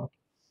have looked like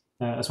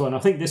as well. And I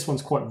think this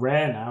one's quite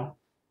rare now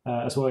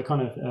as well,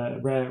 kind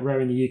of rare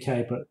in the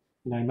UK, but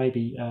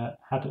maybe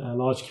had a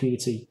large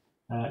community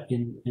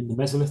in the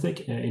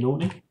Mesolithic in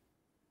Orkney.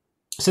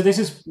 So this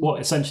is what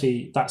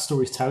essentially that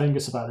story is telling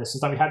us about this,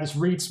 is that we had this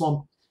reed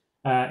swamp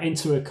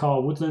into a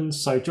Carr woodland.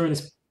 So during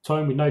this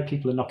time, we know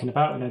people are knocking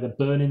about, we know they're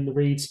burning the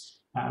reeds,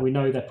 we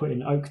know they're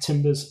putting oak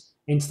timbers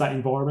into that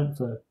environment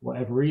for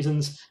whatever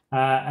reasons.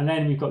 And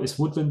then we've got this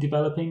woodland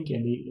developing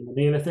in the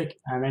Neolithic,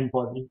 and then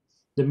by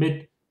the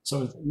mid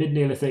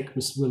Neolithic,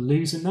 we're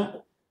losing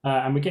that,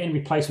 and we're getting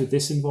replaced with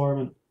this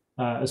environment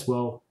as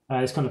well.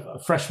 It's kind of a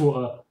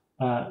freshwater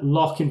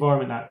lock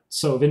environment that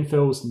sort of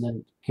infills and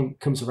then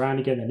comes around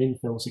again and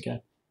infills again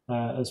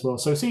as well.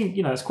 So we're seeing,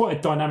 it's quite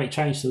a dynamic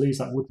change to lose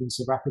that woodland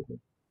so rapidly.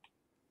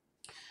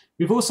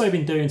 We've also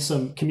been doing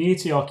some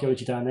community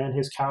archaeology down there, and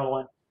here's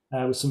Caroline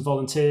with some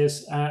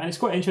volunteers, and it's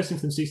quite interesting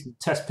for them to do some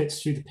test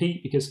pits through the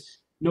peat, because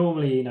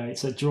normally,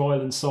 it's a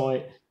dryland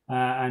site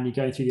and you're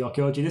going through the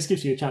archaeology. This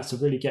gives you a chance to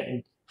really get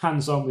in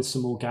hands-on with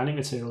some organic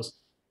materials.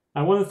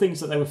 And one of the things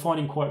that they were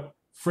finding quite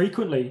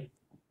frequently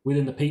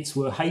within the peats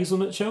were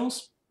hazelnut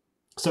shells.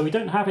 So we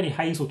don't have any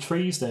hazel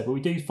trees there, but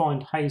we do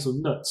find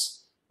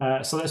hazelnuts.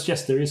 So that's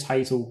just there is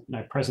hazel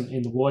present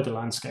in the wider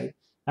landscape.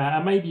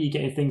 And maybe you're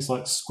getting things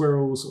like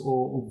squirrels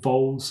or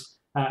voles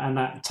and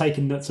that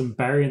taking nuts and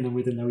burying them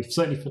within there. We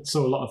certainly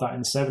saw a lot of that in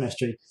the Severn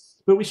Estuary.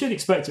 But we should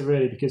expect it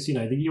really, because the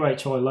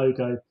UHI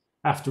logo,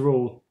 after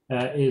all,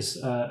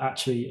 is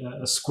actually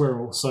a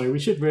squirrel. So we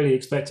should really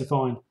expect to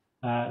find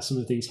some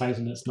of these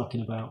hazelnuts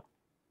knocking about.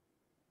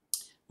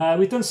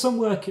 We've done some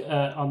work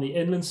on the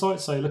inland site,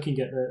 so looking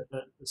at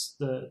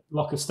the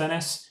Loch of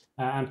Stennis,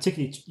 and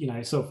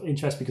particularly, sort of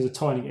interest because of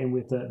tying it in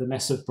with the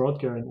Ness of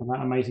Brodgar and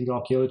that amazing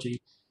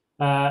archaeology.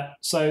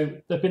 So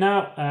they've been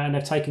out and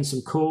they've taken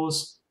some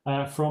cores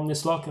from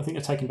this loch. I think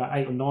they've taken about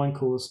 8 or 9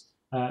 cores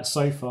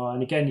so far.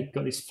 And again, you've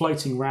got this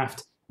floating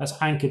raft that's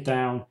anchored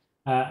down,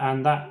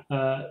 and that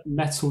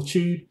metal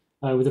tube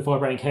with a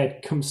vibrating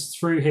head comes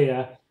through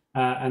here,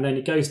 and then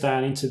it goes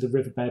down into the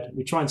riverbed.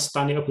 We try and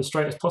stand it up as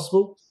straight as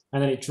possible,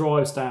 and then it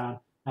drives down.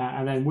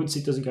 And then once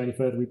it doesn't go any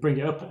further, we bring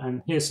it up,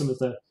 and here's some of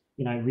the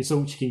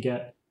results you can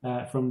get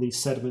from these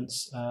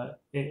sediments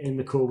in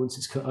the core once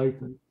it's cut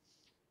open.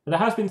 But there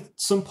has been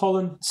some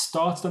pollen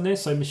started on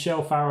this, so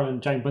Michelle Farrell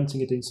and Jane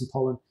Bunting are doing some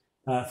pollen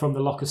from the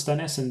Loch of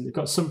Stennis, and they've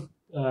got some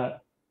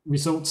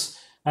results.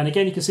 And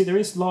again, you can see there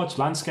is large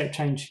landscape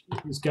change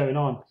is going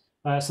on.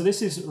 So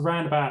this is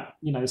around about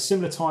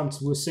similar time to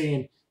we're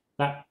seeing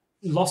that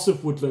loss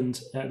of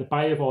woodland at the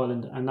Bay of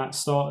Ireland and that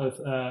start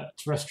of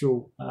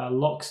terrestrial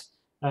lochs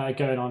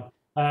going on.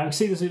 You can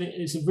see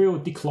there's a real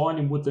decline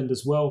in woodland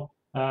as well,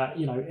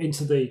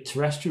 into the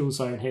terrestrial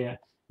zone here.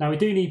 Now we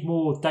do need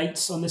more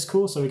dates on this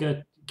course, so we're going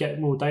to get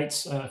more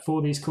dates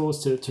for these cores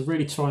to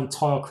really try and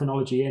tie our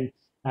chronology in,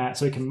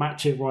 so we can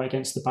match it right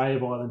against the Bay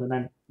of Ireland, and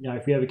then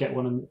if we ever get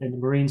one in the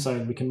marine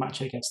zone, we can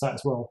match it against that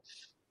as well.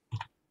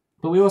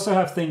 But we also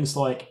have things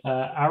like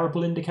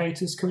arable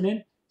indicators coming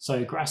in,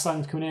 so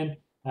grassland coming in,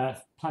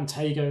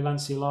 Plantago,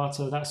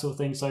 lanceolata, that sort of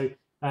thing. So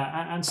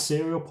and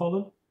cereal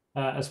pollen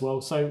as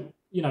well. So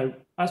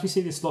as we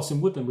see this loss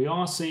in woodland, we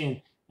are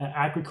seeing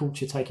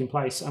agriculture taking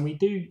place, and we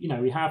do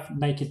we have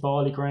naked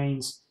barley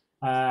grains,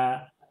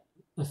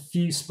 a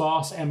few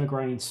sparse emmer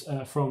grains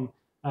from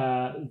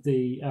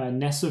the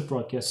Ness of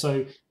Brodgar.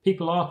 So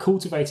people are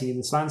cultivating in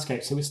this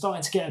landscape. So we're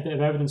starting to get a bit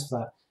of evidence for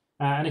that.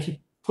 And if you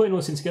putting all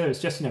this in together,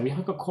 it's just we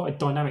have got quite a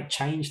dynamic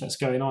change that's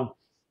going on,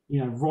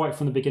 right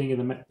from the beginning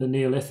of the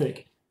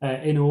Neolithic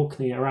in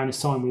Orkney around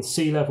this time, with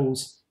sea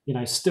levels,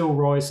 still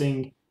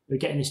rising. We're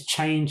getting this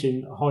change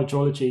in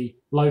hydrology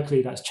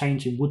locally that's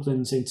changing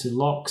woodlands into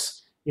lochs.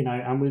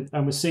 And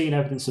we're seeing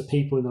evidence of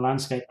people in the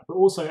landscape, but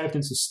also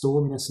evidence of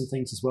storminess and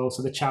things as well.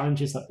 So the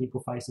challenges that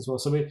people face as well.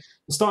 So we're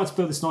starting to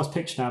build this nice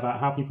picture now about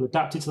how people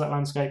adapted to that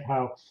landscape,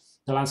 how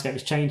the landscape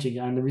is changing,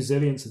 and the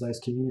resilience of those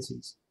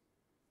communities.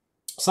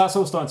 So that's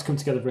all starting to come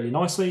together really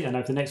nicely. And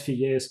over the next few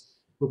years,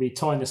 we'll be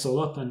tying this all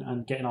up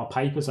and getting our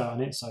papers out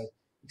on it. So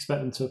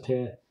expect them to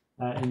appear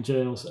in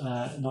journals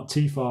not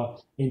too far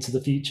into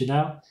the future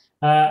now.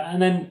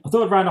 And then I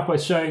thought I'd round up by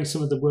showing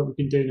some of the work we've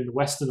been doing in the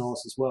Western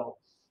Isles as well.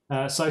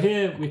 So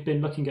here we've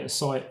been looking at a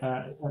site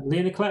at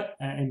Leonaclet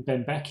in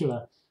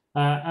Benbecula.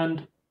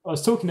 And I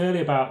was talking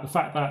earlier about the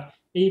fact that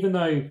even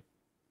though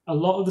a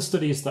lot of the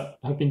studies that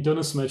have been done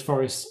on submerged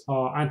forests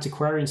are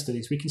antiquarian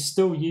studies, we can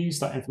still use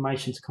that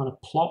information to kind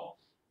of plot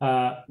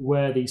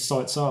where these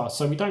sites are.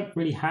 So we don't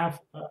really have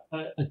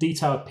a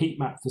detailed peat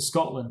map for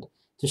Scotland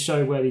to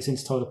show where these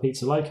intertidal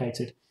peats are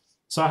located.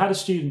 So I had a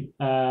student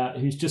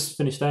who's just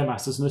finished their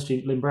masters, another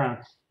student, Lynn Brown,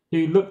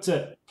 who looked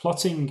at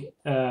plotting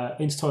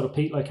intertidal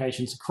peat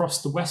locations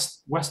across the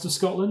west of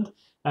Scotland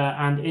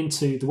and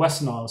into the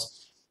Western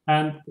Isles.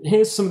 And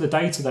here's some of the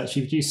data that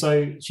she produced.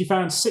 So she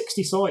found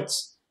 60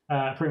 sites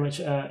pretty much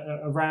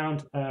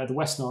around the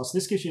Western Isles. So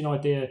this gives you an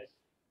idea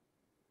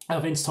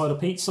of intertidal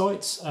peat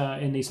sites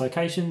in these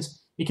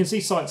locations. You can see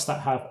sites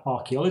that have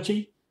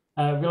archaeology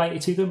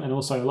related to them, and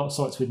also a lot of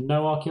sites with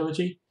no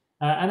archaeology.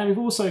 And then we've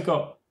also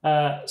got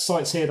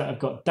sites here that have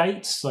got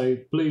dates. So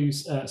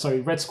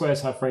red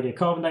squares have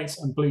radiocarbon dates,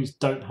 and blues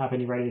don't have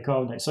any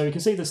radiocarbon dates. So you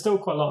can see there's still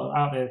quite a lot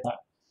out there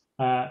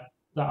that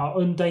are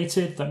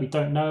undated, that we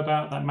don't know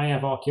about, that may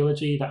have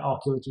archaeology, that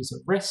archaeology is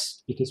at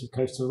risk because of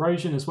coastal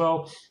erosion as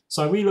well.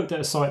 So we looked at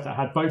a site that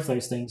had both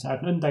those things. It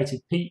had an undated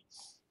peat,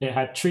 it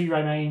had tree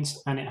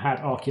remains, and it had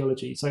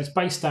archaeology. So it's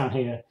based down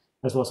here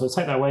as well. So I'll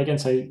take that away again.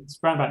 So it's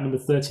around about number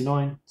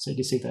 39. So you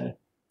can see there.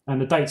 And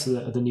the dates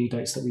are the new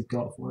dates that we've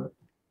got for it.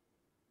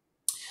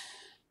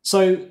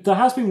 So there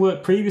has been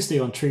work previously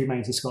on tree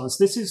remains in Scotland.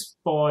 So this is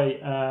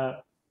by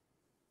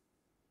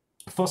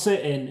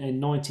Fawcett in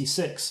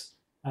 96,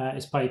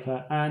 his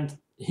paper. And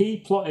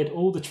he plotted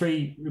all the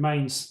tree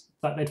remains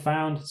that they'd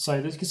found. So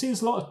as you can see,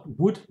 there's a lot of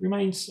wood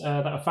remains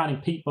that are found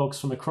in peat bogs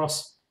from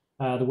across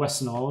the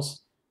Western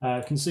Isles.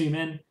 Can zoom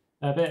in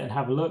a bit and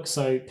have a look.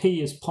 So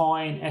P is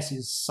pine, S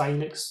is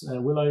salix,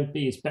 willow,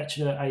 B is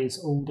betula, A is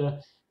alder.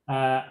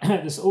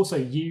 There's also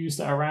yews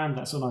that are around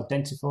that's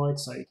unidentified.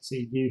 So you can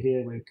see yew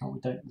here.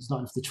 There's not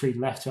enough of the tree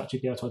left to actually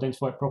be able to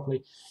identify it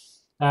properly.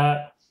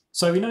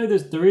 So we know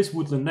there is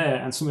woodland there,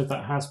 and some of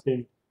that has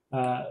been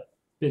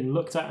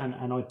looked at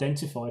and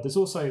identified. There's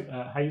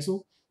also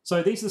hazel.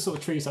 So these are the sort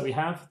of trees that we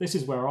have. This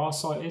is where our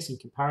site is in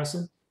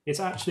comparison. It's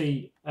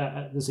actually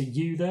there's a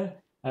yew there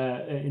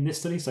in this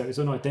study, so it was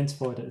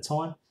unidentified at the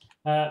time.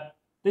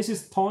 This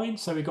is pine,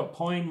 so we've got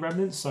pine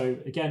remnants. So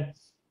again,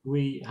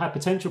 we had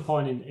potential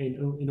pine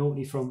in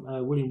Orkney from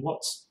William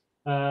Watt's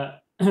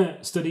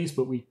studies,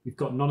 but we've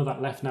got none of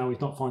that left now.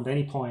 We've not found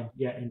any pine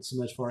yet in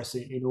submerged forests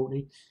in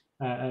Orkney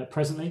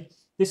presently.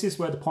 This is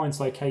where the pine's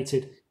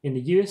located in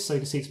the Uist, so you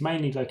can see it's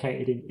mainly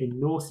located in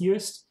North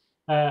Uist.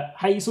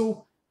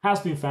 Hazel has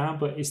been found,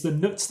 but it's the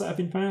nuts that have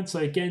been found. So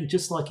again,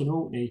 just like in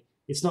Orkney,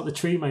 it's not the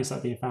tree remains that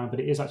have been found, but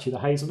it is actually the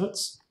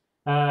hazelnuts.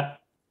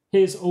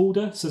 Here's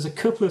alder. So there's a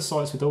couple of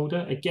sites with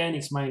alder. Again,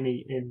 it's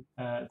mainly in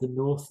the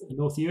North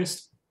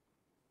Uist.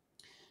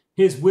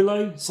 Here's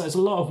willow. So there's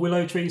a lot of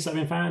willow trees that have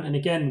been found. And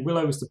again,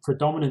 willow is the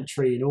predominant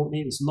tree in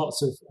Orkney. There's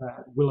lots of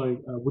willow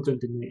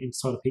woodland in the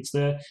inside of peats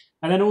there.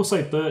 And then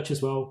also birch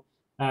as well.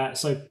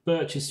 So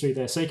birch is through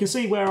there. So you can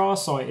see where our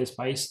site is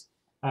based.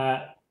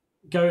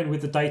 Going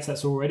with the data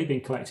that's already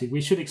been collected,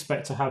 we should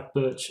expect to have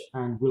birch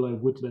and willow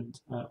woodland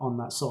on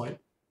that site.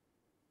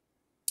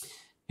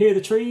 Here are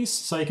the trees.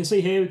 So you can see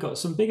here we've got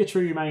some bigger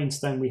tree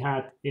remains than we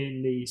had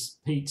in these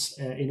peats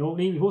in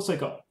Orkney. We've also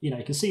got, you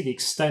can see the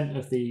extent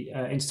of the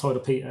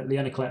intertidal peat at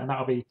Leonaclet, and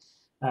that'll be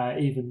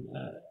even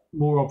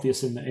more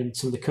obvious in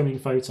some of the coming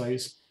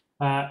photos.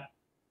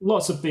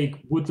 Lots of big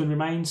woodland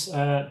remains.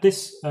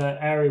 This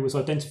area was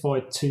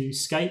identified to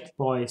scape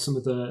by some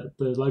of the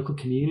local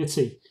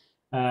community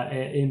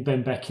in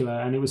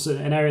Benbecula, and it was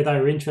an area they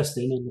were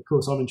interested in, and of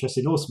course I'm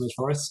interested in all submerged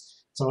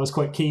forests, so I was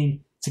quite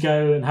keen to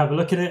go and have a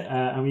look at it,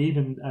 and we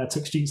even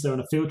took students there on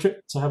a field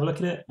trip to have a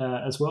look at it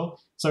as well.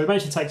 So we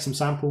managed to take some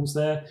samples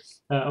there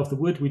of the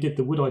wood. We did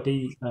the wood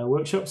ID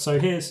workshop. So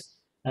here's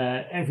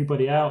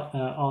everybody out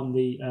on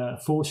the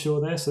foreshore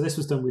there. So this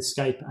was done with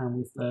Scape and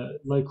with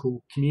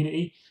local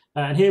community,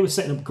 and here we're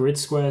setting up grid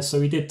squares.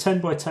 So we did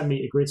 10 by 10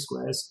 meter grid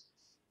squares.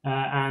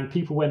 And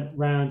people went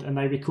round and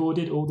they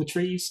recorded all the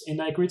trees in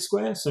their grid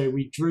square. So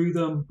we drew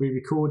them, we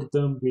recorded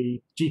them,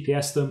 we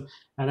GPSed them,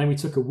 and then we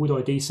took a wood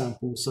ID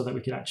sample so that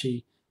we could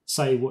actually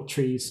say what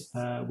trees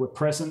were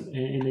present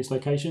in these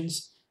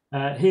locations.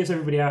 Here's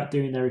everybody out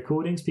doing their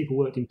recordings. People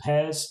worked in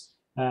pairs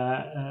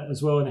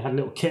as well, and they had a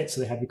little kit.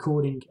 So they had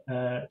recording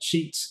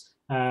sheets,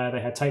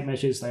 they had tape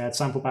measures, they had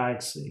sample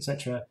bags,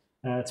 etc.,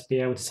 to be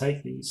able to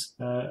take these.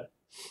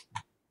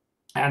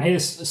 And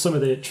here's some of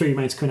the tree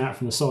remains coming out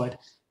from the side.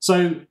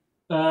 So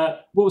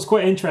what was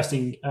quite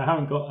interesting, I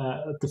haven't got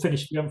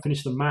we haven't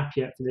finished the map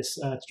yet for this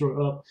to draw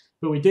it up,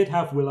 but we did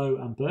have willow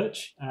and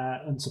birch,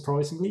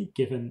 unsurprisingly,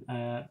 given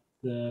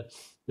the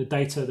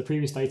data, the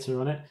previous data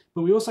on it.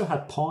 But we also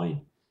had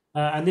pine,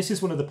 and this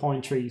is one of the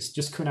pine trees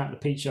just coming out of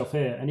the peat shelf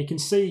here, and you can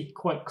see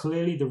quite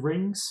clearly the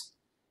rings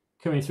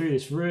coming through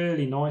this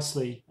really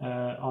nicely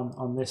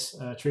on this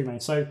tree remain.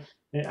 So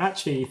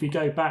actually, if you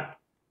go back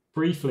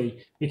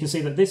briefly, you can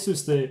see that this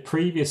was the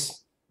previous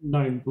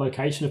known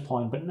location of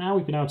pine, but now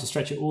we've been able to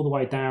stretch it all the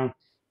way down,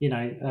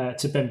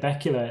 to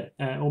Benbecula,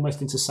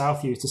 almost into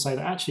South Uist, to say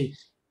that actually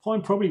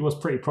pine probably was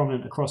pretty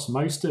prominent across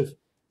most of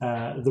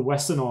the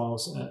Western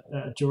Isles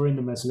during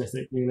the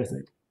Mesolithic,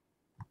 Neolithic.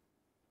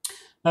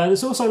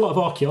 There's also a lot of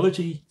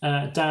archaeology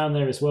down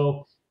there as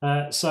well.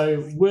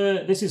 So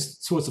this is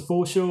towards the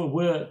foreshore.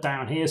 We're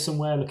down here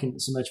somewhere looking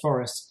at submerged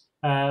forests,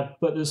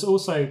 but there's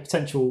also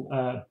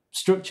potential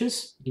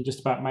structures. You can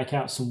just about make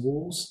out some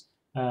walls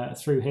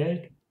through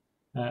here.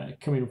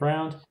 Coming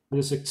around,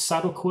 there's a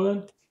saddle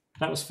quern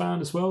that was found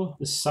as well.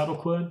 This saddle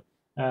quern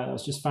that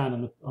was just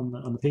found on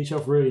the peat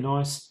shelf, really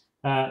nice.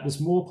 There's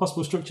more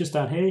possible structures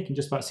down here. You can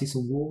just about see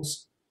some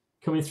walls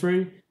coming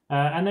through,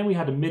 and then we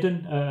had a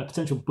midden,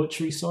 potential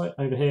butchery site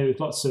over here with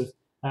lots of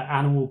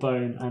animal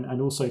bone and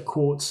also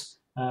quartz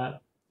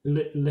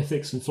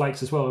lithics and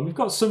flakes as well. And we've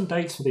got some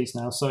dates for these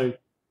now. So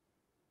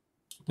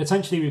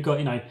potentially we've got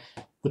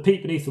the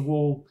peat beneath the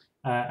wall.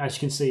 As you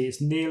can see, it's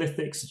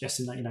Neolithic,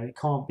 suggesting that it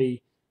can't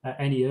be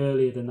any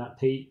earlier than that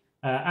peat.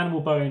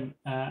 Animal bone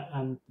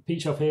and the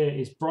peat shelf here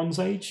is Bronze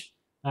Age,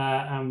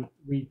 and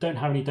we don't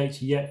have any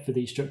dates yet for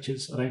these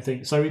structures, I don't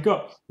think. So we've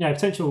got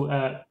potential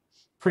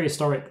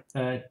prehistoric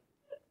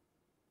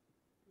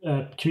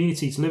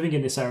communities living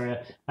in this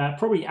area,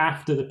 probably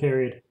after the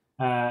period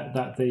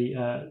that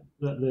the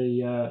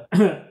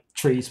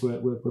trees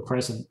were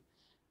present.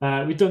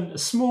 We've done a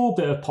small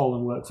bit of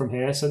pollen work from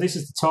here. So this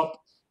is the top,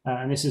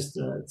 and this is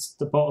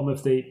the bottom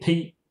of the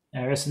peat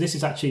area. So this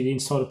is actually the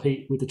intertidal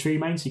peat with the tree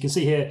main. So you can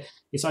see here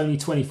it's only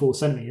 24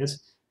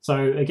 centimetres.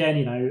 So again,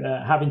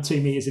 having 2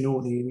 metres in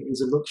Orkney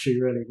is a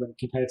luxury really when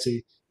compared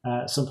to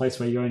some place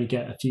where you only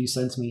get a few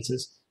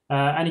centimetres.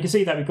 And you can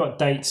see that we've got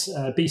dates,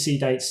 BC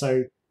dates.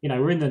 So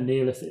we're in the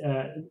Neolithic,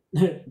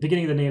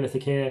 beginning of the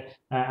Neolithic here,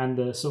 and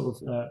the sort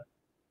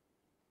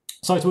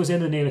of towards the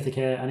end of the Neolithic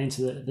here and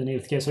into the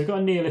Neolithic here. So we've got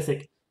a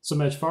Neolithic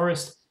submerged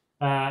forest.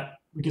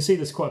 We can see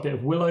there's quite a bit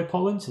of willow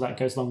pollen, so that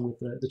goes along with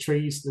the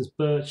trees. There's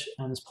birch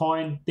and there's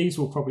pine. These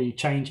will probably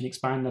change and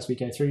expand as we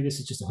go through. This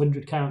is just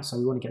 100 count, so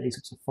we want to get these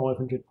up to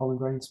 500 pollen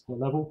grains per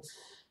level.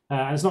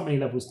 And there's not many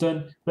levels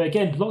done. But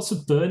again, lots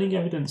of burning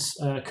evidence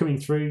coming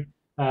through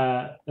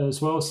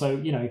as well.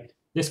 So,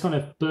 this kind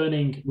of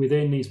burning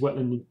within these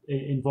wetland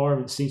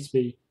environments seems to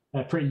be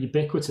pretty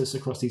ubiquitous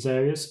across these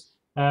areas.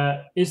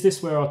 Is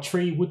this where our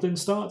tree woodland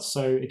starts?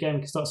 So again, we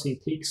can start seeing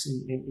peaks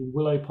in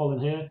willow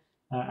pollen here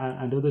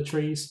and other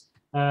trees.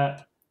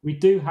 We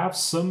do have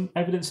some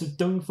evidence of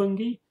dung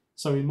fungi,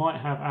 so we might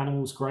have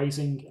animals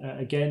grazing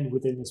again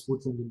within this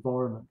woodland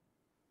environment.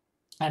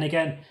 And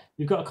again,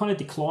 we've got a kind of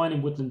decline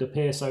in woodland up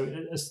here, so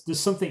there's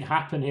something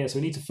happen here, so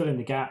we need to fill in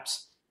the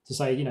gaps to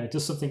say,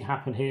 does something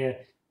happen here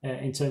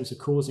in terms of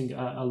causing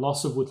a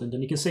loss of woodland?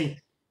 And you can see,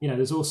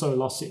 there's also a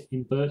loss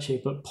in birch here,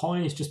 but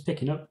pine is just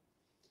picking up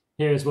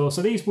here as well.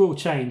 So these will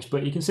change,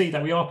 but you can see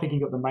that we are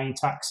picking up the main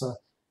taxa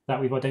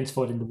that we've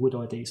identified in the wood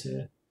IDs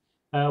here.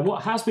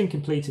 What has been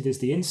completed is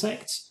the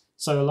insects.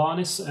 So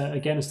Alanis,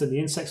 again, has done the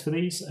insects for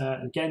these.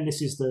 Again,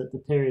 this is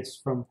the periods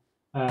from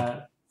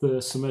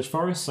the submerged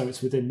forest, so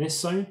it's within this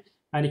zone.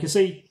 And you can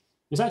see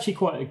there's actually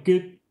quite a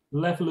good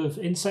level of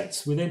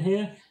insects within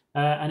here.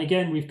 And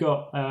again, we've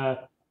got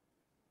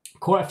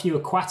quite a few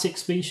aquatic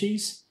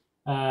species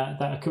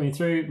that are coming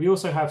through. We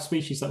also have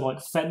species that like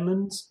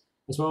fenlands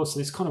as well. So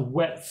this kind of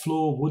wet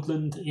floor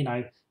woodland,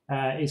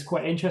 is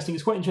quite interesting.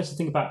 It's quite interesting to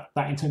think about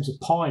that in terms of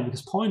pine,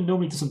 because pine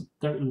normally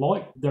don't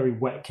like very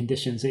wet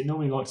conditions. It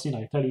normally likes,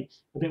 fairly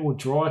a bit more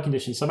dry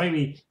conditions. So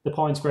maybe the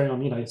pine's growing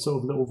on, sort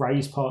of little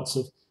raised parts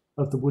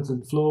of the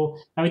woodland floor.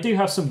 And we do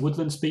have some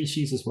woodland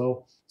species as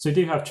well. So we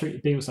do have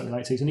beetles that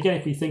relate to these. And again,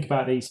 if we think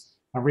about these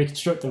and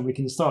reconstruct them, we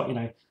can start,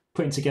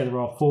 putting together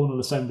our faunal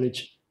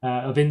assemblage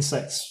of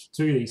insects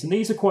through these. And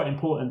these are quite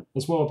important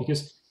as well,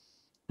 because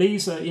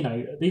these are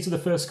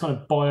the first kind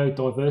of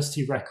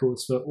biodiversity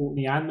records for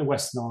Orkney and the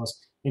Western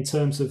Isles in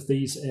terms of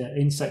these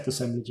insect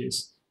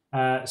assemblages.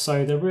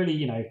 So they're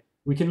really,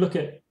 we can look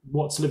at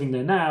what's living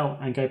there now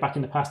and go back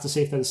in the past to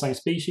see if they're the same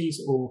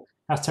species or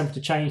has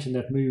temperature changed and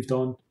they've moved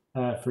on,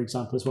 for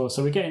example, as well.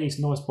 So we're getting these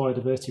nice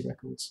biodiversity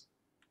records.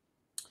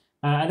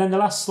 And then the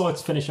last slide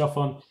to finish off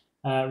on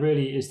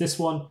really is this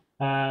one.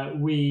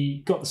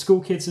 We got the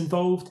school kids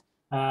involved.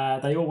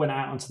 They all went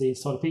out onto the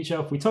intertidal peat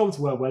shelf. We told them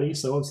to wear wellies,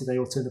 so obviously they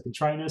all turned up in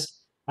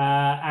trainers.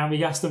 And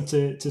we asked them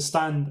to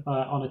stand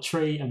on a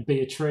tree and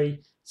be a tree.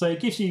 So it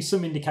gives you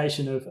some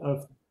indication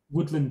of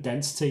woodland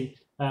density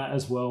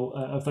as well,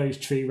 of those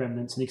tree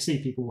remnants. And you can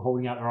see people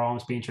holding out their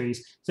arms being trees.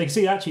 So you can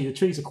see actually the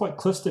trees are quite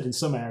clustered in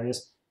some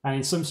areas, and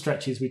in some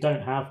stretches we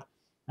don't have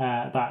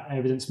that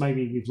evidence.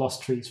 Maybe we've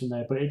lost trees from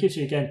there, but it gives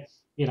you, again,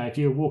 if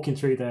you're walking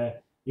through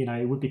there,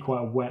 it would be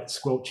quite a wet,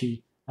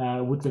 squelchy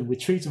woodland with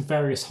trees of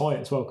various height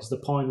as well, because the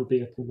pine would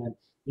be up and then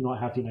you might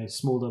have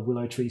smaller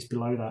willow trees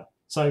below that.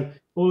 So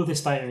all of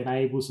this data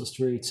enables us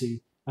really to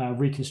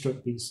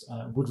reconstruct these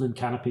woodland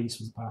canopies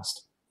from the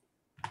past.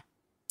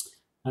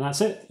 And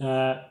that's it.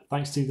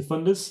 Thanks to the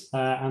funders,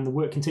 and the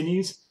work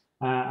continues.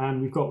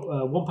 And we've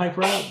got one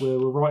paper out. We're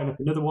writing up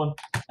another one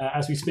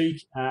as we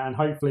speak, and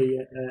hopefully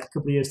a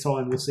couple of years'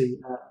 time we'll see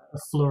a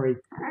flurry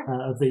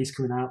of these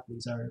coming out from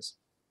these areas.